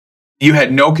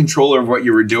had no control over what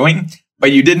you were doing,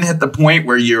 but you didn't hit the point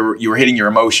where you were hitting your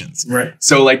emotions. Right.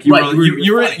 So you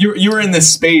were in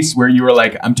this space where you were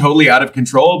like, I'm totally out of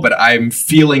control, but I'm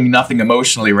feeling nothing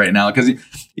emotionally right now because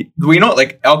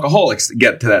alcoholics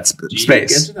get to that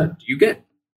space. Do you get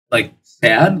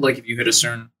sad? If you hit a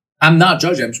certain. I'm not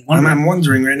judging. I'm just wondering. I'm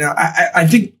wondering right now. I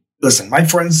think. Listen, my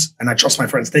friends, and I trust my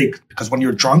friends' take because when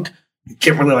you're drunk, you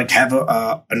can't really have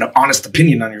an honest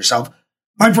opinion on yourself.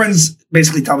 My friends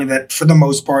basically tell me that for the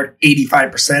most part,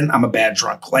 85%, I'm a bad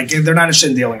drunk. They're not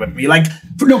interested in dealing with me.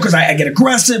 Because I get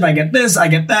aggressive, I get this, I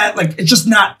get that. It's just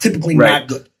not typically not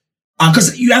good.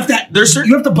 Because you have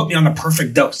to put me on the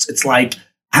perfect dose. It's I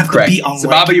have to be on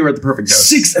Sababa, you were at the perfect dose.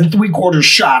 6 3/4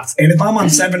 shots. And if I'm on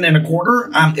 7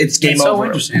 1/4, it's game That's over. so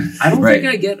interesting. I don't think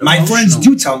I get My emotional. friends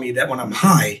do tell me that when I'm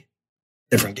high,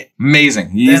 different game.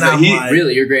 Amazing.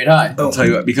 Really, you're great high. I'll tell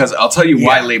you what, because I'll tell you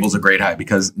why Label's a great high.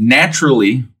 Because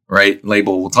naturally, right,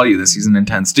 Label will tell you this. He's an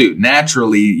intense dude.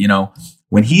 Naturally,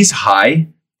 when he's high,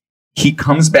 he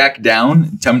comes back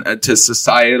down to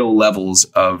societal levels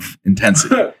of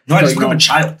intensity. No, I just become a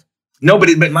child. No,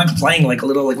 but I'm not playing a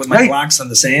little with my blocks on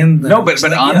the sand. No, but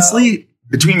honestly,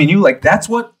 between me and you, that's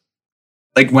what,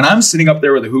 when I'm sitting up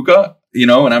there with a hookah,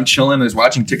 and I'm chilling and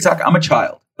watching TikTok, I'm a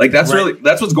child. That's really,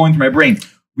 that's what's going through my brain.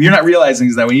 What you're not realizing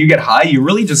is that when you get high, you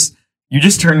really just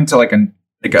turn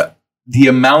into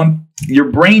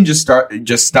your brain just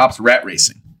stops rat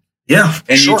racing. Yeah.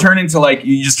 And you turn into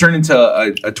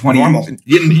a 20. Normal.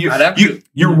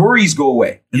 Your worries go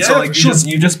away. And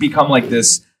you just become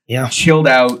this chilled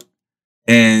out,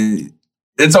 and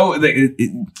it's all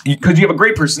because you have a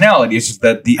great personality. It's just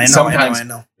that I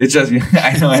know. It's just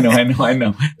I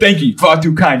know. Thank you. Far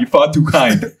too kind. You're far too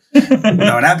kind.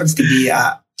 No, it happens to be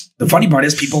the funny part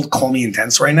is people call me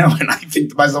intense right now, and I think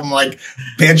to myself, I'm like,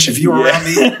 bitch, if you were around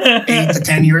me 8 to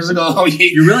 10 years ago,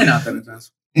 you're really not that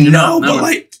intense.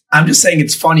 But I'm just saying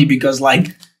it's funny because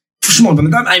from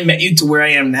the time I met you to where I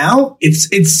am now,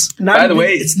 it's not. By the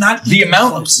way, it's not the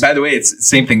amount. Close. By the way, it's the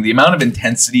same thing. The amount of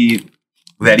intensity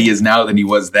that he is now than he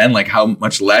was then, how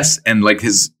much less, and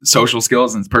his social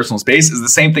skills and his personal space is the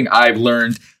same thing I've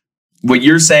learned. What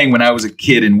you're saying when I was a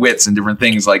kid in wits and different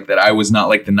things that I was not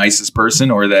the nicest person,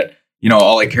 or that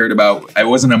all I cared about, I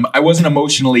wasn't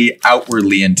emotionally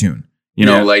outwardly in tune.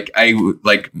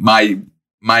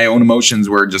 My own emotions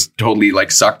were just totally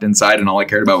sucked inside, and all I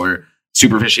cared about were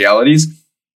superficialities.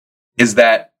 Is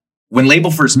that when Label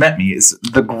first met me, is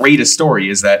the greatest story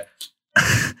is that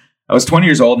I was 20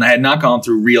 years old and I had not gone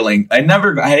through I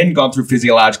hadn't gone through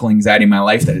physiological anxiety in my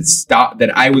life that had stopped,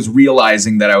 that I was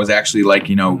realizing that I was actually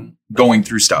going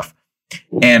through stuff.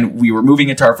 And we were moving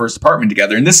into our first apartment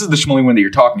together. And this is the Shmuley one that you're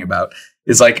talking about.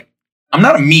 Is I'm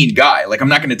not a mean guy. Like, I'm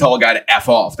not going to tell a guy to F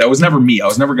off. That was never me. I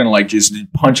was never going to like just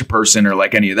punch a person or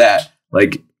like any of that.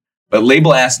 Like, but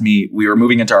Label asked me, we were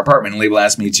moving into our apartment, and Label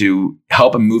asked me to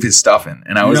help him move his stuff in.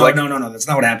 And I was no, that's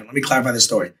not what happened. Let me clarify the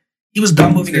story. He was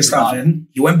done moving his stuff in.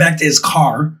 He went back to his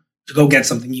car to go get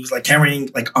something. He was like carrying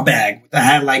like a bag that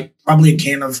had like probably a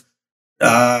can of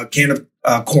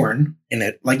corn in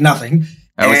it, like nothing.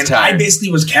 I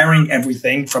basically was carrying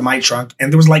everything from my trunk,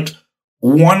 and there was like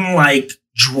one like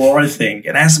drawer thing.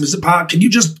 And I asked him, "Is it possible? Can you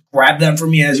just grab that for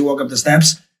me as you walk up the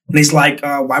steps?" And he's like,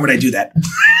 "Why would I do that?"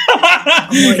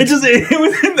 Like,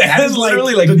 that was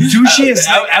literally like the douchiest.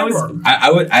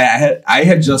 I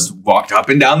had just walked up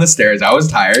and down the stairs. I was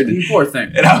tired. You poor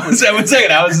thing. And I was a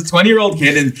 20-year-old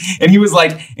kid, and he was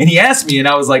like, and he asked me, and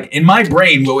I was like, in my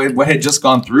brain, what had just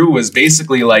gone through was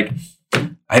basically like,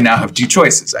 I now have two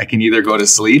choices. I can either go to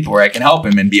sleep or I can help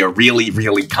him and be a really,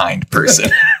 really kind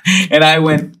person. And I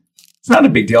went, it's not a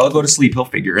big deal. I'll go to sleep. He'll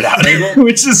figure it out.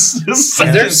 Which is just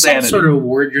such there's insanity. Some sort of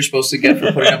award you're supposed to get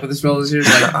for putting up with this fellow this year,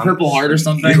 like Purple Heart or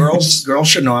something. Girls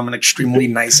should know I'm an extremely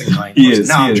nice and kind He person. is.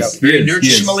 No, I'm joking.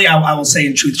 Truthfully, I will say,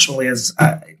 and truthfully, has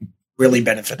really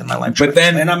benefited my life. But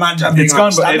then, and it's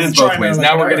gone. It is both ways.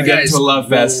 Now we're going to get into a love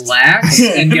fest. Relax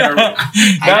and get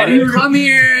I didn't come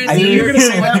here. I knew you were going to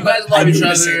say that. You guys love each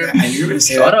other. I knew you were going to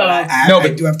say Shut that. up. I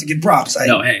do have to give props.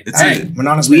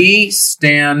 We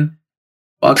stand.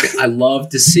 Fuck, I love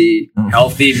to see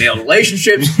healthy male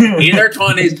relationships in their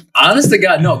 20s. Honest to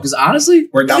God, no, because honestly,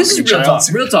 this is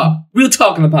real talk. Real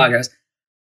talk on the podcast.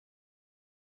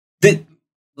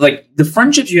 The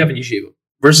friendships you have in yeshiva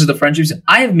versus the friendships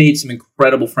I have made some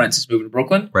incredible friends since moving to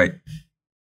Brooklyn. Right.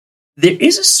 There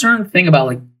is a certain thing about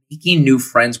like making new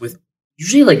friends with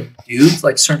usually like dudes,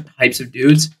 like certain types of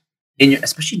dudes,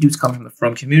 especially dudes coming from the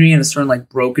frum community, and a certain like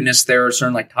brokenness there, a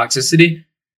certain like toxicity.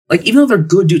 Like, even though they're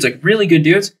good dudes, like really good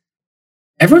dudes,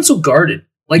 everyone's so guarded.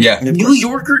 Like, New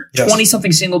Yorker,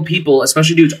 20-something single people,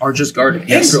 especially dudes, are just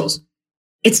guarded. And girls.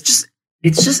 It's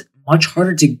just much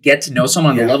harder to get to know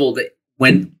someone on the level that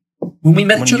when we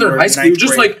met each other in high school, we were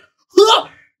just like, huh,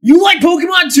 you like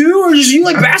Pokemon too? Or just you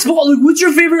like basketball? Like, what's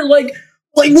your favorite, like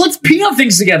let's pee on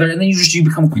things together. And then you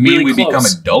become really close. We become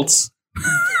adults?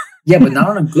 Yeah, but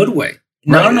not in a good way.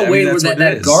 Not in a way where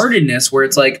that guardedness where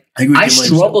it's like, I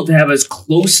struggle to have as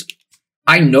close.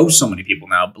 I know so many people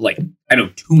now, but like, I know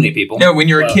too many people. No, when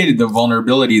you're a kid, the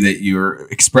vulnerability that you're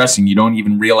expressing, you don't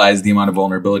even realize the amount of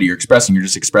vulnerability you're expressing. You're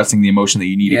just expressing the emotion that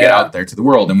you need to get out there to the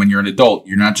world. And when you're an adult,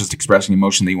 you're not just expressing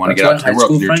emotion that you want to get out to the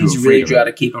world. You're too afraid. You really got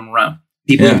to keep them around.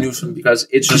 People who knew from because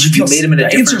it's just you made them in a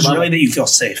different level. Really that you feel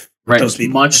safe. Right. Those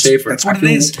people. Much safer. That's what it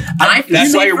is.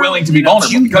 That's why you're willing to be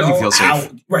vulnerable, because you feel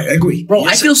safe. Right, I agree. Bro,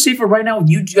 I feel safer right now with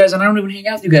you guys, and I don't even hang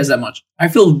out with you guys that much. I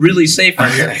feel really safe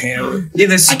right here.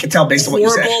 I can tell based on what you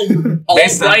said. Horrible,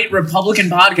 alt-right Republican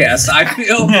podcast. I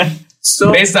feel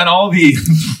so... Based on all the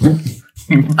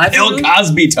Bill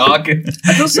Cosby talk.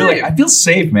 I feel safe. I feel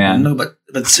safe, man. No, but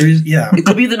seriously, yeah. It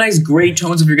could be the nice gray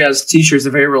tones of your guys' t-shirts.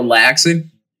 They're very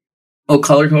relaxing. Oh,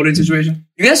 color-coded situation.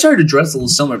 You guys started to dress a little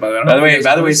similar, by the way.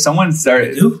 By the way, someone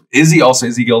started. Izzy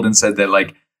Gilden said that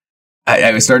like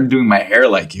I started doing my hair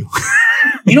like you.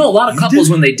 You know, a lot of couples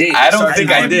when they date. I don't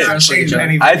think I did.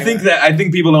 I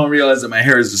think people don't realize that my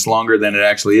hair is just longer than it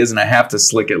actually is, and I have to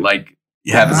slick it like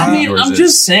you have. I'm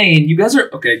just saying, you guys are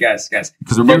okay, guys.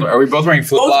 Because are we both wearing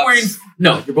flip flops?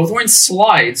 No, you're both wearing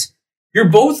slides. You're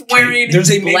both wearing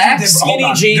black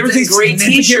skinny jeans and gray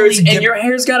t-shirts, and your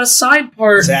hair's got a side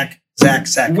part. Zach.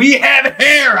 We have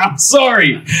hair. I'm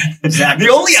sorry. Zach, the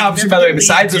only option, by the way,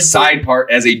 besides a side part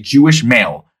as a Jewish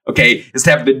male, okay, is to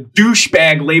have the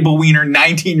douchebag label wiener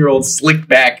 19-year-old slicked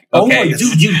back. Okay,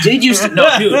 dude, you did used to know,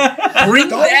 dude. Bring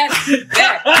that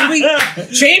back.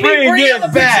 Jamie, bring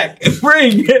it back.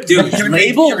 Bring it, dude.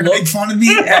 Label, you're gonna make fun of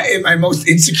me in my most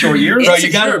insecure years.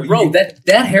 Bro, that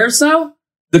hairstyle,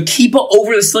 the kippa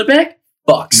over the slip back.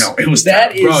 Bucks. No, it was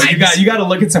that terrible. is. Bro, you got to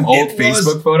look at some old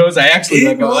Facebook photos. I actually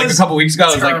like a couple weeks ago.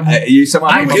 I was like, you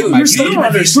somehow. You still don't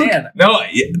understand. No,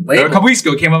 a couple weeks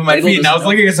ago it came up on my feed, and I was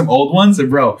looking at some old ones, and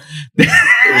bro, it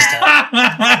was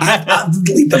I'll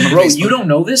delete them. Bro, you don't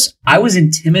know this. I was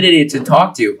intimidated to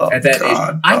talk to you at that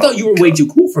age. I thought you were way too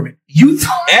cool for me. You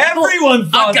thought everyone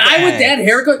thought a guy with that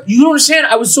haircut. You don't understand.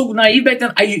 I was so naive back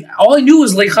then. All I knew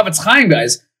was like Chavetz Chaim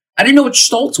guys. I didn't know what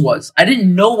Stoltz was. I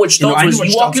didn't know what Stoltz was.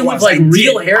 You walk in with like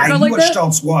real haircut like that? I knew what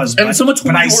Stoltz was. And someone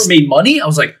told me you made money. I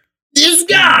was like, this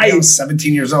guy. I was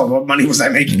 17 years old. What money was I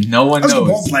making? No one knows. I was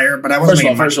a ball player, but I wasn't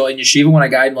making money. First of all, in Yeshiva, when a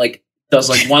guy like does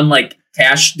like one like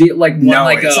cash deal, like one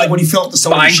like it's like when you fill up the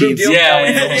soda machine.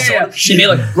 Yeah. She made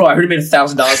like, bro, I heard he made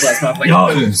 $1,000 last month. Like,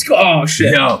 oh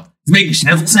shit. Yo, he's making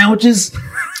schnitzel sandwiches.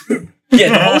 Yeah,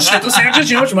 the whole schnitzel sandwiches.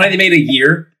 You know how much money they made a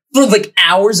year for like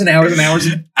hours and hours and hours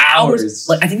and hours.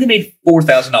 Like I think they made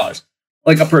 $4,000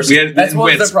 like a person. That's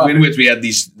what their profit. In which we had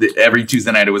these every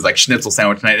Tuesday night. It was like schnitzel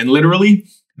sandwich night, and literally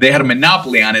they had a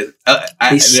monopoly on it.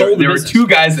 There were two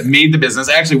guys that made the business.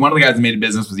 Actually, one of the guys that made the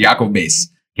business was Yaakov Base.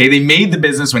 Okay, they made the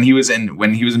business when he was in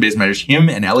Base Measures. Him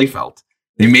and Eli Felt.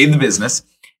 They made the business.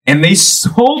 And they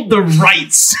sold the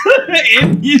rights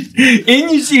in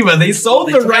Yeshiva. They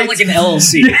sold the rights like an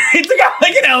LLC. They took out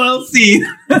like an LLC.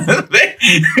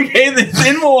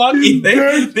 In Milwaukee,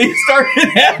 they started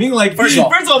having like first of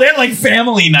all, they had like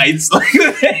family nights,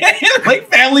 like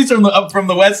families from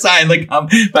the west side, like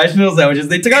buy schnitzel sandwiches.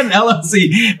 They took out an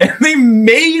LLC and they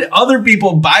made other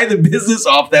people buy the business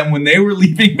off them when they were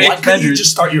leaving. Why couldn't you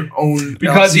just start your own?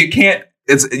 Because you can't.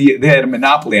 They had a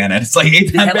monopoly on it. It's like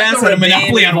Eitan Bass had a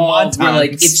monopoly on wonton.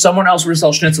 Like if someone else were to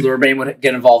sell schnitzel, the Rebbein would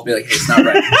get involved and be like, "Hey, it's not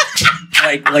right."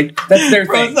 like that's their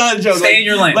thing. It's not a joke. Stay in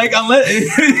your lane. Like unless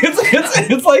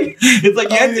it's like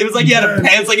you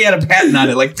had a patent on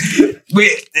it. Like,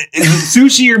 wait, is the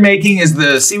sushi you're making is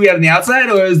the seaweed on the outside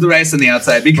or is the rice on the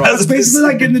outside? Because it's basically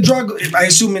like in the drug. I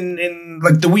assume in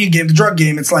like the weed game, the drug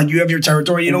game, it's like you have your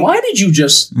territory. You know. Why did you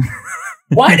just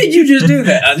do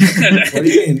that? What do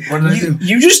you mean? What did I do?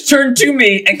 You just turned to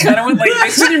me and kind of went like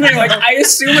this. Like I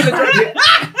assume in the drug.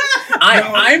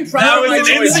 I'm proud of my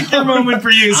choices. That was an insecure moment for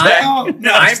you, Zach.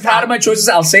 I'm proud of my choices.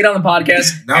 I'll say it on the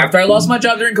podcast. No. After I lost my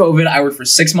job during COVID, I worked for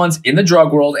 6 months in the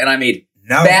drug world and I made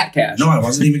fat cash. No, I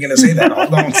wasn't even going to say that.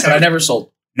 Hold on. But I never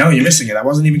sold. No, you're missing it. I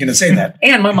wasn't even going to say that.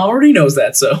 And my mom already knows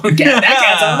that, so that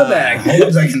cat's out of the bag. Hold on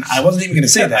a second. I wasn't even going to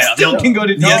say that. I still can go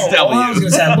to DSW. I was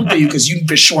going to say, I looked at you because you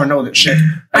for sure know that shit.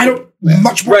 I don't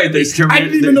much more. Right, there's I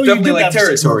didn't even know you did like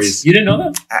territories. You didn't know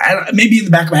that? Maybe in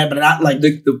the back of my head, but not like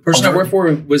the person I worked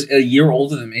for was a year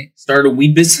older than me. Started a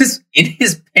weed business in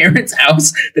his parents'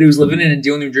 house that he was living in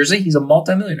Deal, New Jersey. He's a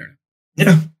multimillionaire.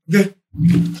 Yeah, good.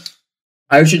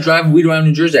 I should drive weed around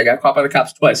New Jersey. I got caught by the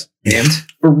cops twice. And?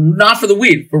 Not for the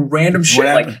weed, for random shit.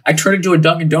 Like, I turned into a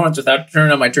Dunkin' Donuts without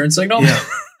turning on my turn signal. Yeah.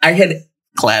 I had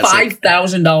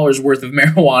 $5,000 worth of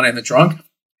marijuana in the trunk.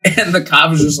 And the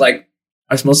cop was just like,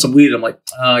 I smell some weed. I'm like,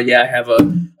 yeah, I have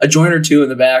a joint or two in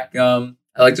the back. I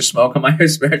like to smoke on my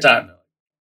spare time.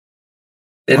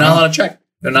 They're not allowed to check.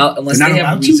 They're not, unless they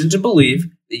have reason to believe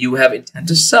that you have intent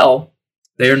to sell,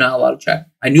 they are not allowed to check.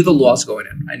 I knew the laws going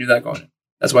in. I knew that going in.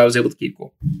 That's why I was able to keep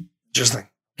cool. Interesting.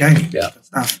 Okay. Yeah. It's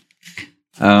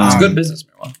a good business,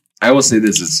 marijuana. I will say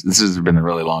this has been a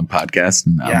really long podcast,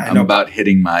 and I'm about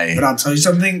hitting my. But I'll tell you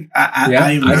something.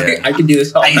 I can do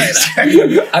this all night. I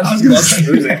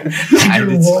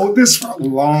can roll with this for a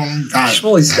long time.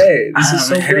 Holy stay. This is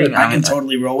so good. I can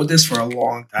totally roll with this for a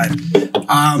long time.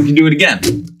 You can do it again.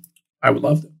 I would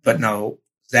love to. But no,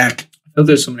 Zach. I feel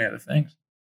there's so many other things.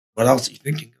 What else are you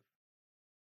thinking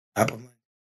of?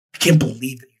 I can't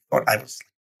believe that you thought I was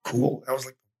cool. That was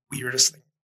like the weirdest thing.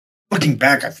 Looking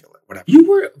back, I feel like whatever. You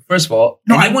were, first of all,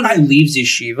 anyone who leaves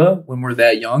yeshiva when we're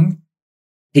that young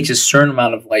takes a certain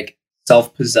amount of like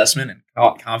self-possessment and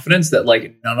confidence that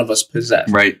like none of us possess.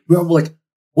 Right. We're like,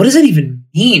 what does it even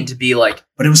mean to be like?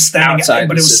 But it was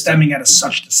stemming out of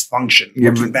such dysfunction.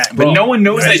 Looking back, but no one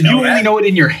knows that. You only know it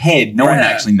in your head. No one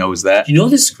actually knows that. You know,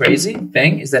 this crazy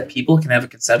thing is that people can have a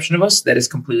conception of us that is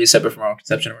completely separate from our own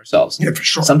conception of ourselves. Yeah, for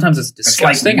sure. Sometimes it's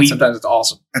disgusting, and sometimes it's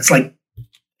awesome. That's like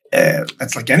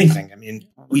anything. I mean,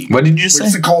 what did you say?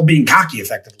 What's it called? Being cocky,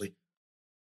 effectively.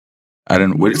 I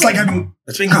don't know. It's like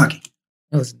it's being cocky.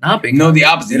 No, it's not being. No, the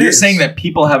opposite. You're saying that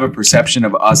people have a perception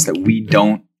of us that we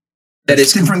don't. That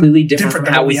is completely different from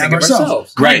how we think of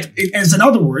ourselves. Right. As in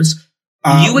other words,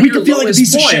 we could feel like a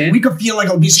piece of shit. We could feel like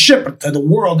a piece of shit to the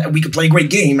world, and we could play a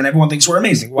great game, and everyone thinks we're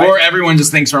amazing. Or everyone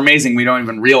just thinks we're amazing. We don't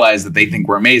even realize that they think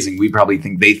we're amazing. We probably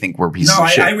think they think we're pieces of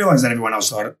shit. No, I realize that everyone else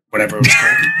thought it, whatever it was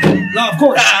called. No, of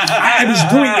course. I was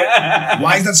doing it.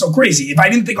 Why is that so crazy? If I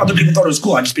didn't think other people thought it was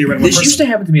cool, I'd just be a regular person. This used to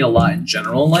happen to me a lot in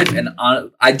general in life, and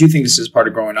I do think this is part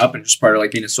of growing up and just part of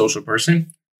like being a social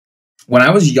person. When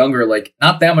I was younger, like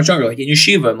not that much younger, like in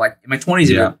yeshiva, I'm like in my 20s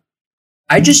even,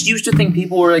 I just used to think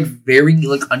people were like very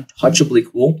like untouchably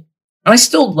cool. And I'll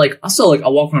still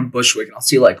I'll walk around Bushwick and I'll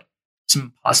see like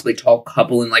some possibly tall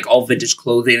couple in like all vintage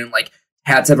clothing and like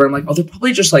hats ever. I'm like, oh, they're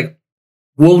probably just like,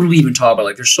 what would we even talk about?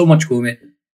 Like there's so much cool in it.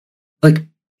 Like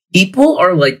people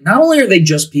are like, not only are they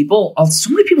just people,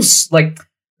 so many people like,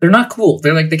 they're not cool.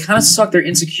 They're like, they kind of suck. They're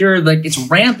insecure. Like it's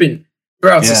rampant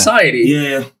throughout society.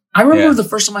 Yeah. I remember the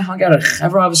first time I hung out at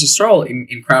Chevra Ahavas Yisrael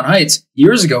in Crown Heights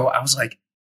years ago. I was like,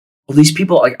 well, these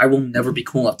people, like, I will never be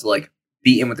cool enough to like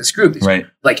be in with this group.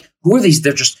 Like, who are these?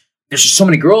 They're there's just so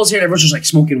many girls here. And everyone's just like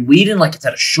smoking weed and like it's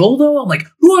at a show though. I'm like,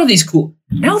 who are these cool?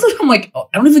 Now that I'm like, I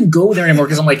don't even go there anymore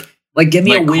because I'm like get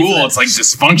me like away cool. from It's like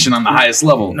dysfunction on the highest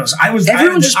level. No, so I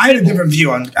had a different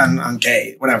view on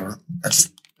gay, whatever.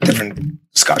 That's a different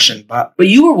discussion. But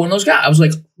you were one of those guys. I was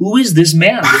like, who is this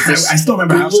man with this I still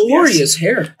remember glorious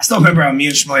hair? I still remember how me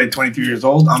and Shmuley at 23 years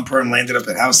old on Perm landed up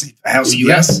at House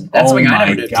US. That's something I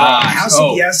never did. House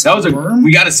US. That was Perm?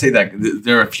 we got to say that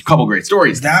there are a couple great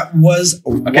stories. That was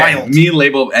wild. Me and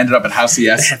Label ended up at House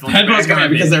ES. Because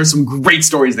there were some great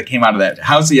stories that came out of that.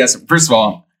 House ES, first of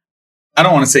all, I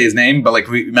don't want to say his name, but like,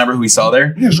 we remember who we saw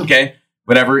there? Yeah, sure. Okay.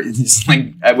 Whatever. It's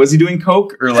like, was he doing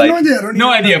coke or like?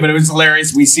 No idea, but it was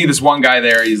hilarious. We see this one guy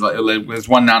there. He's like, this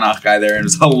one Nanach guy there, and it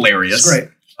was hilarious. It's great.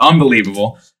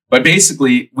 Unbelievable. But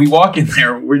basically, we walk in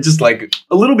there. We're just like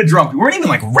a little bit drunk. We weren't even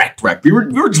like wrecked. We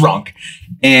were drunk.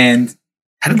 And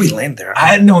how did we land there?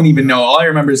 I don't even know. All I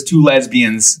remember is two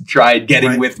lesbians tried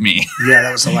getting with me. Yeah,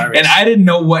 that was hilarious. And I didn't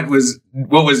know what was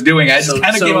doing. I just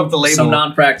kind of gave up the label. Some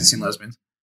non-practicing lesbians.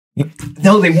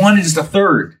 No, they wanted just a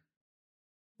third.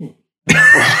 and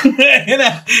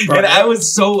I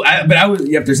was so, but I was,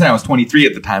 you have to understand, I was 23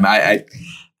 at the time.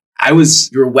 I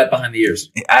was, you were wet behind the ears.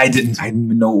 I didn't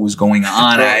even know what was going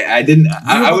on.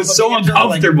 I was so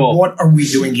uncomfortable. Like, what are we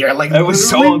doing here? Like, I was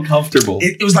so uncomfortable.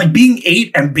 It was like being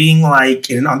 8 and being like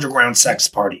in an underground sex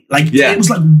party. Like, it was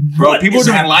like, bro, people were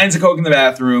doing lines of coke in the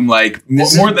bathroom. Like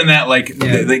more than that, like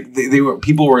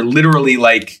people were literally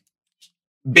like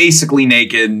basically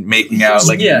naked, making out.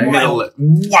 Like, wild.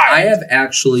 I have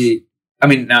actually, I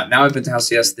mean, now I've been to House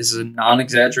CS. This is a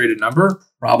non-exaggerated number,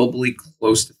 probably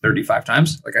close to 35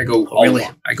 times. Like I go, really?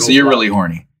 So you're really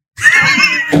horny.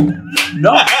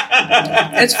 No,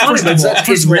 it's funny, but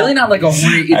it's really not like a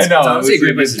horny. It's honestly a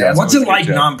great place to. What's it like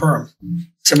non-perm?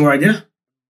 Similar idea?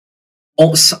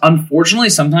 Unfortunately,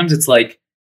 sometimes it's like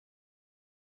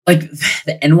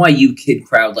the NYU kid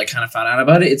crowd like kind of found out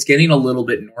about it. It's getting a little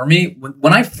bit normie.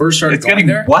 When I first started going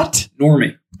there, what?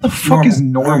 Normie. What the fuck is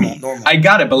normie? Normal. I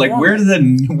got it, but like, where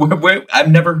I've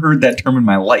never heard that term in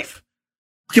my life.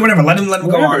 Okay, whatever. Let him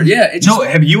go on. Yeah.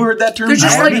 Have you heard that term? There's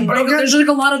just there's like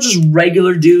a lot of just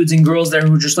regular dudes and girls there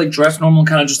who just like dress normal,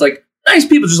 kind of just like nice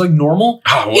people, just like normal.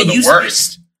 Oh, we're the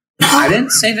worst. I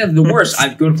didn't say that the worst.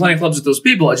 I go to plenty of clubs with those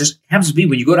people. It just happens to be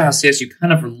when you go to House CS, you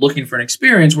kind of are looking for an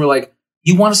experience where like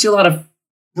you want to see a lot of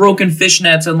broken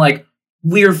fishnets and like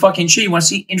weird fucking shit. You want to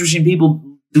see interesting people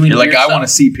doing. You're like, I want to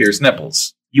see Pierce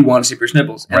nipples. You want to see Pierce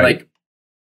nipples, and like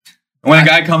when a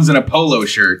guy comes in a polo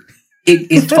shirt, it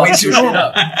fucks your shit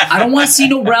up. I don't want to see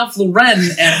no Ralph Lauren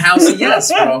at House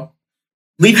CS, bro.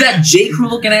 Leave that J. Crew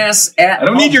looking ass at. I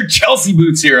don't need your Chelsea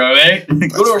boots here, okay?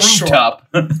 Go to a rooftop.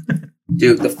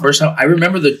 Dude, the first time I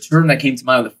remember the term that came to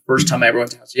mind the first time I ever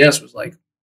went to House CS was like,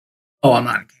 "Oh, I'm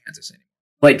not in Kansas anymore."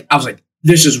 Like I was like,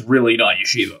 "This is really not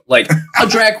yeshiva." Like a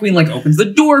drag queen like opens the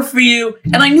door for you,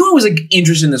 and I knew I was like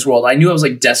interested in this world. I knew I was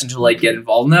like destined to like get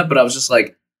involved in that, but I was just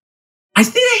like, I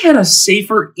think I had a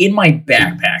safer in my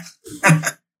backpack.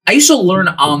 I used to learn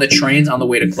on the trains on the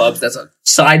way to clubs. That's a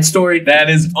side story. That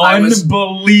is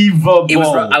unbelievable.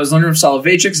 I was learning from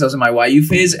Soloveitchik because I was in my YU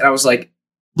phase, and I was like,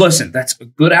 listen, that's a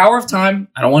good hour of time.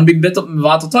 I don't want to be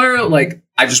Vatal Tyro. Like,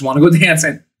 I just want to go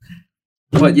dancing.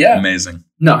 But yeah. Amazing.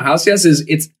 No, House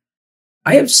CS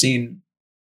I have seen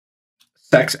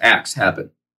sex acts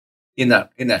happen in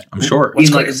that. I'm sure.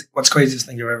 What's craziest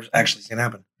thing you've ever actually seen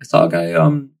happen? I saw a guy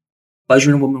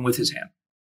pleasuring a woman with his hand.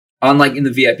 On like in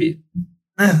the VIP.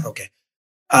 Okay.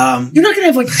 You're not gonna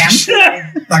have like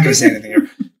not gonna say anything here.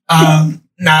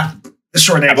 Nah, the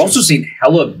short answer. I've also seen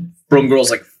hella from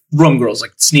girls like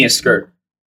Sneha skirt.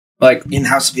 Like in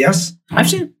House VS? I've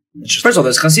seen First of all,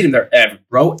 there's Hasidim there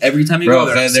every time you go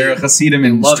there. There are Hasidim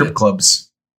in strip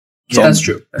clubs. So that's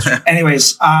true.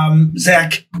 Anyways,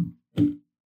 Zach,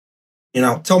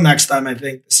 till next time, I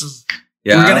think this is.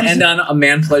 Yeah. We're going to end on a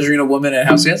man pleasuring a woman at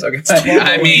House Yes? Okay.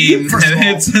 I mean,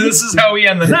 this is how we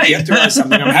end the night. You have to realize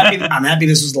something. I'm happy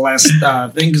this was the last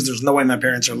thing because there's no way my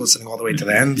parents are listening all the way to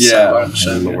the end. Yeah.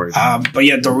 But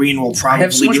yeah, Doreen will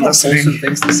probably be listening.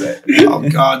 Things to say. Oh,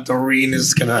 God. Doreen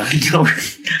is going to.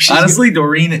 Honestly,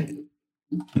 Doreen.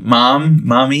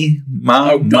 Mommy.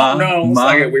 What?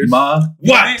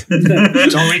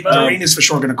 Doreen is for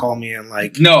sure going to call me and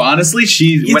like. No, honestly,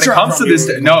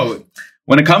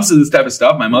 when it comes to this type of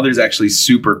stuff, my mother's actually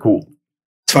super cool.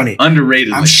 It's funny.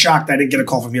 Underrated. I'm shocked I didn't get a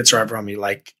call from Yitzhak from me,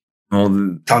 like,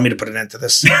 telling me to put an end to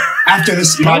this. After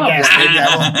this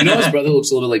podcast. You know his brother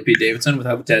looks a little bit like Pete Davidson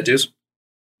without the tattoos?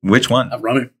 Which one? Of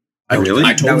Rummy. Really?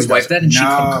 I told his wife that and she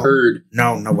concurred.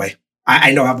 No way.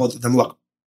 I know how both of them look.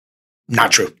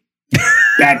 Not true.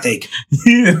 Bad take.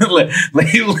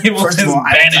 Label First has of all,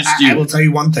 banished I you. will tell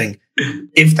you one thing.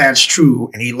 If that's true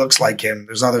and he looks like him,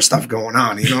 there's other stuff going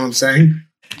on. You know what I'm saying?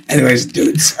 Anyways,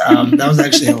 dudes, that was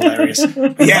actually hilarious.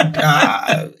 But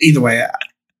yeah, either way,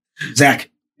 Zach,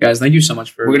 Guys, thank you so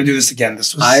much for. we're gonna do this again.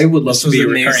 This was I would love this to was be a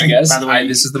amazing. recurring guest. By the way,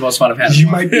 This is the most fun I've had. you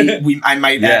might be. I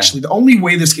might Yeah. actually. The only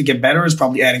way this could get better is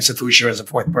probably adding Safusha as a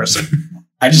fourth person.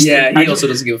 I just Yeah, think, he also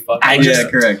doesn't give a fuck. I Yeah, just-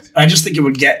 correct. I just think it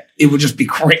would just be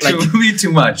great. Like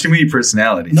Too much. Too many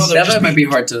personalities. No, there- that might be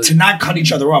hard to. to not cut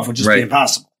each other off would just be Right.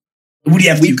 impossible. What do you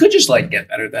have We to? could just like get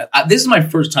better at that. This is my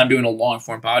first time doing a long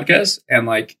form podcast, and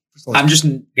like I'm just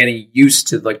getting used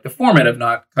to like the format of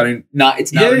not cutting.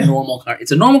 It's not Yeah. a normal.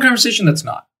 It's a normal conversation that's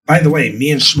not. By the way,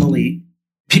 me and Shmuley,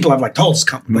 people have like told us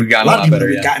We got a lot of people better,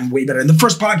 have yeah. gotten way better. In the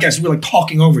first podcast, we were like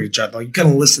talking over each other. Like, you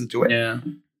couldn't listen to it, Yeah,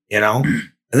 you know.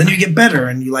 And then you get better,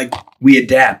 and you like, We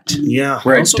adapt. yeah.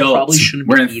 We're also probably adults. shouldn't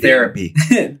We're be in eating. therapy.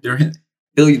 they're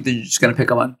just gonna pick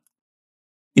them on.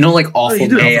 You know, like awful you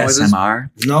do. mouth noises? ASMR.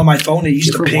 No, my phone it used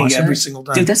You to ever ping watch every that? single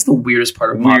time. Dude, that's the weirdest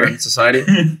part of Weird. modern society.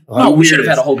 How Oh, we weird should have it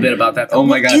had a is. whole bit about that. Oh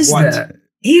my What God, is what? that?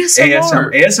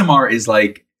 ASMR. ASMR is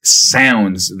like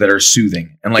sounds that are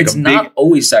soothing and like It's a not big.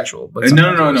 always sexual, but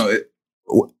No.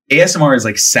 ASMR is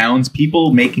like sounds.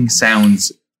 People making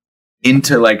sounds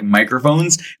into like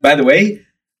microphones. By the way,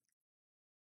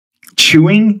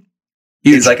 chewing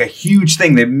is like a huge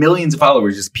thing. They have millions of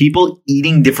followers. Just people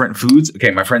eating different foods.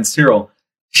 Okay, my friend Cyril,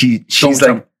 she's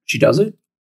like she does it.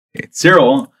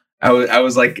 Cyril. I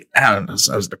was like, I don't know,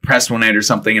 I was depressed one night or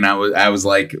something, and I was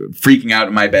like freaking out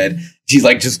in my bed. She's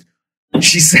like,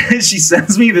 she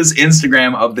sends me this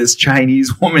Instagram of this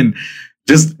Chinese woman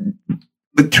just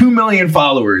with 2 million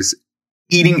followers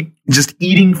eating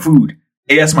food.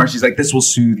 ASMR. She's like, this will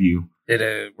soothe you. Did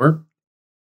it work?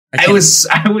 I was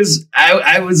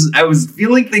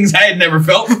feeling things I had never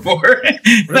felt before.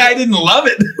 I didn't love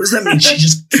it. What does that mean? She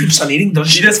just keeps on eating?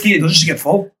 Doesn't she just keeps- doesn't she get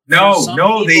full?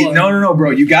 No,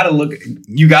 bro. You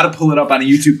gotta pull it up on a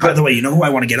YouTube. By the way, you know who I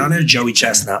want to get on there? Joey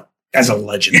Chestnut. As a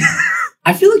legend.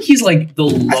 I feel like he's like the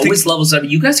lowest level stuff.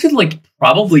 You guys could like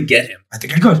probably get him. I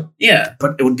think I could. Yeah,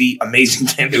 But it would be amazing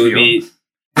to it would interview be. him.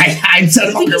 I'd set I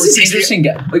him up think there he's with an interesting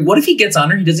guy. Like, what if he gets on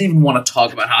her? He doesn't even want to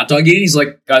talk about hot dog eating. He's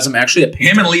like, guys, I'm actually a painter.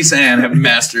 Him and Lisa Ann have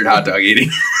mastered hot dog eating.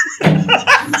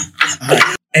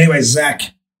 Anyway, Zach.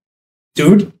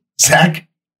 Dude, Zach,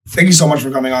 thank you so much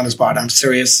for coming on this pod. I'm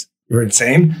serious. You're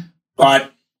insane.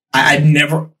 But I've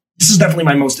never... This is definitely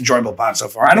my most enjoyable pod so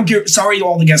far. I don't care. Sorry to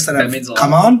all the guests that That have means a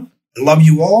come lot. on. I love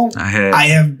you all. I I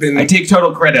have been... take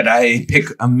total credit. I pick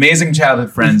amazing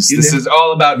childhood friends. You This did. is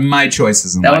all about my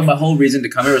choices in That was life. my whole reason to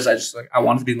come here. Was I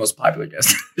wanted to be the most popular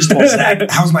guest. Well, Zach,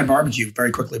 how's my barbecue?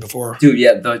 Very quickly before. Dude,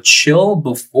 yeah, the chill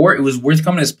before it was worth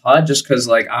coming to this pod just because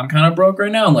like I'm kind of broke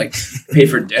right now and like pay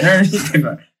for dinner.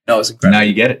 No, it's incredible. Now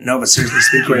you get it. No, but seriously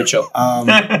speaking. Great show.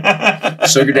 How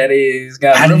Sugar Daddy's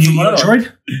got How room did for you more. enjoy?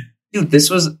 Dude, this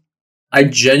was. I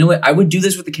would do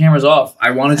this with the cameras off.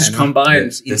 I want to just I know. come by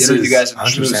and eat This dinner with is you guys. And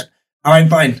 100%. schmooze. All right,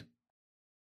 fine.